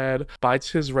grabs her head, bites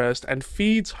his wrist, and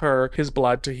feeds her his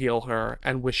blood to heal her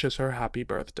and wishes her happy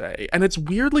birthday. And it's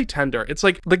weirdly tender. It's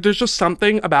like there's just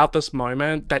something about this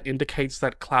moment that indicates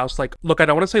that Klaus, like, look, I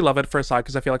don't want to say love at first sight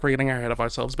because I feel like we're getting ahead of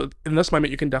ourselves, but in this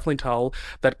moment you can definitely tell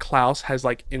that Klaus has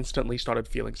like instantly started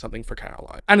feeling something for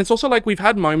Caroline. And it's also like we've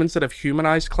had moments that have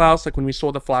humanized Klaus, like when we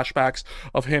saw the flashbacks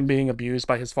of him being abused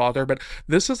by his father, but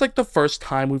this is like the first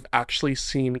time we've actually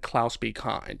seen Klaus be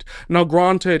kind. Now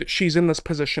granted, she's in this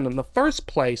position in the first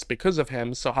place because of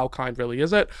him, so how kind really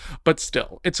is it? But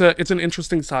still, it's an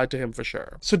interesting side to him for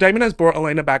sure. So Damon has brought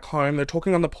Elena back home. They're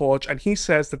talking on the porch and he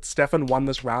says that Stefan won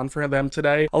this round for them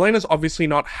today. Elena's obviously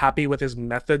not happy with his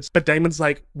methods, but Damon's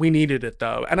like, we needed it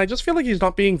though. And I just feel like he's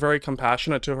not being very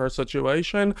compassionate to her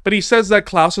situation, but he says that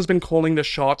Klaus has been calling the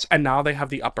shots and now they have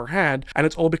the upper hand, and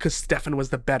it's all because Stefan was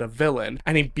the better villain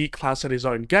and he beat Klaus at his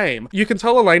own game. You can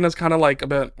tell Elena's kind of like a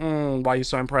bit, why are you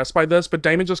so impressed by this? But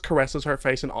Damon just caresses her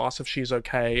face and asks if she's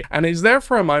okay, and he's there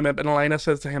for a moment, but Elena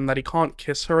says to him that he can't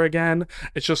kiss her again.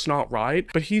 It's just not right.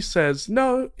 But he says,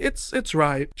 no, it's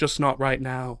right, just not right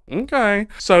now. Okay.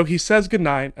 So he says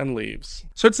goodnight and leaves.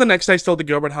 So it's the next day still at the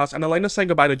Gilbert house, and Elena's saying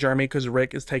goodbye to Jeremy because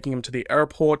Rick is taking him to the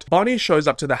airport. Bonnie shows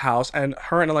up to the house and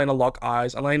her and Elena lock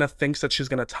eyes. Elena thinks that she's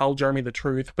going to tell Jeremy the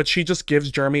truth, but she just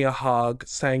gives Jeremy a hug,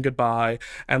 saying goodbye,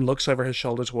 and looks over his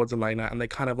shoulder towards Elena, and they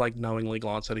kind of like knowingly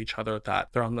glance at each other at that.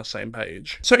 They're on the same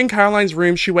page. So in Caroline's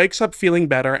room, she wakes up feeling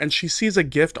better and she sees a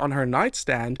gift on her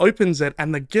nightstand, opens it,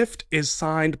 and the gift is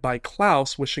signed by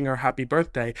Klaus wishing her happy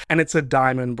birthday, and it's a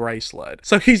diamond bracelet.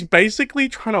 So he's basically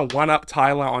trying to one-up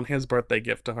Tyler on his birthday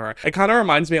gift to her. It kind of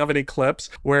reminds me of an eclipse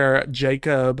where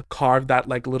Jacob carved that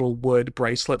like little wood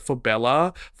bracelet for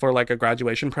Bella for like a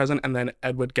graduation present, and then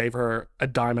Edward gave her a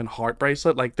diamond heart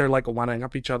bracelet. Like they're like one-ing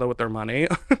up each other with their money.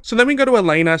 So then we go to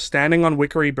Elena standing on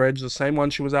Wickery Bridge, the same one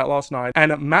she was at last night,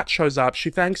 and Matt shows up. She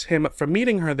thanks him for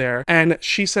meeting her there, and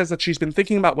she says that she's been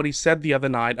thinking about what he said the other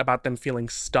night about them feeling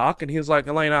stuck, and he's like,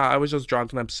 Elena, I was just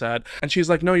drunk and upset. And she's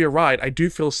like, no, you're right, I do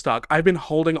feel stuck. I've been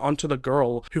holding on to the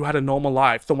girl who had a normal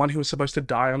life, the one who was supposed to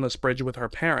die on this bridge with her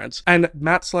parents. And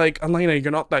Matt's like, Elena,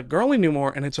 you're not that girl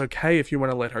anymore, and it's okay if you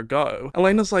want to let her go.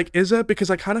 Elena's like, is it? Because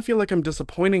I kind of feel like I'm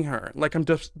disappointing her, like I'm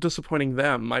disappointing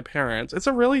them, my parents. It's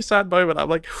a really sad moment. I'm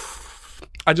like,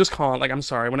 I just can't, like, I'm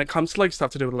sorry. When it comes to like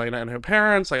stuff to do with Elena and her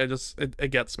parents, like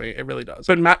it gets me. It really does.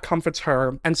 But Matt comforts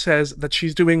her and says that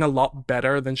she's doing a lot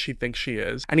better than she thinks she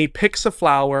is. And he picks a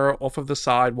flower off of the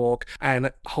sidewalk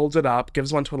and holds it up,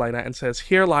 gives one to Elena and says,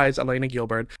 here lies Elena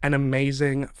Gilbert, an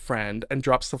amazing friend, and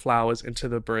drops the flowers into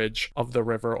the bridge of the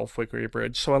river off Wickery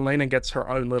Bridge. So Elena gets her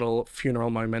own little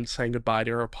funeral moment, saying goodbye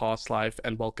to her past life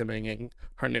and welcoming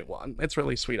her new one. It's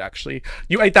really sweet, actually.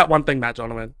 You ate that one thing, Matt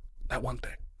Donovan. That one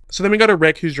thing. So then we go to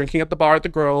Rick, who's drinking at the bar at the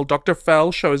Grill. Dr.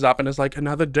 Fell shows up and is like,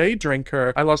 another day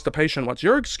drinker. I lost a patient. What's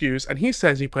your excuse? And he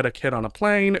says he put a kid on a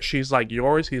plane. She's like,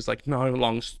 yours? He's like, no,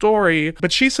 long story.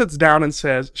 But she sits down and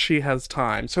says she has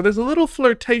time. So there's a little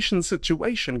flirtation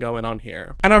situation going on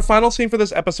here. And our final scene for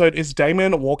this episode is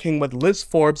Damon walking with Liz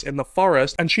Forbes in the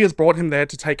forest, and she has brought him there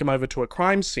to take him over to a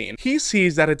crime scene. He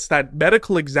sees that it's that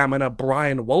medical examiner,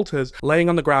 Brian Walters, laying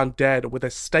on the ground dead with a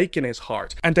stake in his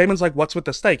heart. And Damon's like, what's with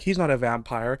the stake? He's not a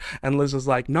vampire. And Liz is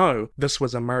like, no, this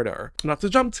was a murder. Not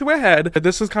to jump too ahead, but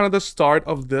this is kind of the start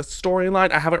of this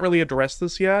storyline. I haven't really addressed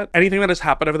this yet. Anything that has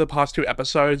happened over the past 2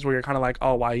 episodes where you're kind of like,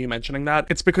 oh, why are you mentioning that?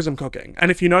 It's because I'm cooking. And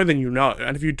if you know, then you know.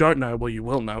 And if you don't know, well, you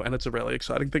will know. And it's a really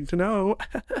exciting thing to know.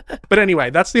 But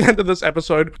anyway, that's the end of this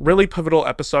episode. Really pivotal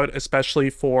episode, especially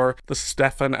for the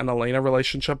Stefan and Elena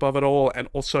relationship of it all, and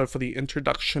also for the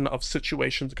introduction of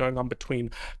situations going on between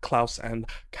Klaus and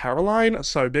Caroline.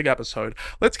 So big episode.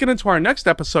 Let's get into our next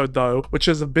episode though, which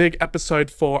is a big episode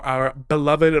for our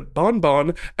beloved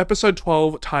Bonbon, episode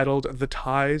 12, titled The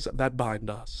Ties That Bind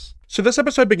Us. So this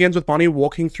episode begins with Bonnie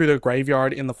walking through the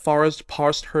graveyard in the forest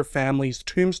past her family's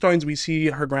tombstones. We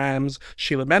see her grams,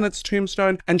 Sheila Bennett's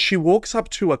tombstone, and she walks up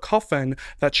to a coffin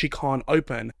that she can't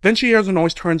open. Then she hears a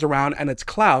noise, turns around, and it's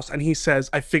Klaus, and he says,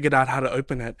 I figured out how to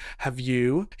open it. Have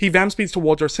you? He vamp speeds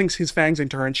towards her, sinks his fangs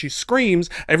into her, and she screams,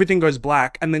 everything goes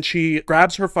black, and then she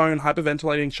grabs her phone,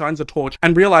 hyperventilating, shines a torch,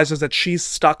 and realizes that she's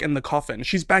stuck in the coffin.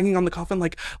 She's banging on the coffin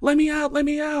like, let me out, let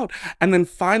me out. And then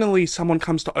finally someone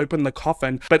comes to open the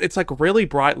coffin, but it's like really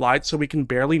bright light, so we can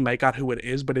barely make out who it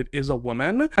is, but it is a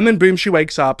woman. And then boom, she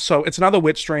wakes up. So it's another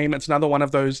witch dream. It's another one of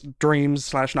those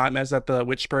dreams / nightmares that the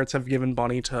witch spirits have given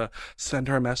Bonnie to send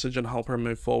her a message and help her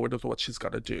move forward with what she's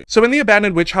got to do. So in the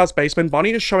abandoned witch house basement,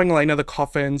 Bonnie is showing Elena the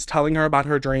coffins, telling her about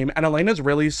her dream, and Elena's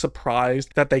really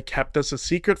surprised that they kept this a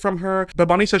secret from her. But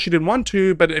Bonnie says she didn't want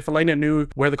to, but if Elena knew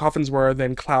where the coffins were,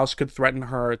 then Klaus could threaten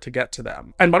her to get to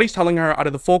them. And Bonnie's telling her out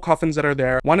of the 4 coffins that are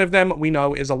there, one of them we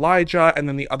know is Elijah, and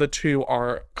then the other 2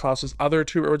 are Klaus's other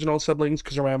 2 original siblings,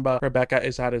 because remember, Rebecca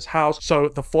is at his house, so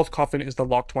the 4th coffin is the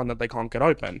locked one that they can't get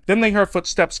open. Then they hear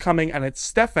footsteps coming, and it's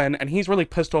Stefan, and he's really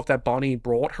pissed off that Bonnie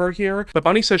brought her here, but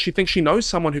Bonnie says she thinks she knows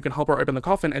someone who can help her open the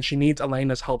coffin, and she needs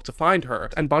Elena's help to find her.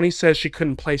 And Bonnie says she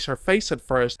couldn't place her face at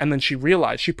first, and then she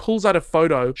realized. She pulls out a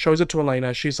photo, shows it to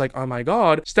Elena, she's like, oh my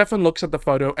god. Stefan looks at the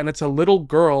photo, and it's a little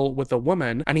girl with a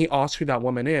woman, and he asks who that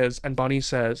woman is, and Bonnie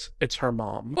says, it's her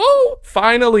mom. Oh,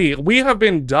 finally, we have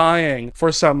been dubbed dying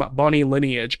for some Bonnie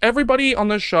lineage. Everybody on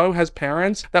the show has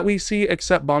parents that we see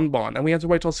except Bon Bon, and we had to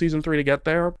wait till season 3 to get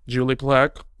there. Julie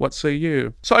Plec, what say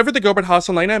you? So over at the Gilbert house,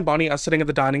 Elena and Bonnie are sitting at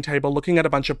the dining table looking at a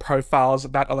bunch of profiles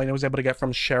that Elena was able to get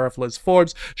from Sheriff Liz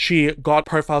Forbes. She got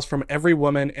profiles from every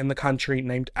woman in the country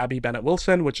named Abby Bennett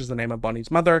Wilson, which is the name of Bonnie's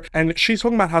mother, and she's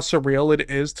talking about how surreal it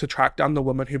is to track down the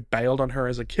woman who bailed on her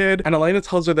as a kid, and Elena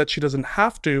tells her that she doesn't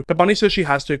have to, but Bonnie says she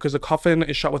has to because the coffin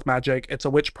is shot with magic, it's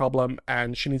a witch problem,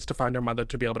 and she needs to find her mother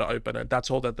to be able to open it. That's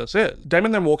all that this is.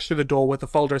 Damon then walks through the door with a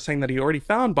folder saying that he already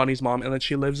found Bonnie's mom and that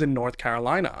she lives in North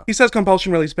Carolina. He says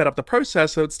compulsion really sped up the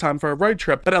process, so it's time for a road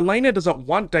trip, but Elena doesn't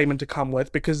want Damon to come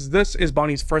with because this is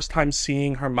Bonnie's first time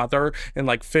seeing her mother in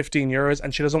like 15 years,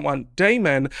 and she doesn't want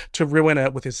Damon to ruin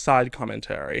it with his side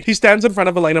commentary. He stands in front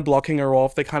of Elena blocking her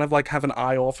off. They kind of like have an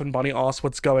eye off, and Bonnie asks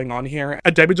what's going on here,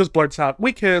 and Damon just blurts out,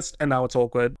 "We kissed," and now it's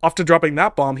awkward. After dropping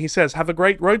that bomb, he says, "Have a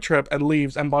great road trip," and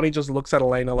leaves, and Bonnie just looks at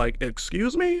Elena like,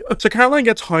 "Excuse me?" So Caroline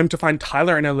gets home to find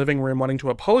Tyler in her living room wanting to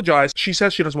apologize. She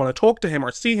says she doesn't want to talk to him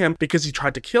or see him because he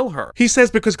tried to kill her. He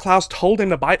says because Klaus told him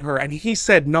to bite her and he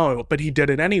said no, but he did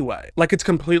it anyway. Like it's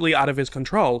completely out of his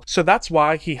control. So that's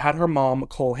why he had her mom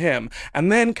call him.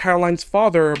 And then Caroline's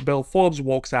father, Bill Forbes,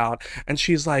 walks out and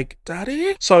she's like,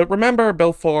 "Daddy?" So remember,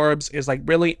 Bill Forbes is like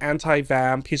really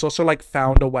anti-vamp. He's also like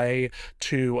found a way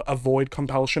to avoid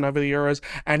compulsion over the years,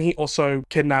 and he also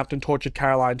kidnapped and tortured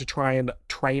Caroline to try and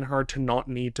train her to not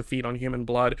need to feed on human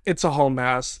blood. It's a whole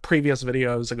mess, previous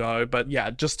videos ago, but yeah,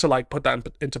 just to like put that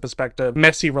into perspective,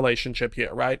 messy relationship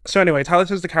here, right? So anyway, Tyler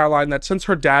says to Caroline that since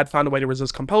her dad found a way to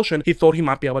resist compulsion, he thought he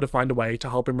might be able to find a way to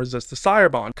help him resist the sire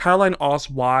bond. Caroline asks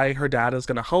why her dad is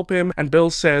going to help him, and Bill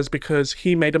says because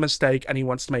he made a mistake and he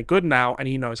wants to make good now, and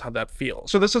he knows how that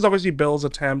feels. So this is obviously Bill's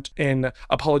attempt in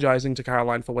apologizing to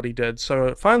Caroline for what he did.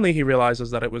 So finally he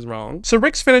realizes that it was wrong. So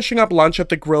Rick's finishing up lunch at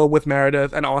the grill with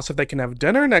Meredith and asks if they can have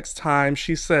dinner next time.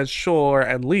 She says sure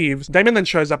and leaves. Damon then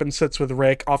shows up and sits with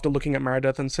Rick after looking at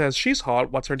Meredith and says, "She's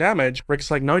hot, what's her damage?"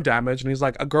 Rick's like, "No damage," and he's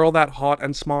like, "A girl that hot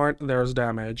and smart, there's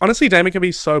damage." Honestly, Damon can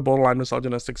be so borderline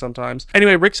misogynistic sometimes.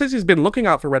 Anyway, Rick says he's been looking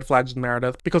out for red flags with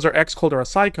Meredith because her ex called her a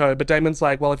psycho, but Damon's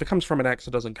like, well, if it comes from an ex,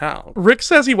 it doesn't count. Rick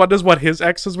says he wonders what his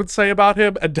exes would say about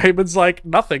him, and Damon's like,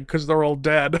 nothing, because they're all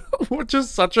dead. Which is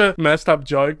such a messed up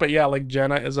joke, but yeah, like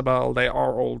Jenna, Isabel, they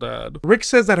are all dead. Rick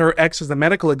says that her ex is the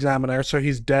medical examiner, so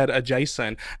he's dead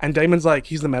adjacent, and Damon's like,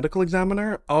 he's the medical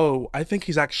examiner? Oh, I think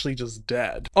he's actually just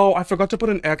dead. Oh, I forgot to put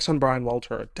an X on Brian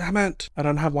Walter. Damn it. I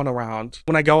don't have one around.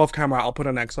 When I go off camera, I'll put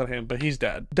an X on him, but he's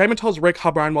dead. Damon tells Rick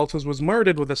how Brian Walters was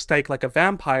murdered with a stake like a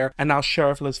vampire, and now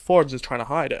Sheriff Liz Forbes is trying to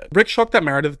hide it. Rick's shocked that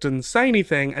Meredith didn't say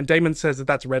anything, and Damon says that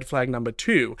that's red flag number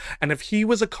 2, and if he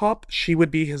was a cop, she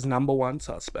would be his #1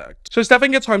 suspect. So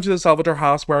Stefan gets home to the Salvatore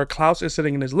house where Klaus is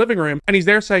sitting in his living room, and he's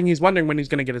there saying he's wondering when he's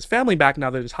going to get his family back now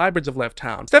that his hybrids have left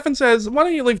town. Stefan says, why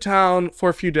don't you leave town for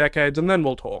a few decades and then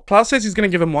we'll talk. Klaus says he's going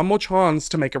to give him one more chance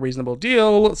to make a reasonable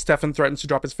deal. Stefan threatens to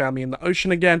drop his family in the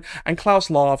ocean again, and Klaus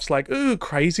laughs like, ooh,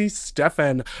 crazy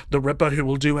Stefan, the Ripper who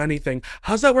will do anything.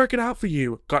 How's that working out for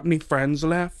you? Got any friends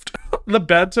left? The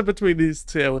banter between these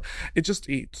two, it just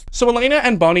eats. So Elena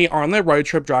and Bonnie are on their road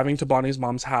trip driving to Bonnie's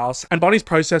mom's house, and Bonnie's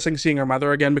processing seeing her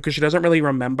mother again because she doesn't really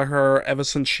remember her ever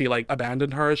since she like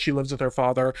abandoned her. She lives with her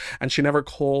father and she never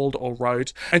called or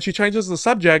wrote, and she changes the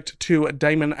subject to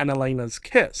Damon and Elena's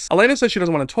kiss. Elena says she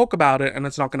doesn't want to talk about it and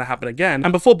it's not going to happen again,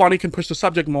 and before Bonnie can push the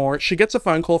subject more, she gets a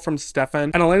phone call from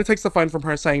Stefan, and Elena takes the phone from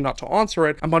her saying not to answer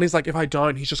it, and Bonnie's like, if I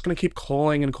don't, he's just going to keep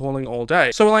calling and calling all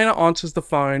day. So Elena answers the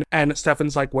phone and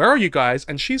Stefan's like, where are you guys?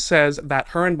 And she says that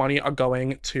her and Bonnie are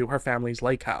going to her family's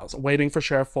lake house, waiting for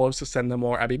Sheriff Forbes to send them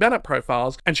more Abby Bennett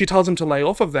profiles, and she tells him to lay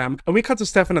off of them, and we cut to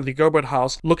Stefan at the Gilbert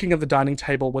house looking at the dining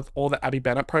table with all the Abby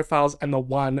Bennett profiles and the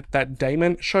one that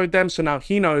Damon showed them, so now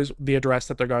he knows the address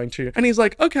that they're going to, and he's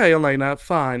like, okay Elena,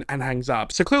 fine, and hangs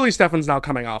up. So clearly Stefan's now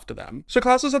coming after them. So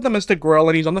Klaus is at the Mystic Grill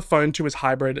and he's on the phone to his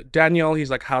hybrid Daniel. He's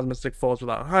like, how's Mystic Falls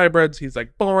without hybrids? He's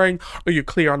like, boring. Are you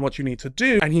clear on what you need to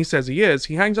do? And he says he is.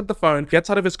 He hangs up the phone, gets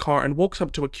out of his car and walks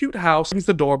up to a cute house, rings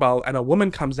the doorbell, and a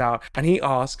woman comes out and he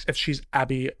asks if she's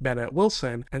Abby Bennett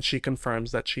Wilson, and she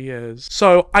confirms that she is.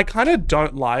 So I kind of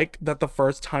don't like that the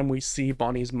first time we see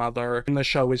Bonnie's mother in the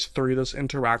show is through this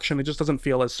interaction. It just doesn't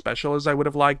feel as special as I would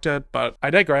have liked it, but I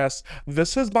digress.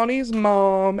 This is Bonnie's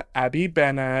mom, Abby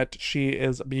Bennett. She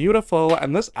is beautiful,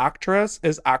 and this actress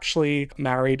is actually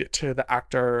married to the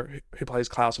actor who plays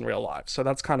Klaus in real life, so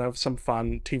that's kind of some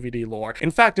fun TVD lore.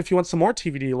 In fact, if you want some more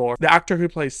TVD lore, the actor who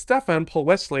plays Stefan, Paul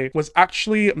Wesley, was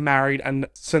actually married and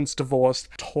since divorced.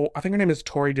 I think her name is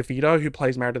Tori DeVito, who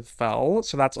plays Meredith Fell.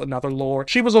 So that's another lore.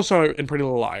 She was also in Pretty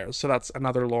Little Liars. So that's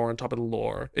another lore on top of the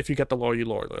lore. If you get the lore, you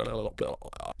lore.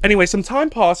 Anyway, some time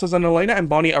passes and Elena and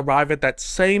Bonnie arrive at that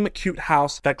same cute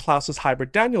house that Klaus's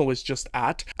hybrid Daniel was just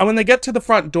at. And when they get to the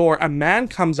front door, a man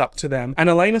comes up to them and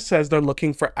Elena says they're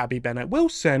looking for Abby Bennett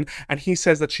Wilson. And he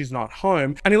says that she's not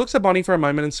home. And he looks at Bonnie for a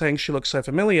moment and saying she looks so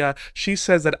familiar. She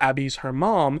says that Abby's her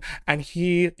mom. And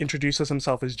he introduces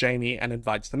himself as Jamie and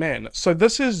invites them in. So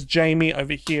this is Jamie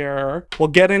over here. We'll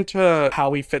get into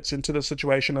how he fits into the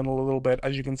situation in a little bit.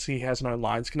 As you can see, he has no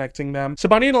lines connecting them. So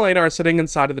Bonnie and Elena are sitting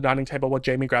inside of the dining table while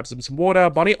Jamie grabs them some water.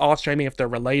 Bonnie asks Jamie if they're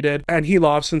related and he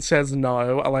laughs and says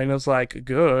no. Elena's like,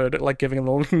 good, like giving a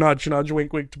little nudge,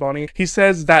 wink, wink to Bonnie. He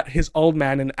says that his old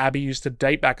man and Abby used to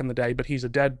date back in the day, but he's a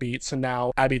deadbeat, so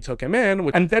now Abby took him in.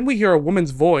 And then we hear a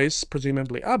woman's voice,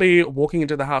 presumably Abby, walking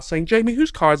into the house saying, Jamie,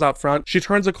 whose car's out front? She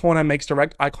turns a corner, makes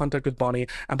direct eye contact with Bonnie,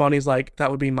 and Bonnie's like, that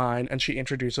would be mine. And she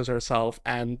introduces herself,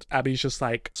 and Abby's just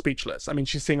like speechless. I mean,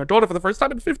 she's seeing her daughter for the first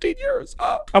time in 15 years.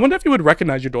 I wonder if you would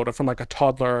recognize your daughter from like a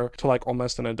toddler to like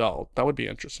almost an adult. That would be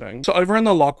interesting. So over in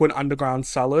the Lockwood underground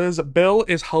cellars, Bill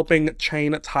is helping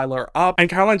chain Tyler up, and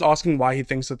Caroline's asking why he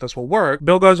thinks that this will work.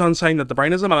 Bill goes on saying that the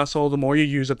brain is a muscle. The more you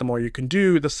use it, the more you can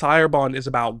do. The sire bond is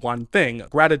about one thing,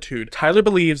 gratitude. Tyler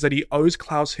believes that he owes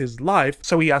Klaus his life,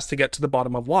 so he has to get to the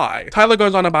bottom of why. Tyler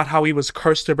goes on about how he was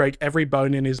cursed to break every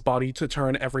bone in his body to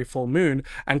turn every full moon,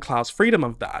 and Klaus freed him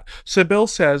of that. So Bill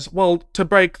says, well, to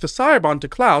break the sire bond to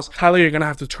Klaus, Tyler, you're gonna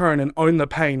have to turn and own the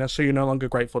pain so you're no longer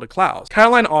grateful to Klaus.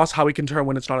 Caroline asks how he can turn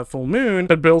when it's not a full moon,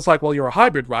 but Bill's like, well, you're a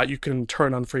hybrid, right? You can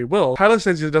turn on free will. Tyler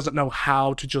says he doesn't know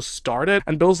how to just start it,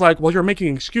 and Bill's like, well, you're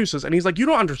making excuses. And he's like, you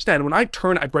don't understand. When I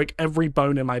turn, I break every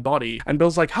bone in my body. And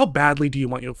Bill's like, how badly do you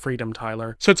want your freedom,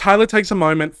 Tyler? So Tyler takes a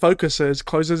moment, focuses,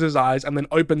 closes his eyes, and then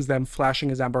opens them, flashing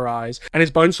his amber eyes, and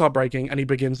his bones start breaking, and he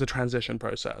begins the transition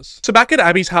process. So back at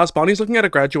Abby's house, Bonnie's looking at a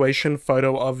graduation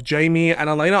photo of Jamie, and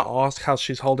Elena asks how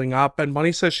she's holding up, and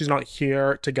Bonnie says she's not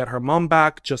here to get her mom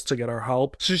back, just to get her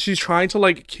help. So she's trying to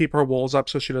like keep her walls up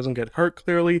so she doesn't get hurt,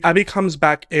 clearly. Abby comes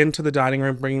back into the dining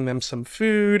room bringing them some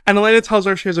food, and Elena tells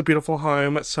her she has a beautiful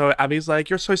home. So Abby's like,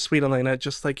 you're so sweet, Elena,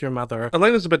 just like your mother.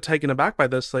 Elena's a bit taken aback by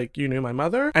this, like, you knew my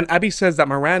mother? And Abby says that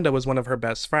Miranda was one of her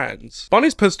best friends.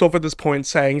 Bonnie's pissed off at this point,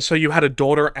 saying, so you had a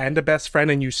daughter and a best friend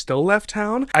and you still left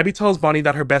town? Abby tells Bonnie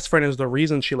that her best friend is the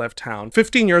reason she left town.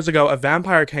 15 years ago, a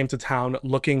vampire came to town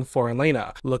looking for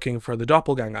Elena, looking for the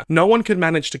doppelganger. No one could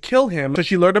manage to kill him, so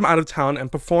she lured him out of town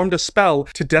and performed a spell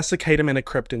to desiccate him in a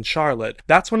crypt in Charlotte.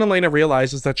 That's when Elena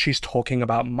realizes that she's talking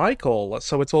about Michael,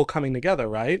 so it's all coming together,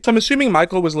 right? So I'm assuming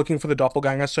Michael was looking for the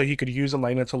doppelganger so he could use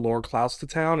Elena to lure Klaus to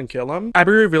town and kill him.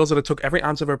 Abby reveals that it took every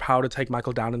ounce of her power to take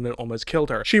Michael down and it almost killed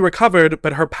her. She recovered,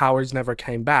 but her powers never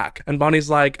came back. And Bonnie's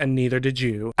like, and neither did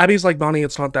you. Abby's like, Bonnie,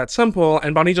 it's not that simple.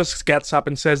 And Bonnie just gets up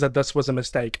and says that this was a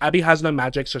mistake. Abby has no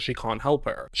magic, so she can't help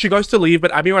her. She goes to leave,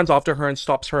 but Abby runs after her and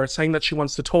stops her, saying that she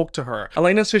wants to talk to her.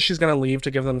 Elena says she's gonna leave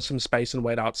to give them some space and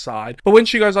wait outside. But when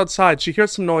she goes outside, she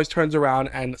hears some noise, turns around,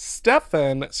 and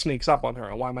Stefan sneaks up on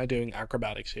her. Why am I doing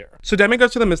acrobatics here? So Demi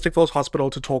goes to the Mystic Falls Hospital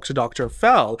to talk to Dr.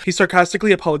 Fell. He's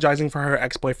sarcastically apologizing for her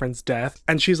ex-boyfriend's death,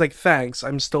 and she's like, thanks,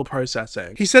 I'm still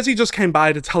processing. He says he just came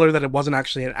by to tell her that it wasn't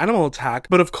actually an animal attack,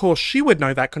 but of course she would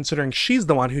know that considering she's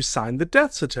the one who signed the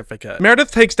death certificate.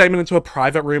 Meredith takes Damon into a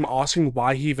private room asking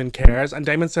why he even cares, and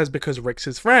Damon says because Rick's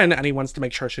his friend and he wants to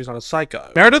make sure she's not a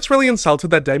psycho. Meredith's really insulted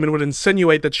that Damon would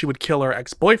insinuate that she would kill her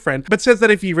ex-boyfriend, but says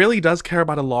that if he really does care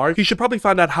about Alar, he should probably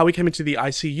find out how he came into the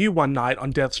ICU one night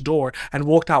on death's door and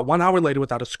walked out 1 hour later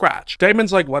without a scratch.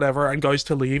 Damon's like, whatever, and goes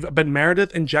to leave, but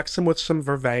Meredith injects him with some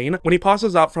vervain. When he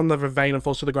passes out from the vervain and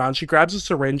falls to the ground, she grabs a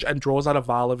syringe and draws out a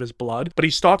vial of his blood, but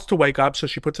he starts to wake up, so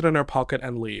she puts it in her pocket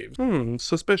and leaves.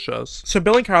 Suspicious. So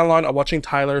Bill and Caroline are watching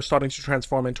Tyler starting to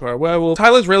transform into a werewolf.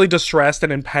 Tyler's really distressed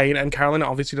and in pain, and Caroline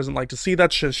obviously doesn't like to see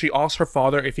that. She asks her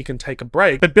father if he can take a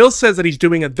break, but Bill says that he's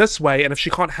doing it this way, and if she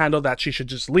can't handle that, she should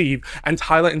just leave, and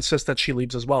Tyler insists that she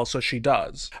leaves as well, so she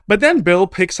does. But then Bill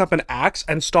picks up an axe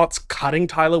and starts cutting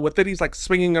Tyler with it. He's like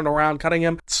swinging it around, cutting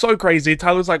him. It's so crazy.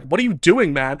 Tyler's like, what are you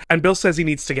doing, man? And Bill says he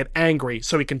needs to get angry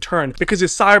so he can turn, because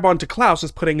his sire bond to Klaus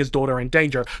is putting his daughter in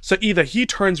danger, so either he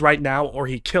turns right now or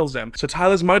he kills him. So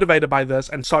Tyler's motivated by this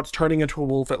and starts turning into a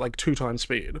wolf at like 2 times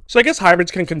speed. So I guess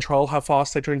hybrids can control how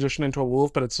fast they transition into a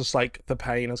wolf, but it's just like the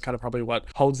pain is kind of probably what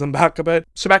holds them back a bit.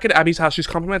 So back at Abby's house, she's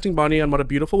complimenting Bonnie on what a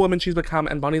beautiful woman she's become,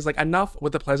 and Bonnie's like, enough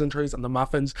with the pleasantries and the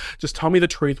muffins, just tell me the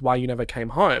truth why you never came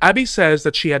home. Abby says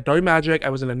that she had no magic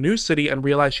and was in a new city and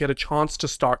realized she had a chance to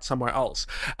start somewhere else,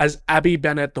 as Abby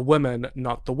Bennett the woman,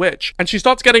 not the witch. And she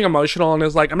starts getting emotional and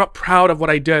is like, I'm not proud of what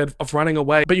I did, of running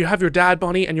away, but you have your dad,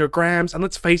 Bonnie, and your Grams, and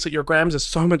let's face it, your Grams is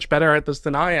so much better at this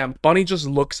than I am. Bonnie just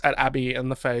looks at Abby in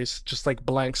the face, just like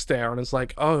blank stare, and is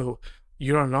like, oh,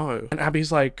 you don't know. And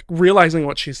Abby's like realizing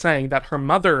what she's saying, that her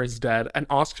mother is dead, and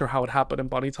asks her how it happened.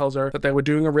 And Bonnie tells her that they were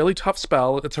doing a really tough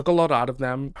spell. It took a lot out of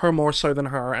them, her more so than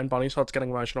her, and Bonnie starts getting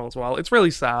emotional as well. It's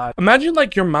really sad. Imagine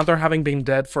like your mother having been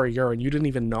dead for a year and you didn't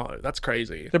even know. That's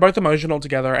crazy. They're both emotional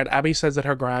together, and Abby says that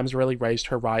her Grams really raised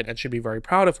her right and should be very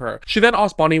proud of her. She then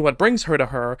asks Bonnie what brings her to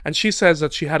her, and she says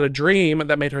that she had a dream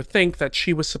that made her think that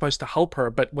she was supposed to help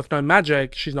her, but with no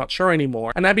magic, she's not sure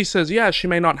anymore. And Abby says, yeah, she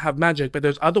may not have magic, but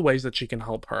there's other ways that she can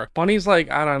help her. Bonnie's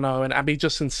like, I don't know, and Abby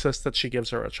just insists that she gives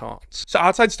her a chance. So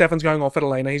outside, Stefan's going off at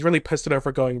Elena. He's really pissed at her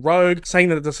for going rogue, saying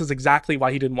that this is exactly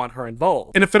why he didn't want her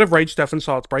involved. In a fit of rage, Stefan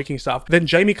starts breaking stuff. Then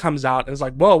Jamie comes out and is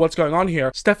like, whoa, what's going on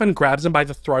here? Stefan grabs him by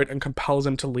the throat and compels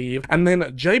him to leave. And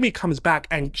then Jamie comes back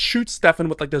and shoots Stefan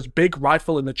with like this big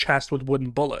rifle in the chest with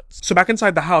wooden bullets. So back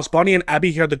inside the house, Bonnie and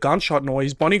Abby hear the gunshot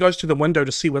noise. Bonnie goes to the window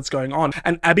to see what's going on,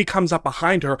 and Abby comes up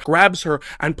behind her, grabs her,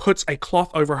 and puts a cloth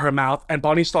over her mouth, and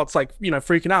Bonnie starts like, you know,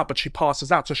 freaking out, but she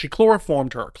passes out. So she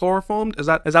chloroformed her. Chloroformed? Is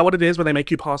that what it is where they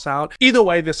make you pass out? Either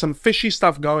way, there's some fishy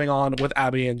stuff going on with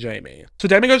Abby and Jamie. So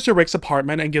Damon goes to Rick's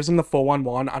apartment and gives him the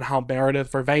 411 on how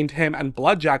Meredith vervained him and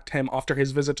bloodjacked him after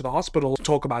his visit to the hospital to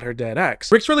talk about her dead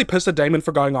ex. Rick's really pissed at Damon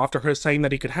for going after her, saying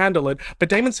that he could handle it, but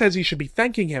Damon says he should be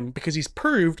thanking him because he's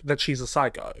proved that she's a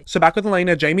psycho. So back with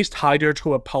Elena, Jamie's tied her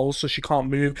to a pole so she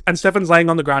can't move, and Stefan's laying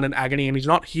on the ground in agony and he's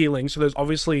not healing, so there's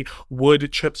obviously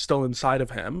wood chips still inside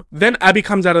of him. Then Abby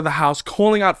comes out of the house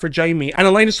calling out for Jamie, and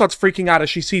Elena starts freaking out as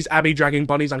she sees Abby dragging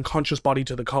Bonnie's unconscious body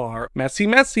to the car. Messy,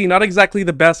 messy, not exactly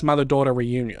the best mother-daughter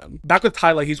reunion. Back with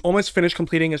Tyler, he's almost finished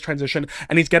completing his transition,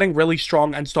 and he's getting really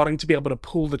strong and starting to be able to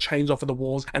pull the chains off of the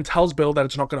walls, and tells Bill that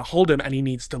it's not going to hold him and he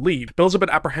needs to leave. Bill's a bit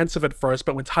apprehensive at first,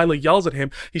 but when Tyler yells at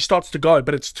him, he starts to go,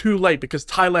 but it's too late because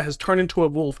Tyler has turned into a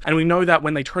wolf, and we know that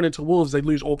when they turn into wolves, they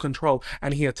lose all control,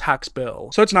 and he attacks Bill.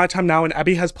 So it's nighttime now, and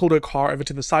Abby has pulled her car over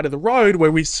to the side of the road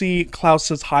where we see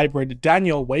Klaus's hybrid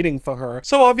Daniel waiting for her.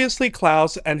 So obviously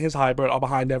Klaus and his hybrid are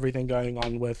behind everything going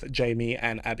on with Jamie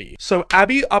and Abby. So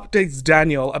Abby updates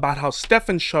Daniel about how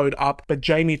Stefan showed up but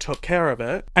Jamie took care of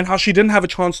it, and how she didn't have a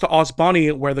chance to ask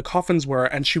Bonnie where the coffins were,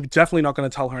 and she's definitely not going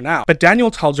to tell her now. But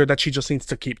Daniel tells her that she just needs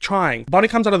to keep trying. Bonnie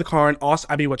comes out of the car and asks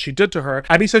Abby what she did to her.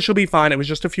 Abby says she'll be fine, it was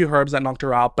just a few herbs that knocked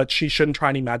her out, but she shouldn't try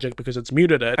any magic because it's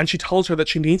muted it, and she tells her that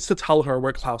she needs to tell her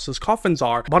where Klaus's coffins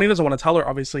are. Bonnie doesn't want to tell her,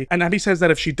 obviously, and Abby says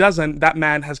that if she doesn't, that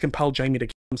man has compelled Jamie to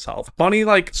kill himself. Bonnie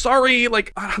like, sorry,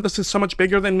 like, this is so much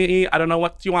bigger than me, I don't know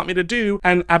what you want me to do.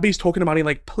 And Abby's talking to Bonnie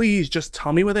like, please just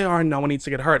tell me where they are and no one needs to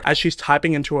get hurt, as she's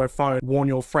typing into her phone, warn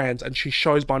your friends, and she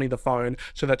shows Bonnie the phone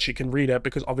so that she can read it,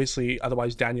 because obviously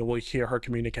otherwise Daniel will hear her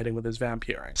communicating with his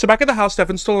vampiring. So back at the house,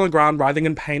 Stefan's still on the ground writhing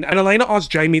in pain, and Elena asks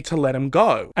Jamie to let him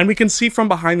go, and we can see from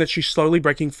behind that she's slowly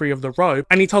breaking free of the rope,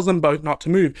 and he tells them both not to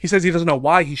move. He says he doesn't know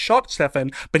why he shot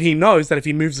Stefan, but he knows that if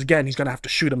he moves again, he's gonna have to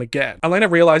shoot him again. Elena,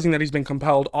 realizing that he's been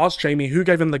compelled, asks Jamie who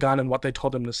gave him the gun and what they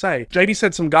told him to say. JD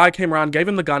said some guy came around, gave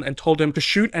him the gun, and told him to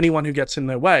shoot anyone who gets in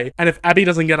their way, and if Abby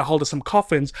doesn't get a hold of some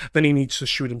coffins, then he needs to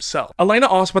shoot himself.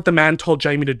 Elena asks what the man told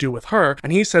Jamie to do with her,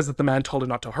 and he says that the man told her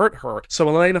not to hurt her. So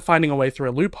Elena, finding a way through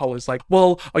a loophole, is like,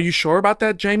 well, are you sure about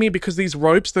that, Jamie? Because these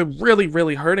ropes, they're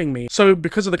really hurting me. So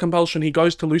because of the compulsion, he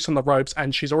goes to loosen the ropes,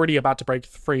 and she's already about to break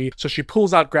free, so she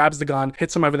pulls out, grabs the gun,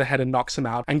 hits him over the head and knocks him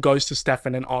out, and goes to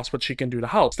Stefan and asks what she can do to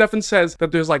help. Stefan says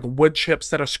that there's like wood chips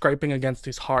that are scraping against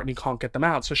his heart and he can't get them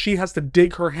out, so she has to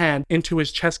dig her hand into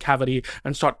his chest cavity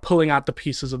and start pulling out the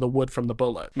pieces of the wood from the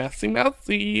bullet.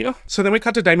 Messy. So then we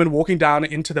cut to Damon walking down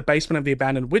into the basement of the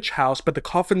abandoned witch house, but the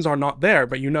coffins are not there,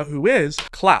 but you know who is?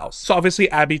 Klaus. So obviously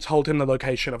Abby told him the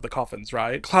location of the coffins,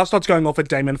 right? Klaus starts going off at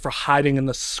Damon for hiding in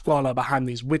the squalor behind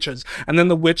these witches, and then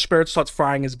the witch spirit starts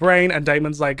frying his brain, and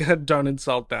Damon's like, don't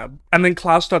insult them. And then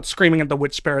Klaus starts screaming at the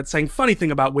witch spirit, saying, funny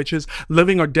thing about witches,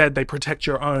 living or dead, they protect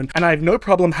your own, and I have no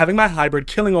problem having my hybrid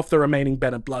killing off the remaining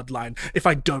Bennett bloodline if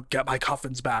I don't get my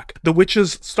coffins back. The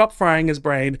witches stop frying his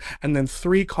brain, and then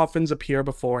 3 coffins appear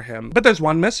before him. But there's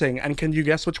one missing, and can you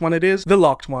guess which one it is? The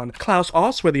locked one. Klaus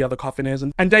asks where the other coffin is,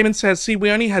 and Damon says, see, we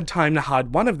only had time to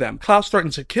hide one of them. Klaus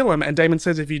threatens to kill him, and Damon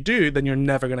says if you do, then you're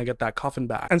never gonna get that coffin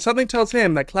back. And something tells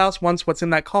him that Klaus wants what's in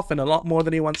that coffin a lot more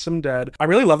than he wants him dead. I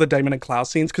really love the Damon and Klaus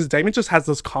scenes, because Damon just has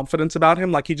this confidence about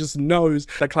him, like he just knows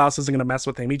that Klaus isn't gonna mess mess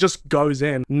with him. He just goes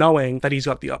in knowing that he's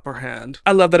got the upper hand.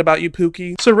 I love that about you,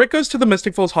 Pookie. So Rick goes to the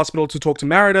Mystic Falls hospital to talk to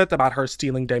Meredith about her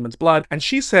stealing Damon's blood, and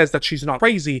she says that she's not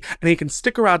crazy and he can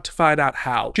stick around to find out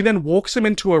how. She then walks him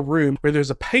into a room where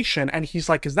there's a patient, and he's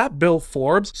like, is that Bill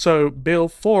Forbes? So Bill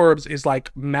Forbes is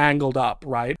like mangled up,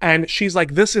 right? And she's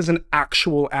like, this is an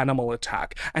actual animal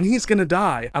attack and he's gonna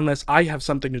die unless I have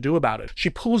something to do about it. She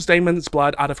pulls Damon's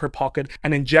blood out of her pocket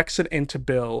and injects it into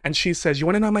Bill, and she says, you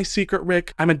want to know my secret,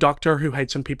 Rick? I'm a doctor who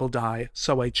hates when people die,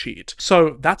 so I cheat.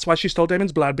 So that's why she stole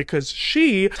Damon's blood, because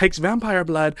she takes vampire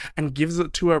blood and gives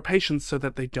it to her patients so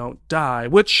that they don't die,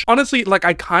 which honestly, like,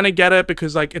 I kind of get it,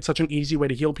 because like it's such an easy way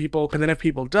to heal people, but then if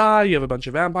people die, you have a bunch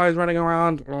of vampires running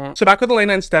around. So back with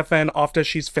Elena and Stefan, after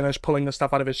she's finished pulling the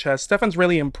stuff out of his chest, Stefan's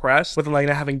really impressed with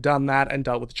Elena having done that and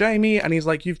dealt with Jamie, and he's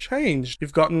like, you've changed,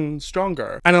 you've gotten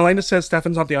stronger. And Elena says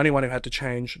Stefan's not the only one who had to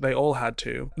change, they all had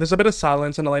to. There's a bit of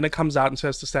silence, and Elena comes out and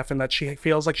says to Stefan that she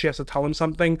feels like she has to tell him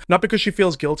something, not because she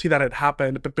feels guilty that it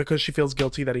happened, but because she feels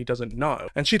guilty that he doesn't know.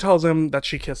 And she tells him that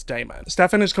she kissed Damon.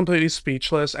 Stefan is completely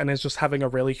speechless and is just having a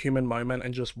really human moment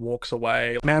and just walks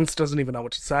away. Mance doesn't even know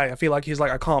what to say. I feel like he's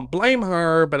like, I can't blame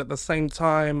her, but at the same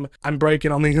time, I'm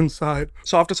breaking on the inside.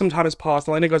 So after some time has passed,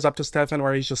 Elena goes up to Stefan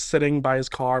where he's just sitting by his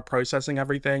car processing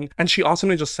everything, and she asks him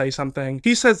to just say something.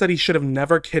 He says that he should have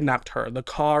never kidnapped her. The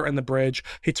car and the bridge,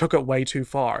 he took it way too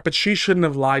far. But she shouldn't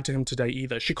have lied to him today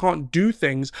either. She can't do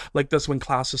things like this when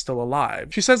Klaus is still alive.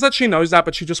 She says that she knows that,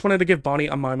 but she just wanted to give Bonnie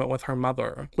a moment with her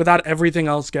mother without everything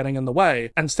else getting in the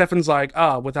way. And Stefan's like,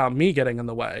 without me getting in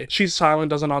the way. She's silent,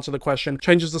 doesn't answer the question,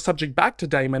 changes the subject back to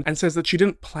Damon, and says that she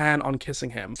didn't plan on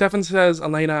kissing him. Stefan says,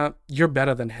 Elena, you're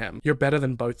better than him. You're better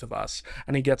than both of us.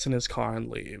 And he gets in his car and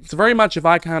leaves. It's very much, if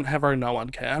I can't have her, no one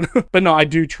can. But no, I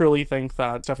do truly think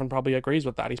that Stefan probably agrees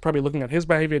with that. He's probably looking at his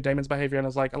behavior, Damon's behavior, and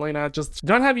is like, Elena, just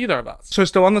don't have either of us. So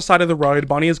still on the side of the road,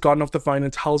 Bonnie has gotten off the phone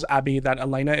and tells Abby that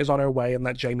Elena is on her way and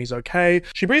that Jamie's okay.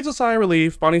 She breathes a sigh of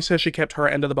relief. Bonnie says she kept her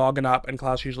end of the bargain up, and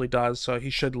Klaus usually does, so he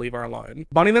should leave her alone.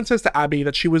 Bonnie then says to Abby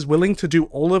that she was willing to do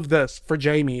all of this for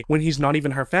Jamie when he's not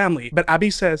even her family. But Abby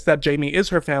says that Jamie is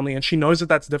her family, and she knows that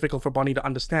that's difficult for Bonnie to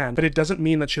understand, but it doesn't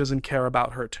mean that she doesn't care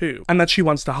about her too, and that she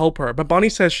wants to help her. But Bonnie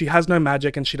says she has no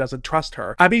magic and she doesn't trust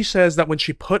her. Abby says that when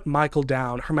she put Michael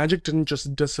down, her magic didn't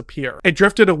just disappear. It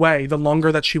drifted away. The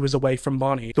longer that she was away from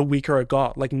Bonnie, the weaker it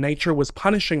got, like nature was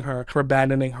punishing her for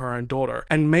abandoning her own daughter.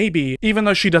 And maybe, even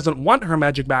though she doesn't want her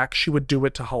magic back, she would do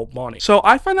it to help Bonnie. So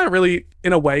I find that really,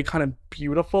 in a way, kind of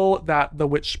beautiful that the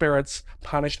witch spirits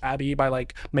punished Abby by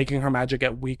like making her magic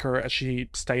get weaker as she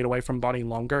stayed away from Bonnie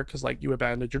longer, because like you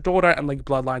abandoned your daughter and like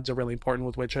bloodlines are really important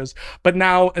with witches. But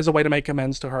now, as a way to make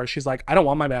amends to her, she's like, I don't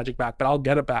want my magic back, but I'll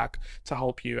get it back to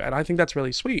help you. And I think that's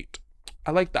really sweet. I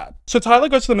like that. So Tyler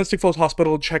goes to the Mystic Falls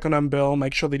hospital, check on Bill,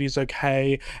 make sure that he's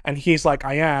okay, and he's like,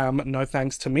 I am, no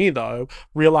thanks to me though,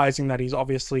 realizing that he's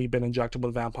obviously been injected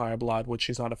with vampire blood, which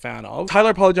he's not a fan of.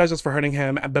 Tyler apologizes for hurting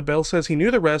him, but Bill says he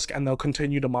knew the risk and they'll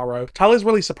continue tomorrow. Tyler's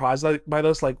really surprised by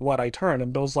this, like, what, I turn?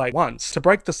 And Bill's like, once. To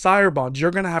break the sire bond,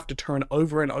 you're gonna have to turn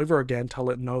over and over again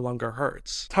till it no longer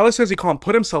hurts. Tyler says he can't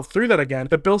put himself through that again,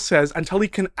 but Bill says until he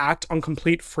can act on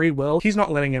complete free will, he's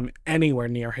not letting him anywhere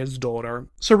near his daughter.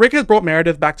 So Rick has brought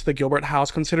Meredith back to the Gilbert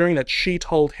house. Considering that she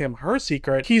told him her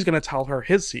secret, he's gonna tell her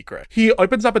his secret. He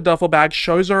opens up a duffel bag,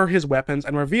 shows her his weapons,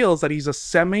 and reveals that he's a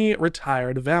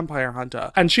semi-retired vampire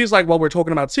hunter. And she's like, well, we're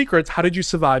talking about secrets, how did you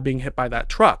survive being hit by that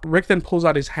truck? Rick then pulls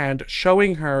out his hand,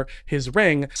 showing her his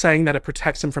ring, saying that it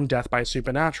protects him from death by a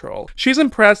supernatural. She's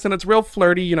impressed, and it's real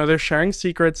flirty, you know, they're sharing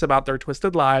secrets about their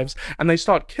twisted lives, and they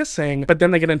start kissing, but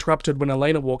then they get interrupted when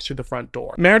Elena walks through the front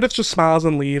door. Meredith just smiles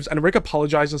and leaves, and Rick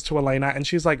apologizes to Elena, and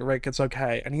she's like, Rick, it's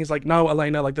okay. And he's like, no,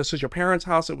 Elena, like, this is your parents'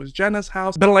 house, it was Jenna's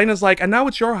house. But Elena's like, and now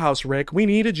it's your house, Rick. We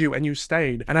needed you and you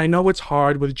stayed. And I know it's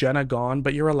hard with Jenna gone,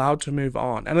 but you're allowed to move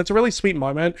on. And it's a really sweet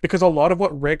moment, because a lot of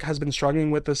what Rick has been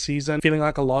struggling with this season, feeling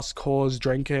like a lost cause,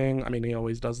 drinking, I mean, he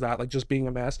always does that, like just being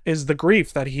a mess, is the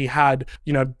grief that he had,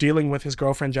 you know, dealing with his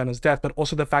girlfriend Jenna's death, but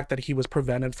also the fact that he was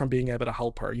prevented from being able to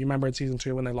help her. You remember in season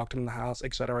 2 when they locked him in the house,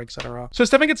 etc., etc. So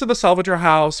Stefan gets to the Salvatore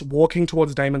house, walking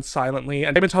towards Damon silently,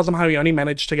 and Damon tells him how he only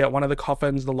managed to get one of the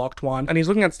coffins, the locked one, and he's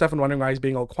looking at Stefan wondering why he's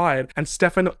being all quiet, and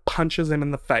Stefan punches him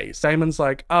in the face. Damon's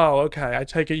like, oh, okay, I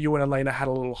take it you and Elena had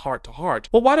a little heart-to-heart.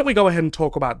 Well, why don't we go ahead and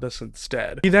talk about this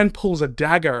instead? He then pulls a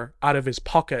dagger out of his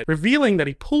pocket, revealing that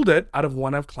he pulled it out of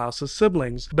one of Klaus's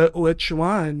siblings. But which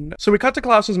one? So we cut to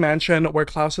Klaus's mansion, where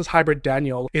Klaus's hybrid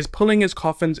Daniel is pulling his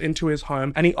coffins into his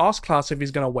home, and he asks Klaus if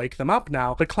he's gonna wake them up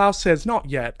now, but Klaus says, not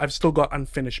yet, I've still got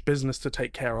unfinished business to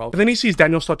take care of. But then he sees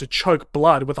Daniel start to choke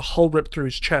blood with a hole ripped through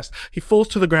his chest, he falls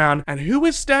to the ground, and who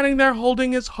is standing there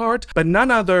holding his heart but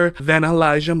none other than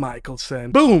Elijah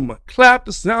Michelson. Boom! Clap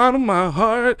the sound of my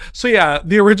heart. So yeah,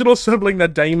 the original sibling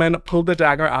that Damon pulled the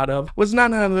dagger out of was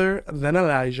none other than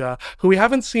Elijah, who we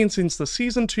haven't seen since the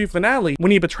season 2 finale,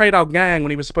 when he betrayed our gang when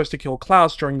he was supposed to kill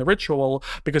Klaus during the ritual,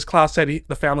 because Klaus said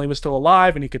the family was still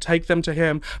alive and he could take them to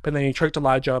him, but then he tricked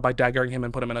Elijah by daggering him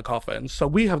and put him in a coffin. So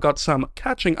we have got some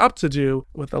catching up to do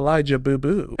with Elijah Boo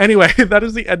Boo. Anyway, that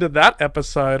is the end of that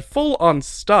episode. Full on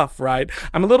stuff, right?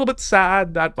 I'm a little bit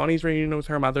sad that Bonnie's reunion with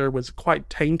her mother was quite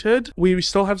tainted. We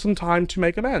still have some time to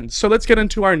make amends. So let's get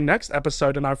into our next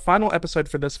episode and our final episode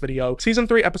for this video, season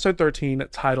 3 episode 13,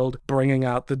 titled Bringing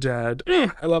Out the Dead.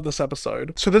 I love this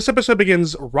episode. So this episode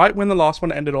begins right when the last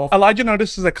one ended off. Elijah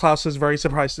notices that Klaus is very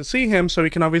surprised to see him, so he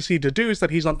can obviously deduce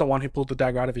that he's not the one who pulled the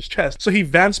dagger out of his chest. So he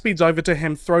van speeds over to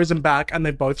him, throws him back, and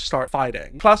they both start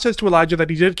fighting. Klaus says to Elijah that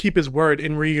he did keep his word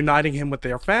in reuniting him with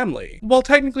their family. Well,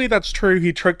 technically that's true.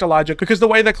 He tricked Elijah, because the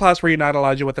way that Klaus reunited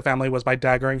Elijah with the family was by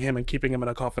daggering him and keeping him in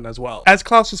a coffin as well. As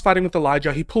Klaus is fighting with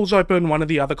Elijah, he pulls open one of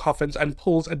the other coffins and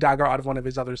pulls a dagger out of one of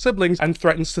his other siblings and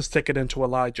threatens to stick it into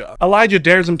Elijah. Elijah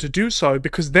dares him to do so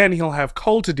because then he'll have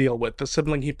Cole to deal with, the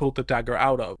sibling he pulled the dagger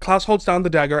out of. Klaus holds down the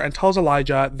dagger and tells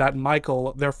Elijah that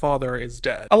Michael, their father, is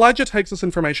dead. Elijah takes this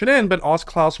information in but asks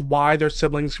Klaus why their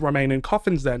siblings remain in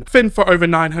coffins then. Finn for over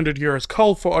 900 years,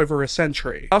 Cole for over a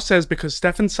century. Klaus says because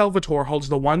Stefan Salvatore holds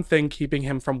the one thing keeping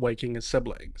him from waking his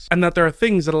siblings, and that there are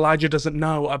things that Elijah doesn't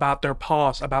know about their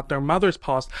past, about their mother's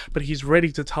past, but he's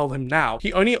ready to tell him now.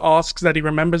 He only asks that he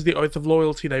remembers the oath of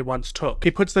loyalty they once took.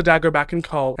 He puts the dagger back in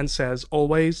Cole and says,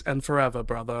 always and forever,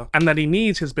 brother. And that he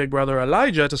needs his big brother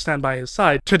Elijah to stand by his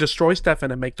side to destroy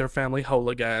Stefan and make their family whole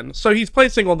again. So he's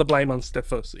placing all the blame on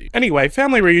Stefosi. Anyway,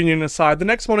 family reunion aside, the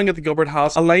next morning at the Gilbert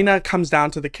house, Elena comes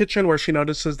down to the kitchen where she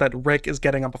notices that Rick is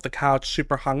getting up off the couch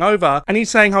super hungover, and he's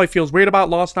saying how he feels weird about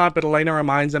last night, but Elena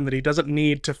reminds him that he doesn't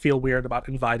need to feel weird about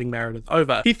inviting Meredith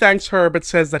over. He thanks her, but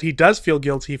says that he does feel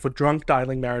guilty for drunk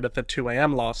dialing Meredith at 2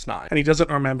 AM last night, and he doesn't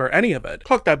remember any of it.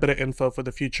 Clock that bit of info for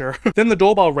the future. Then the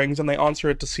doorbell rings and they answer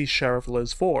it to see Sheriff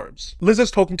Liz Forbes. Liz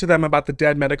is talking to them about the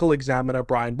dead medical examiner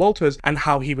Brian Walters and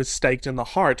how he was staked in the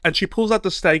heart, and she pulls out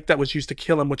the stake that was used to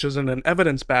kill him, which is in an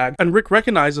evidence bag, and Rick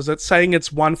recognizes it, saying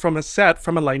it's one from a set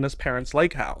from Elena's parents'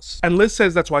 lake house. And Liz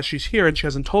says that's why she's here and she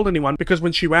hasn't told anyone, because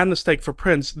when she ran the stake for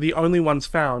Prince, the only ones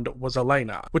found was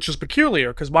Elena, which is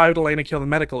peculiar because why would Elena kill the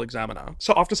medical examiner?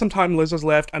 So after some time, Liz has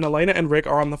left and Elena and Rick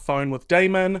are on the phone with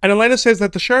Damon, and Elena says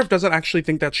that the sheriff doesn't actually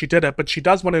think that she did it, but she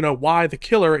does want to know why the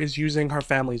killer is using her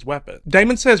family's weapon.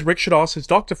 Damon says Rick should ask his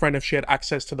doctor friend if she had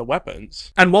access to the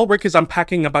weapons. And while Rick is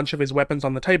unpacking a bunch of his weapons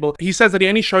on the table, he says that he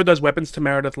only showed those weapons to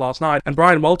Meredith last night and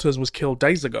Brian Walters was killed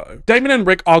days ago. Damon and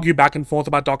Rick argue back and forth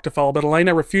about Dr. Fell, but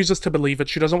Elena refuses to believe it.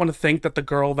 She doesn't want to think that the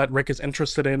girl that Rick is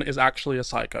interested in is actually a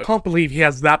psycho. Can't believe he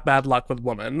has that bad luck with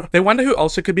women. They wonder who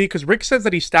else it could be because Rick says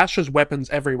that he stashes weapons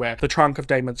everywhere. The trunk of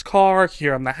Damon's car,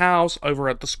 here in the house, over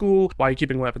at the school. Why are you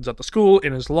keeping weapons at the school?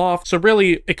 In his loft. So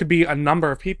really, it could be a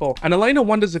number of people. And Elena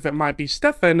wonders if it might be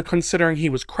Stefan, considering he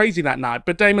was crazy that night.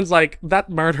 But Damon's like, that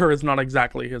murder is not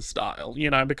exactly his style, you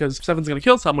know, because if Stefan's gonna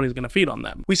kill someone, he's gonna feed on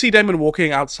them. We see Damon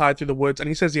walking outside through the woods and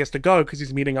he says he has to go because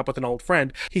he's meeting up with an old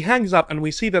friend. He hangs up and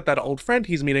we see that that old friend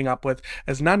he's meeting up with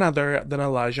is none other than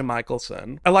Elijah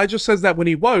Michelson. Elijah says that when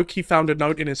he woke, he found a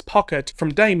note in his pocket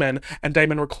from Damon, and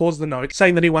Damon records the note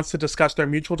saying that he wants to discuss their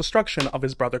mutual destruction of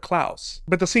his brother Klaus.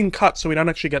 But the scene cuts, so we don't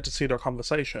actually get to see their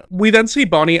conversation. We then see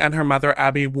Bonnie and her mother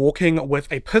Abby walking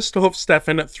with a pissed off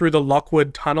Stefan through the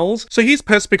Lockwood tunnels. So he's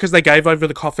pissed because they gave over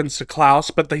the coffins to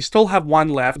Klaus, but they still have one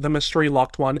left, the mystery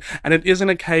locked one, and it is in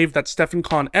a cave that Stefan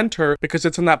can't enter because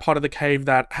it's in that part of the cave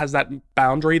that has that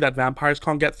boundary that vampires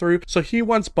can't get through. So he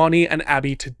wants Bonnie and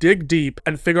Abby to dig deep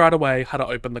and figure out a way how to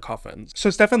open the coffins. So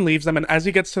Stefan leaves them, and as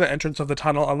he gets to the entrance of the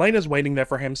tunnel, Elena's waiting there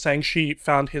for him, saying she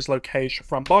found his location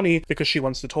from Bonnie because she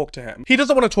wants to talk to him. He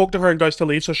doesn't want to talk to her and goes to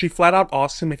leave, so she flat out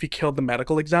asks him if he killed the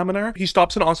medical examiner. He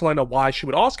stops and asks Elena why she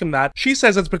would ask him that. She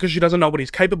says it's because she doesn't know what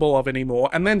he's capable of anymore,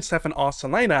 and then Stefan asks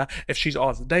Elena if she's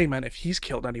asked Damon if he's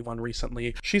killed anyone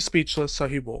recently. She's speechless, so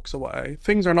he walks away.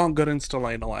 Things are not good in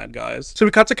Stelena land, guys. So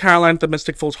we cut to Caroline at the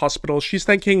Mystic Falls Hospital. She's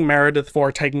thanking Meredith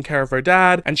for taking care of her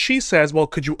dad, and she says, well,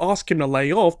 could you ask him to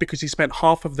lay off because he spent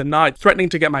half of the night threatening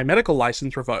to get my medical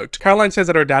license revoked. Caroline says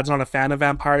that her dad's not a fan of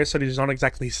vampires, so he's not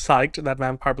exactly psyched that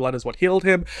vampire blood is what healed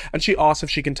him, and she asks if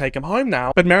she can take him home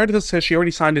now, but Meredith says she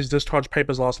already signed his discharge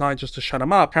papers last night just to shut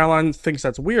him up. Caroline thinks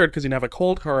that's weird because he never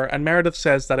called her, and Meredith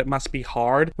says that it must be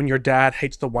hard when your dad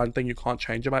hates the one thing you can't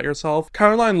change about yourself.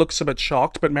 Caroline looks a bit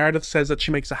shocked, but Meredith says that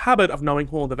she makes a habit of knowing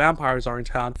who all the vampires are in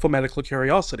town for medical for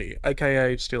curiosity,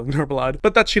 aka stealing her blood,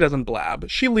 but that she doesn't blab.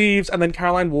 She leaves, and then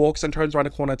Caroline walks and turns around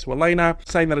a corner to Elena,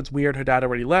 saying that it's weird her dad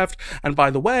already left, and by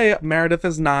the way, Meredith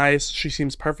is nice, she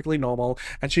seems perfectly normal,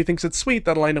 and she thinks it's sweet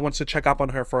that Elena wants to check up on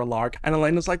her for a lark, and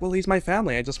Elena's like, well, he's my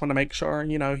family, I just want to make sure,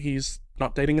 you know, he's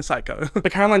not dating a psycho.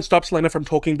 But Caroline stops Elena from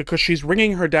talking because she's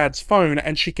ringing her dad's phone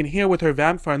and she can hear with her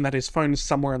vamp phone that his phone is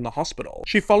somewhere in the hospital.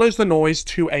 She follows the noise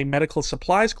to a medical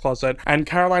supplies closet and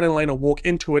Caroline and Elena walk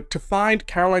into it to find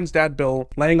Caroline's dad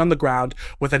Bill laying on the ground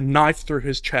with a knife through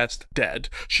his chest, dead.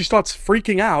 She starts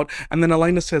freaking out and then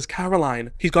Elena says,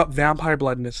 Caroline, he's got vampire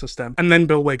blood in his system. And then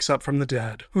Bill wakes up from the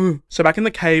dead. So back in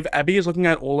the cave, Abby is looking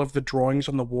at all of the drawings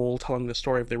on the wall telling the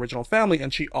story of the original family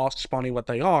and she asks Bonnie what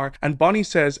they are, and Bonnie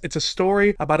says it's a story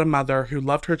about a mother who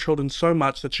loved her children so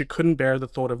much that she couldn't bear the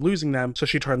thought of losing them, so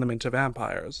she turned them into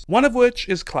vampires. One of which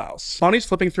is Klaus. Bonnie's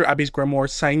flipping through Abby's grimoire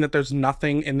saying that there's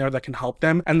nothing in there that can help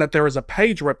them and that there is a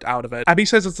page ripped out of it. Abby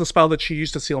says it's the spell that she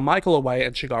used to seal Michael away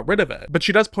and she got rid of it. But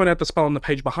she does point out the spell on the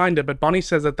page behind it, but Bonnie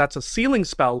says that that's a sealing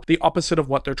spell, the opposite of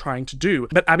what they're trying to do.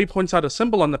 But Abby points out a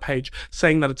symbol on the page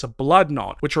saying that it's a blood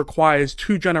knot, which requires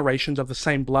 2 generations of the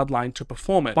same bloodline to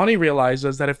perform it. Bonnie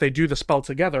realizes that if they do the spell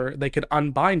together, they could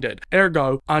unbind it,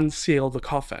 ergo unseal the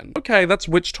coffin. Okay, that's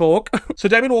witch talk. So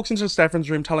Damon walks into Stefan's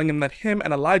room telling him that him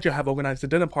and Elijah have organized a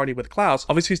dinner party with Klaus.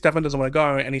 Obviously Stefan doesn't want to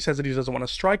go and he says that he doesn't want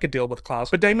to strike a deal with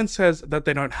Klaus, but Damon says that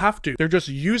they don't have to. They're just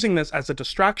using this as a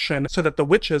distraction so that the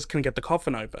witches can get the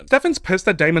coffin open. Stefan's pissed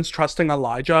that Damon's trusting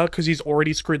Elijah because he's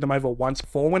already screwed them over once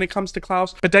before when it comes to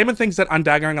Klaus, but Damon thinks that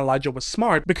undaggering Elijah was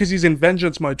smart because he's in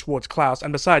vengeance mode towards Klaus,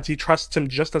 and besides he trusts him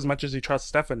just as much as he trusts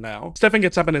Stefan now. Stefan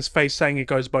gets up in his face saying it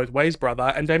goes both ways,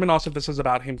 brother, and Damon asks if this is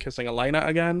about him kissing Elena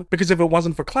again, because if it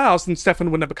wasn't for Klaus then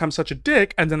Stefan wouldn't have become such a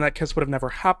dick and then that kiss would have never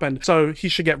happened, so he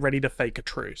should get ready to fake a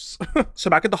truce. So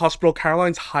back at the hospital,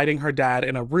 Caroline's hiding her dad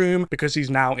in a room because he's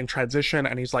now in transition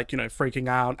and he's like, you know, freaking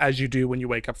out as you do when you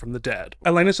wake up from the dead.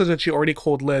 Elena says that she already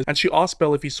called Liz and she asked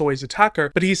Bill if he saw his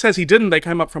attacker, but he says he didn't. They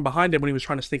came up from behind him when he was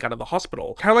trying to sneak out of the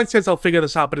hospital. Caroline says they'll figure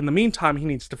this out, but in the meantime he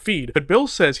needs to feed, but Bill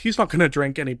says he's not gonna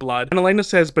drink any blood, and Elena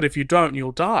says, but if you don't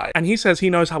you'll die, and he says he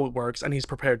knows how it works and he's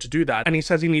prepared to do that, and he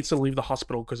says he needs to leave the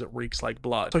hospital because it reeks like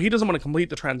blood. So he doesn't want to complete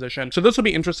the transition. So this will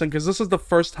be interesting because this is the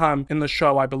first time in the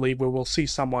show, I believe, where we'll see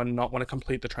someone not want to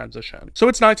complete the transition. So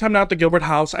it's nighttime now at the Gilbert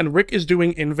house and Rick is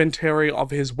doing inventory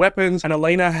of his weapons, and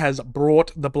Elena has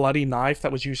brought the bloody knife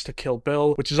that was used to kill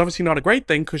Bill, which is obviously not a great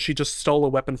thing because she just stole a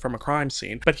weapon from a crime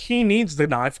scene. But he needs the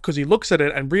knife because he looks at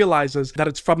it and realizes that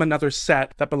it's from another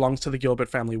set that belongs to the Gilbert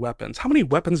family weapons. How many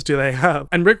weapons do they have?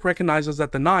 And Rick recognizes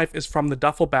that the knife is from the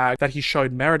duffel bag that he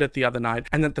showed Meredith the other night,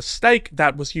 and that the stake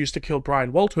that was used to kill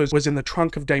Brian Walters was in the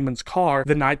trunk of Damon's car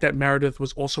the night that Meredith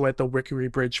was also at the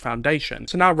Wickery Bridge Foundation.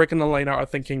 So now Rick and Elena are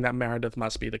thinking that Meredith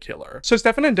must be the killer. So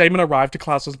Stefan and Damon arrive to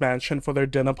Klaus's mansion for their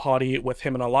dinner party with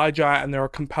him and Elijah, and there are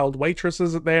compelled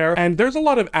waitresses there, and there's a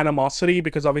lot of animosity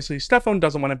because obviously Stefan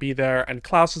doesn't want to be there and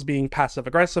Klaus is being passive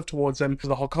aggressive towards him for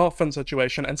the whole coffin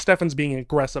situation, and Stefan's being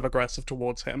aggressive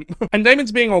towards him. And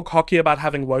Damon's being all cocky about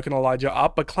having woken Elijah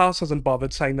up, but Klaus hasn't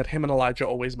bothered, saying that him and Elijah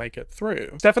always make it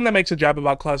through. Stefan then makes a jab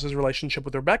about Klaus's relationship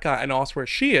with Rebecca and asks where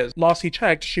she is. Last he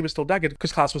checked, she was still daggered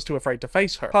because Klaus was too afraid to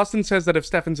face her. Klaus then says that if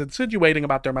Stefan's insinuating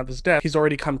about their mother's death, he's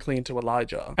already come clean to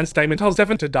Elijah. And Damon tells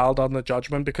Stefan to dial down the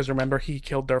judgment because remember, he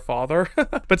killed their father.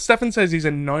 But Stefan says he's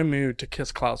in no mood to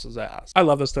kiss Klaus's ass. I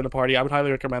love this dinner party. I would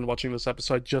highly recommend watching this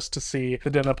episode just to see the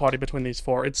dinner party between these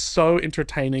four. It's so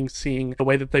entertaining seeing the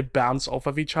way that they bounce off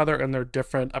of each other and their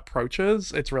different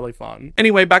approaches. It's really fun.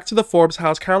 Anyway, back to the Forbes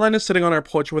house. Caroline is sitting on her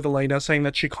porch with Elena saying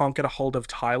that she can't get a hold of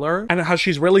Tyler and how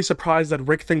she's really surprised that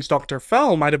Rick thinks Dr.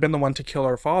 Fell might have been the one to kill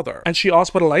her father. And she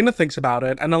asks what Elena thinks about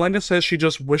it, and Elena says she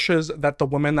just wishes that the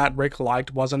woman that Rick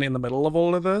liked wasn't in the middle of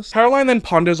all of this. Caroline then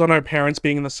ponders on her parents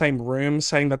being in the same room,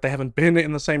 saying that they haven't been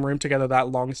in the same room together that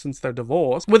long since their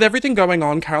divorce. With everything going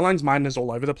on, Caroline's mind is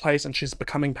all over the place and she's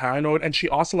becoming paranoid, and she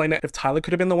asks Elena if Tyler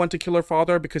could have been the one to kill her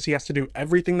father because he has to do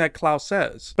everything that Klaus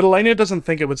says. But Elena doesn't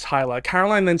think it was Tyler.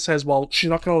 Caroline then says, well, she's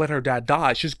not gonna let her dad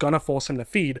die, she's gonna force him to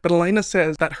feed. But Elena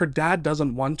says that her dad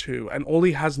doesn't want to, and all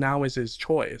he has now is his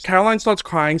choice. Caroline starts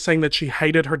crying, saying that she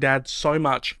hated her dad so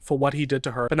much for what he did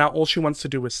to her, but now all she wants to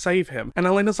do is save him. And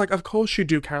Elena's like, of course you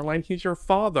do, Caroline, he's your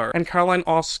father. And Caroline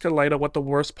asks later what the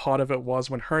worst part of it was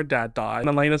when her dad died. And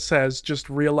Elena says just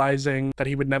realizing that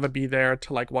he would never be there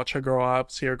to like watch her grow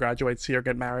up, see her graduate, see her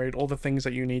get married, all the things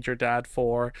that you need your dad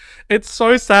for. It's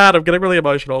so sad. I'm getting really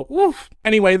emotional. Oof.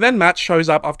 Anyway, then Matt shows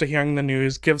up after hearing the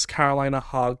news, gives Caroline a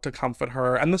hug to comfort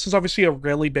her. And this is obviously a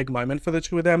really big moment for the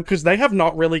two of them because they have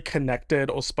not really connected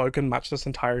or spoken much this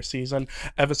entire season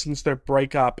ever since their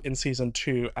breakup in season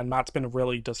 2, and Matt's been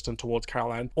really distant towards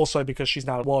Caroline, also because she's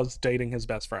now was dating his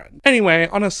best friend. Anyway,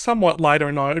 on a somewhat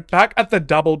lighter note, back at the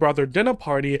double brother dinner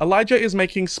party, Elijah is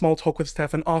making small talk with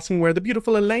Stefan, asking where the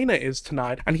beautiful Elena is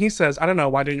tonight, and he says, I don't know,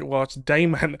 why didn't you watch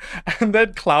Damon? And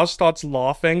then Klaus starts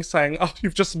laughing, saying, oh,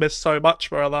 you've just missed so much,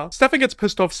 brother. Stefan gets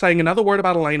pissed off, saying another word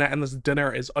about Elena and this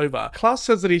dinner is over. Klaus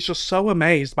says that he's just so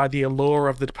amazed by the allure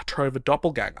of the betrothed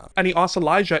doppelganger, and he asks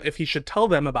Elijah if he should tell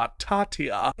them about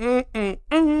Tatia.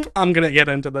 I'm gonna get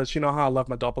into this, you know how I love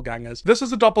my doppelgangers. This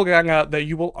is a doppelganger that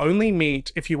you will only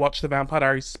meet if you watch the Vampire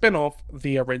Diaries spin-off,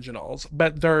 The Originals,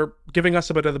 but they're giving us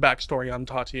a bit of the backstory on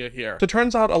Tatia here. So it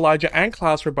turns out Elijah and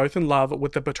Klaus were both in love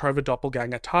with the betrothed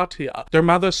doppelganger Tatia. Their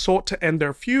mother sought to end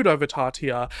their feud over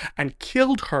Tatia and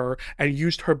killed her and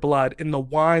used her blood in the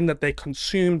wine that they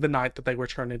consumed the night that they were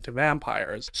turned into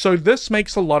vampires. So this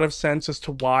makes a lot of sense as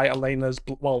to why Elena's,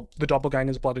 well, the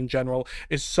doppelganger's blood in general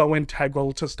is so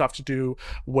integral to stuff to do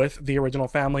with the original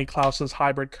family, Klaus's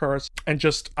hybrid curse, and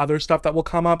just other stuff that will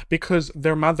come up, because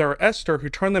their mother, Esther, who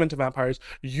turned them into vampires,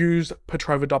 used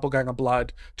betrothed doppelganger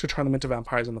blood to turn them into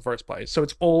vampires in the first place. So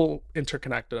it's all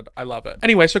interconnected. I love it.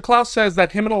 Anyway, so Klaus says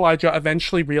that him and Elijah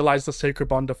eventually realized the sacred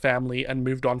bond of family and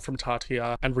moved on from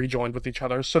Tatia and rejoined with each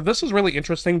other. So this is really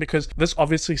interesting because this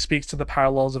obviously speaks to the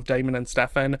parallels of Damon and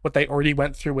Stefan, what they already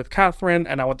went through with Catherine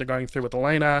and now what they're going through with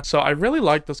Elena. So I really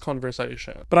like this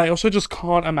conversation. But I also just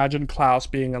can't imagine Klaus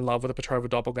being in love with a betrothed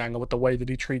doppelganger with the way that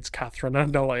he treats Catherine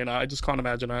and Elena. I just can't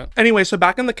imagine it. Anyway, so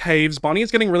back in the caves, Bonnie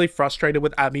is getting really frustrated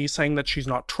with Abby, saying that she's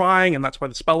not trying and that's why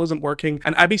the spell isn't working.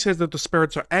 And Abby says that the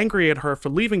spirits are angry at her for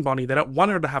leaving Bonnie. They don't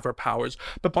want her to have her powers.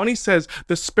 But Bonnie says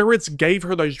the spirits gave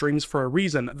her those dreams for a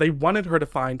reason. They wanted her to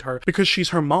find her because she's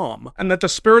her mom, and that the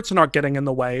spirits are not getting in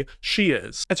the way, she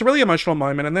is. It's a really emotional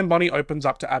moment, and then Bonnie opens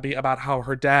up to Abby about how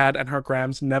her dad and her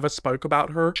grams never spoke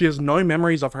about her. She has no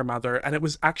memories of her mother, and it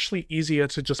was actually easier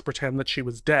to just pretend that she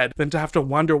was dead than to have to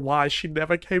wonder why she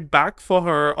never came back for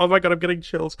her. Oh my god, I'm getting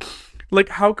chills. Like,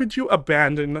 how could you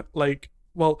abandon, like,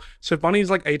 well, so Bonnie's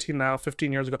like 18 now,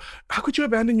 15 years ago. How could you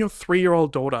abandon your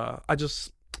 3-year-old daughter? I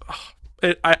just...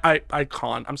 I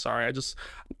can't. I'm sorry.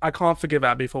 I can't forgive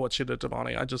Abby for what she did to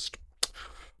Bonnie.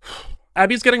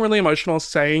 Abby's getting really emotional,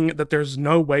 saying that there's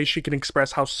no way she can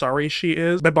express how sorry she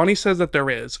is, but Bonnie says that there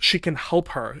is. She can help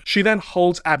her. She then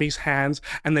holds Abby's hands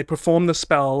and they perform the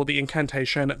spell, the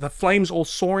incantation. The flames all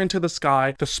soar into the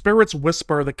sky, the spirits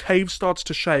whisper, the cave starts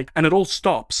to shake, and it all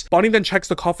stops. Bonnie then checks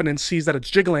the coffin and sees that it's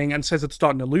jiggling and says it's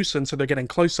starting to loosen, so they're getting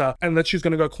closer, and that she's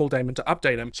gonna go call Damon to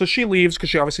update him. So she leaves because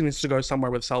she obviously needs to go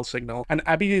somewhere with cell signal, and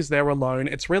Abby is there alone.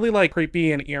 It's really like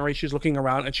creepy and eerie. She's looking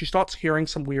around and she starts hearing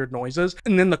some weird noises,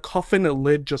 and then the coffin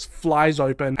lid just flies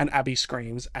open and Abby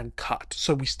screams and cut.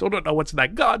 So we still don't know what's in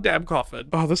that goddamn coffin.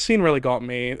 Oh, this scene really got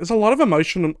me. There's a lot of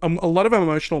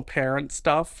emotional parent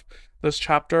stuff this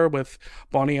chapter with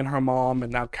Bonnie and her mom,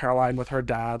 and now Caroline with her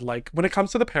dad. Like, when it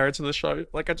comes to the parents of the show,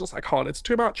 like, I can't. It's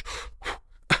too much.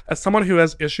 As someone who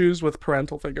has issues with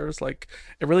parental figures, like,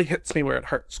 it really hits me where it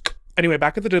hurts. Anyway,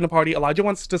 back at the dinner party, Elijah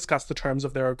wants to discuss the terms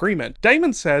of their agreement.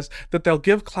 Damon says that they'll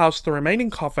give Klaus the remaining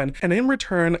coffin, and in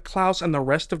return, Klaus and the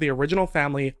rest of the original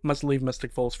family must leave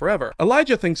Mystic Falls forever.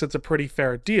 Elijah thinks it's a pretty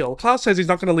fair deal. Klaus says he's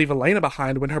not going to leave Elena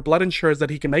behind when her blood ensures that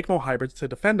he can make more hybrids to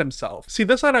defend himself. See,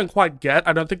 this I don't quite get.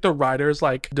 I don't think the writers,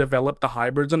 like, developed the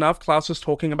hybrids enough. Klaus is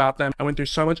talking about them and went through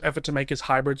so much effort to make his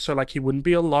hybrids so, like, he wouldn't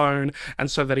be alone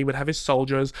and so that he would have his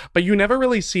soldiers, but you never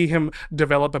really see him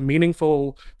develop a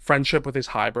meaningful friendship with his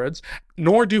hybrids,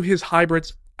 nor do his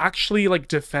hybrids actually, like,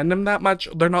 defend him that much.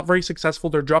 They're not very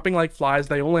successful. They're dropping like flies.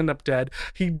 They all end up dead.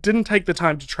 He didn't take the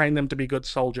time to train them to be good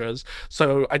soldiers.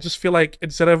 So I just feel like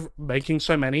instead of making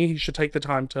so many, he should take the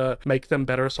time to make them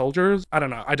better soldiers. I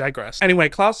don't know. I digress. Anyway,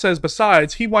 Klaus says,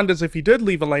 besides, he wonders if he did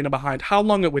leave Elena behind, how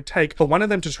long it would take for one of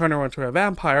them to turn her into a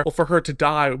vampire or for her to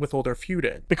die with all their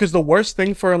feuding. Because the worst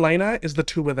thing for Elena is the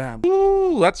two of them.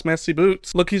 Ooh, that's messy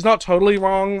boots. Look, he's not totally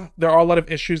wrong. There are a lot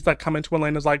of issues that come into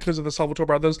Elena's life because of the Salvatore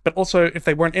brothers, but also if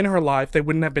they weren't in her life, they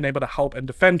wouldn't have been able to help and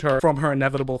defend her from her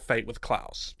inevitable fate with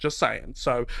Klaus. Just saying.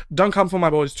 So don't come for my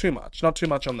boys too much. Not too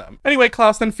much on them. Anyway,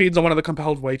 Klaus then feeds on one of the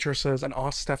compelled waitresses and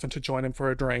asks Stefan to join him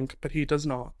for a drink, but he does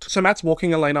not. So Matt's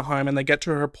walking Elena home and they get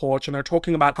to her porch and they're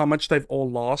talking about how much they've all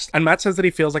lost. And Matt says that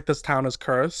he feels like this town is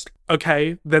cursed.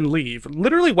 okay, then leave.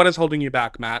 Literally, what is holding you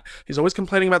back, Matt? He's always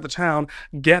complaining about the town.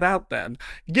 Get out then.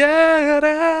 Get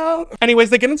out! Anyways,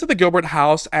 they get into the Gilbert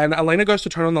house, and Elena goes to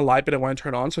turn on the light, but it won't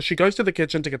turn on, so she goes to the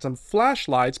kitchen to get some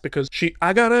flashlights because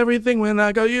I got everything when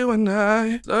I got you and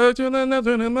I. So to the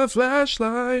nothing in my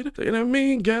flashlight.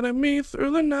 Getting me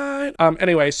through the night.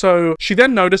 Anyway, so she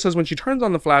then notices when she turns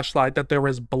on the flashlight that there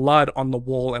is blood on the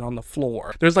wall and on the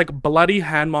floor. There's like bloody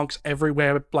hand marks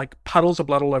everywhere, like puddles of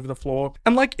blood all over the floor.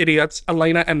 And like idiots,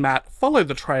 Elena and Matt follow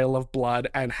the trail of blood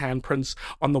and handprints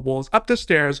on the walls up the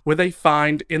stairs, where they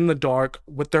find in the dark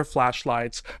with their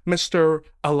flashlights Mr.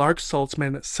 Alark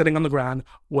Saltzman sitting on the ground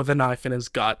with a knife in his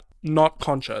gut, not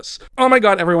conscious. Oh my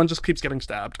god, everyone just keeps getting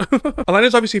stabbed.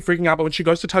 Elena's obviously freaking out, but when she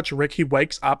goes to touch Rick, he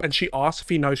wakes up and she asks if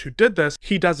he knows who did this.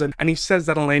 He doesn't, and he says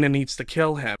that Elena needs to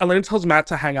kill him. Elena tells Matt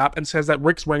to hang up and says that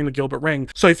Rick's wearing the Gilbert ring,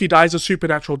 so if he dies a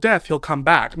supernatural death, he'll come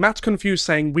back. Matt's confused,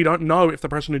 saying we don't know if the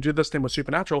person who did this thing was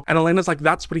supernatural, and Elena's like,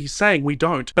 that's what he's saying, we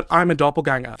don't, but I'm a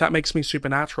doppelganger. That makes me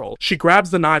supernatural. She grabs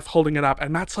the knife, holding it up,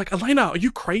 and Matt's like, Elena, are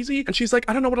you crazy? And she's like,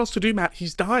 I don't know what else to do, Matt,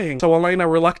 he's dying. So Elena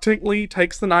reluctantly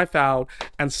takes the knife out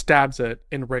and stabs it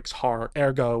in Rick's heart,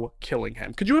 ergo killing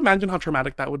him. Could you imagine how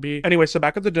traumatic that would be? Anyway, so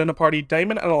back at the dinner party,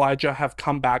 Damon and Elijah have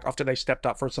come back after they stepped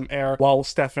up for some air, while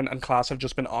Stefan and Klaus have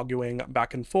just been arguing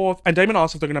back and forth, and Damon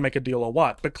asks if they're gonna make a deal or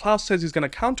what, but Klaus says he's gonna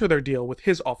counter their deal with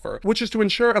his offer, which is to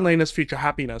ensure Elena's future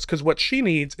happiness, because what she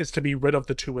needs is to be rid of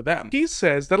the two of them. He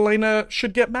says that Elena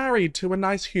should get married to a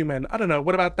nice human. I don't know,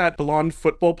 what about that blonde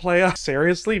football player?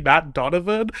 Seriously, Matt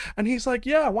Donovan? And he's like,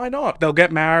 yeah, why not? They'll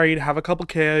get married, have a couple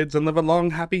kids, and live a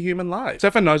long, happy human life.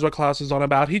 Stefan knows what Klaus is on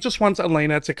about. He just wants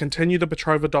Elena to continue the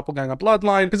betrothed doppelganger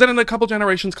bloodline, because then in a couple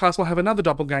generations, Klaus will have another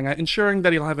doppelganger, ensuring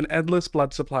that he'll have an endless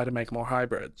blood supply to make more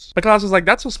hybrids. But Klaus is like,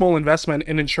 that's a small investment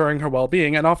in ensuring her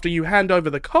well-being, and after you hand over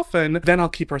the coffin, then I'll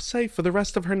keep her safe for the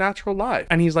rest of her natural life.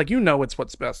 And he's like, you know it's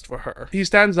what's best for her. He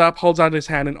stands up, holds out his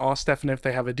hand, and asks Stefan if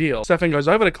they have a deal. Stefan goes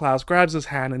over to Klaus, grabs his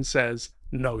hand, and says,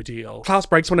 no deal. Klaus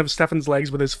breaks one of Stefan's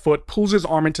legs with his foot, pulls his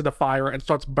arm into the fire, and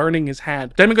starts burning his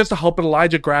hand. Damon goes to help, but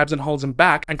Elijah grabs and holds him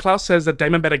back, and Klaus says that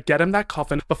Damon better get him that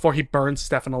coffin before he burns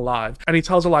Stefan alive. And he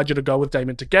tells Elijah to go with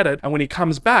Damon to get it, and when he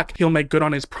comes back, he'll make good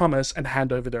on his promise and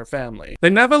hand over their family. They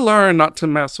never learn not to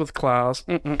mess with Klaus.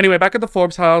 Anyway, back at the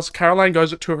Forbes house, Caroline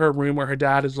goes to her room where her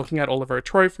dad is looking at all of her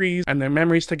trophies and their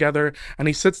memories together, and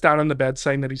he sits down on the bed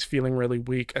saying that he's feeling really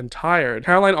weak and tired.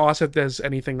 Caroline asks if there's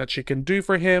anything that she can do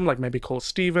for him, like maybe call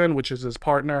Steven, which is his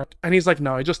partner, and he's like,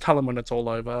 no, just tell him when it's all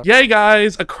over. Yay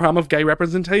guys, a crumb of gay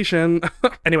representation.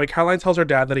 Anyway, Caroline tells her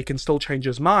dad that he can still change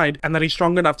his mind and that he's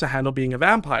strong enough to handle being a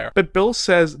vampire, but Bill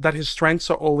says that his strengths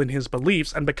are all in his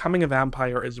beliefs and becoming a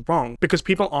vampire is wrong because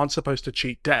people aren't supposed to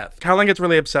cheat death. Caroline gets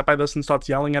really upset by this and starts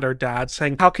yelling at her dad,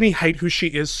 saying how can he hate who she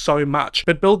is so much,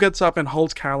 but Bill gets up and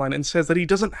holds Caroline and says that he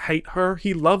doesn't hate her,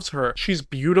 he loves her. She's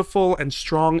beautiful and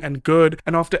strong and good,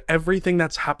 and after everything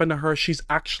that's happened to her, she's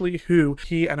actually who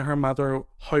he and her mother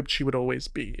hoped she would always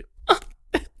be.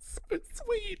 It's so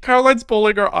sweet. Caroline's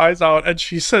bawling her eyes out and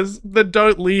she says, then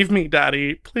don't leave me,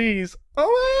 Daddy, please.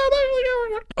 Oh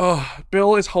my god, oh,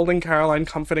 Bill is holding Caroline,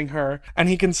 comforting her, and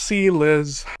he can see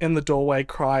Liz in the doorway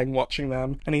crying, watching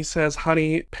them, and he says,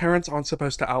 honey, parents aren't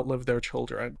supposed to outlive their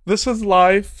children. This is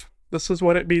life. This is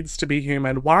what it means to be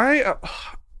human. Why?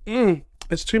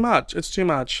 It's too much. It's too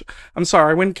much. I'm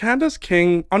sorry. When Candace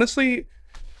King, honestly,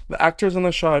 the actors on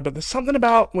the show, but there's something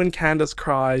about when Candace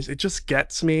cries, it just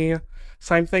gets me.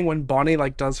 Same thing when Bonnie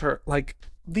does her,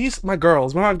 my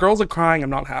girls, when my girls are crying, I'm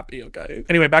not happy, okay?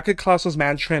 Anyway, back at Klaus's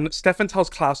mansion, Stefan tells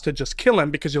Klaus to just kill him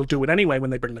because he'll do it anyway when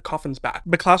they bring the coffins back.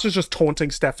 But Klaus is just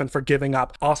taunting Stefan for giving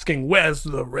up, asking, where's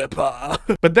the Ripper?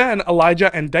 But then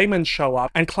Elijah and Damon show up,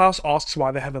 and Klaus asks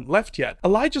why they haven't left yet.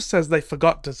 Elijah says they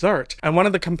forgot dessert, and one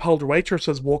of the compelled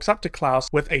waitresses walks up to Klaus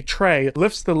with a tray,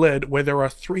 lifts the lid where there are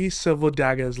 3 silver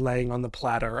daggers laying on the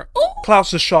platter.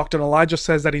 Klaus is shocked, and Elijah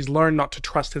says that he's learned not to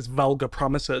trust his vulgar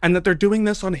promises, and that they're doing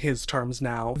this on his terms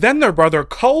now. Then their brother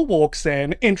Cole walks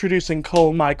in, introducing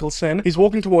Cole Michelson. He's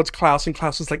walking towards Klaus, and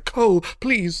Klaus is like, Cole,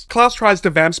 please. Klaus tries to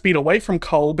vamp speed away from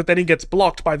Cole, but then he gets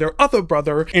blocked by their other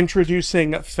brother,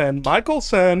 introducing Finn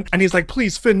Michelson. And he's like,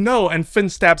 please, Finn, no. And Finn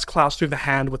stabs Klaus through the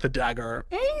hand with a dagger.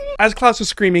 As Klaus is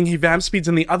screaming, he vamp speeds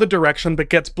in the other direction, but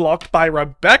gets blocked by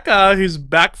Rebecca, who's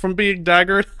back from being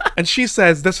daggered. And she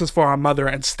says, this is for our mother,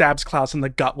 and stabs Klaus in the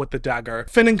gut with the dagger.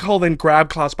 Finn and Cole then grab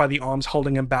Klaus by the arms,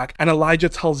 holding him back, and Elijah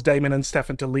tells Damon and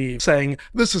Stefan to leave, saying,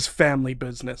 this is family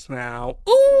business now.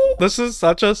 Ooh, this is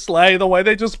such a slay, the way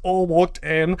they just all walked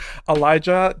in.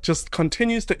 Elijah just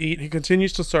continues to eat, he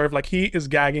continues to serve, he is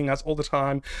gagging us all the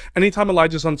time. Anytime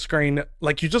Elijah's on screen,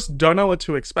 you just don't know what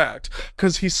to expect,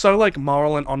 because he's so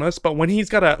moral and honest, but when he's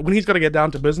gotta get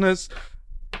down to business,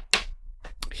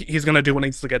 he's gonna do what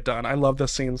needs to get done. I love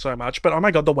this scene so much. But oh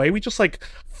my god, the way we just like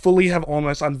fully have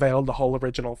almost unveiled the whole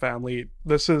original family.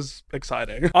 This is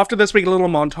exciting. After this, we get a little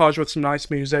montage with some nice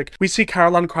music. We see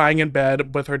Caroline crying in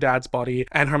bed with her dad's body,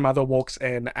 and her mother walks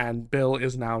in, and Bill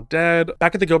is now dead.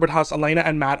 Back at the Gilbert house, Elena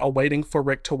and Matt are waiting for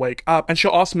Rick to wake up, and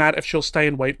she'll ask Matt if she'll stay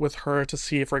and wait with her to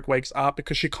see if Rick wakes up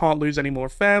because she can't lose any more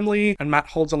family. And Matt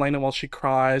holds Elena while she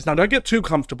cries. Now, don't get too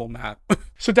comfortable, Matt.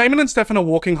 So Damon and Stefan are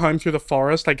walking home through the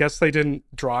forest. I guess they didn't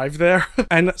drive there.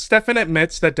 And Stefan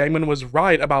admits that Damon was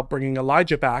right about bringing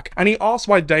Elijah back, and he asks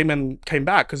why Damon came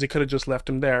back because he could have just left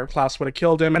him there. Klaus would have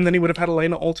killed him, and then he would have had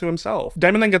Elena all to himself.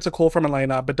 Damon then gets a call from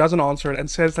Elena, but doesn't answer it and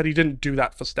says that he didn't do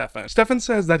that for Stefan. Stefan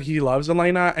says that he loves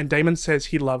Elena, and Damon says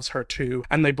he loves her too,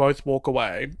 and they both walk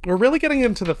away. We're really getting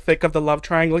into the thick of the love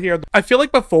triangle here. I feel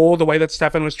like before, the way that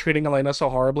Stefan was treating Elena so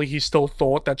horribly, he still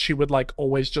thought that she would like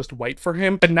always just wait for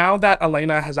him. But now that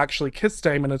Elena has actually kissed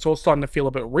Damon, it's all starting to feel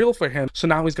a bit real for him, so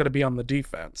now he's got to be on the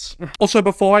defense. Also,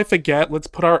 before I forget, let's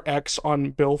put our X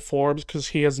on Bill Forbes because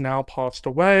he has now passed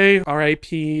away.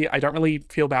 R.I.P. I don't really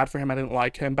feel bad for him. I didn't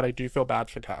like him, but I do feel bad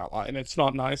for Caroline. It's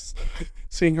not nice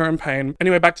seeing her in pain.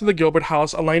 Anyway, back to the Gilbert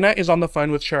house. Elena is on the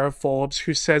phone with Sheriff Forbes,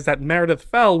 who says that Meredith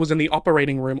Fell was in the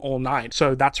operating room all night,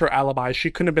 so that's her alibi.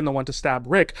 She couldn't have been the one to stab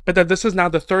Rick, but that this is now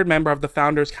the third member of the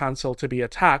Founders Council to be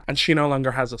attacked, and she no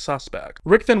longer has a suspect.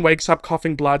 Rick then wakes up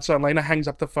coughing blood, so Elena hangs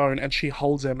up the phone and she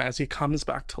holds him as he comes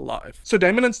back to life. So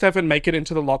Damon and Stefan make it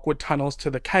into the Lockwood tunnels to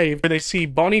the cave, where they see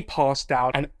Bonnie passed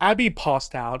out and Abby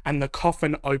passed out and the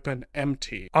coffin open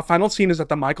empty. Our final scene is at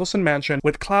the Michelson mansion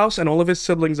with Klaus and all of his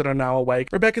siblings that are now awake.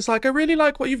 Rebecca's like, I really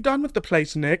like what you've done with the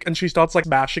place, Nick, and she starts like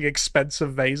bashing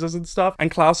expensive vases and stuff,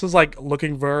 and Klaus is like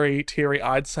looking very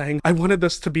teary-eyed saying, I wanted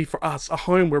this to be for us, a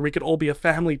home where we could all be a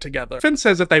family together. Finn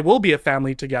says that they will be a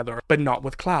family together, but not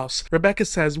with Klaus. Rebecca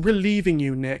says, we're leaving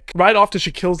you, Nick, right after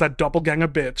she kills that doppelganger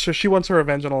bitch, so she wants her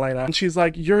revenge on Elena, and she's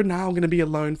like, you're now gonna be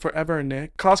alone forever,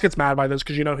 Nick. Klaus gets mad by this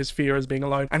because you know his fear is being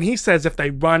alone, and he says if they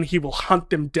run, he will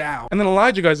hunt them down. And then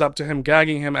Elijah goes up to him,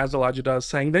 gagging him as Elijah does,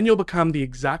 saying, then you'll become the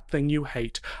exact thing you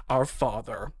hate, our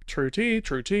father. True tea,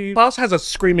 true tea. Klaus has a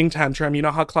screaming tantrum, you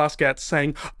know how Klaus gets,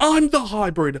 saying, I'm the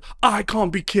hybrid, I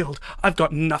can't be killed, I've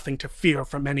got nothing to fear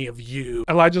from any of you.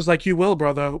 Elijah's like, you will,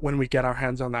 brother, when we get our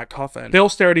hands on that coffin. They all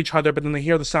stare at each other, but then they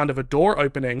hear the sound of a door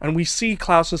opening, and we see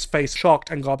Klaus's face shocked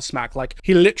and gobsmacked, like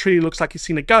he literally looks like he's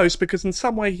seen a ghost, because in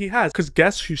some way he has, because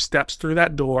guess who steps through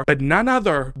that door but none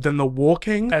other than the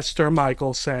walking Esther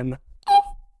Michelson.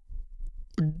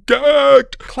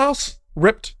 Gagged! Klaus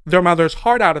ripped their mother's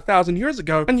heart out 1,000 years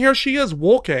ago, and here she is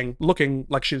walking, looking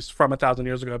like she's from 1,000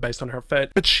 years ago based on her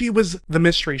fit. But she was the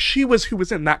mystery. She was who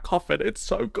was in that coffin. It's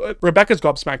so good. Rebecca's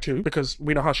gobsmacked too, because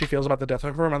we know how she feels about the death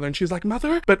of her mother, and she's like,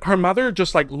 mother? But her mother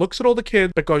just like looks at all the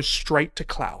kids, but goes straight to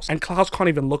Klaus. And Klaus can't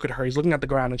even look at her. He's looking at the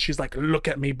ground, and she's like, look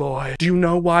at me, boy. Do you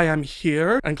know why I'm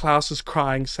here? And Klaus is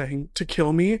crying, saying, to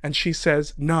kill me? And she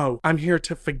says, no, I'm here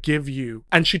to forgive you.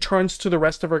 And she turns to the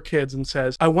rest of her kids and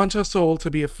says, I want us all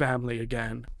to be a family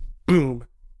again. Boom.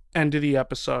 End of the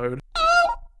episode.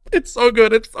 It's so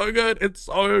good, it's so good, it's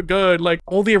so good. Like,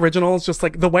 all the originals, just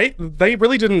like, the way, they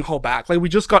really didn't hold back. Like, we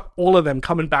just got all of them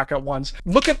coming back at once.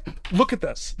 Look at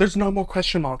this. There's no more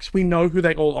question marks. We know who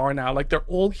they all are now. Like, they're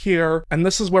all here, and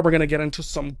this is where we're gonna get into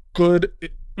some good...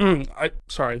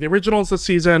 sorry, the originals this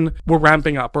season, we're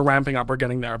ramping up, we're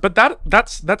getting there. But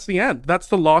that's the end. That's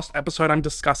the last episode I'm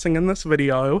discussing in this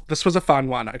video. This was a fun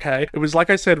one, okay? It was, like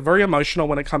I said, very emotional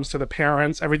when it comes to the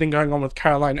parents, everything going on with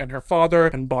Caroline and her father,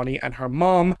 and Bonnie and her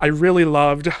mom. I really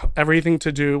loved everything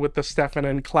to do with the Stefan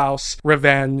and Klaus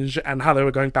revenge, and how they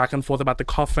were going back and forth about the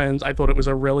coffins. I thought it was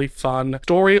a really fun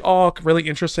story arc, really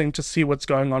interesting to see what's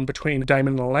going on between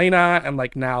Damon and Elena, and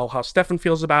like now how Stefan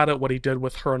feels about it, what he did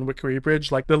with her and Wickery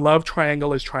Bridge. Like, the love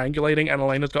triangle is triangulating, and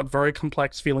Elena's got very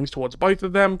complex feelings towards both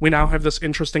of them. We now have this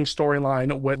interesting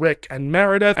storyline with Rick and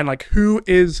Meredith, and like, who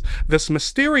is this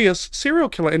mysterious serial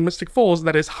killer in Mystic Falls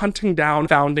that is hunting down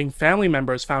founding family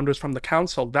members, founders from the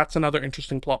council? That's another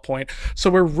interesting plot point. So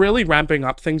we're really ramping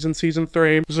up things in season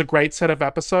 3. It was a great set of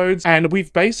episodes, and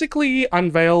we've basically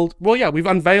unveiled, well, yeah, we've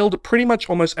unveiled pretty much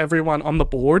almost everyone on the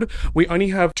board. We only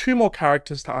have 2 more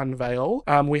characters to unveil.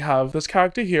 We have this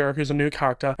character here, who's a new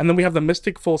character, and then we have the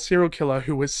Mystic Falls serial killer,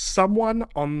 who is someone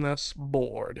on this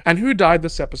board. And who died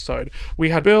this episode? We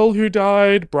had Bill, who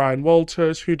died, Brian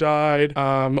Walters, who died.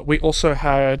 We also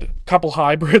had a couple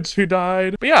hybrids who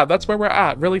died. But yeah, that's where we're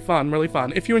at. Really fun, really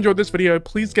fun. If you enjoyed this video,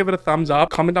 please give it a thumbs up.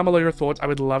 Comment down below your thoughts. I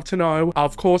would love to know.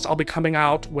 Of course, I'll be coming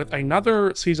out with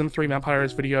another season 3 Vampire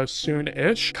Diaries video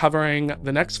soon-ish, covering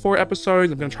the next 4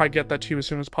 episodes. I'm gonna try to get that to you as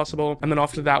soon as possible. And then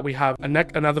after that, we have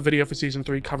another video for season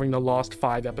 3 covering the last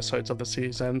 5 episodes of the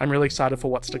season. I'm really excited for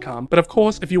for what's to come. But of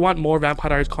course, if you want more Vampire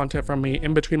Diaries content from me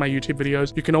in between my YouTube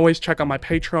videos, you can always check out my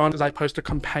Patreon, as I post a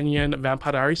companion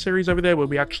Vampire Diaries series over there where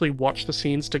we actually watch the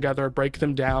scenes together, break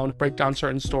them down, break down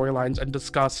certain storylines, and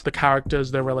discuss the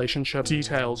characters, their relationship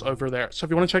details over there. So if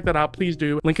you want to check that out, please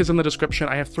do. Link is in the description.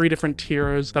 I have 3 different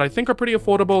tiers that I think are pretty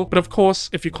affordable, but of course,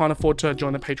 if you can't afford to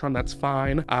join the Patreon, that's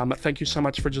fine. Thank you so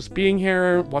much for just being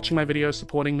here, watching my videos,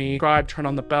 supporting me. Subscribe, turn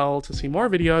on the bell to see more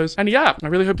videos. And yeah, I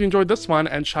really hope you enjoyed this one,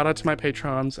 and shout out to my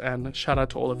Patrons, and shout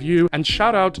out to all of you, and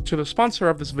shout out to the sponsor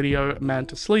of this video, Man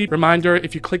to Sleep. Reminder,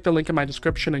 if you click the link in my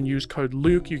description and use code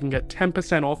Luke, you can get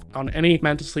 10% off on any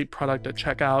Man to Sleep product at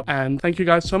checkout. And thank you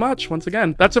guys so much once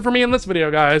again. That's it for me in this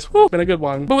video, guys. Whew, been a good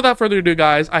one. But without further ado,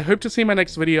 guys, I hope to see you in my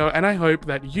next video, and I hope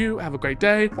that you have a great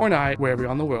day or night wherever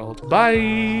you're on the world.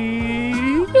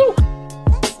 Bye.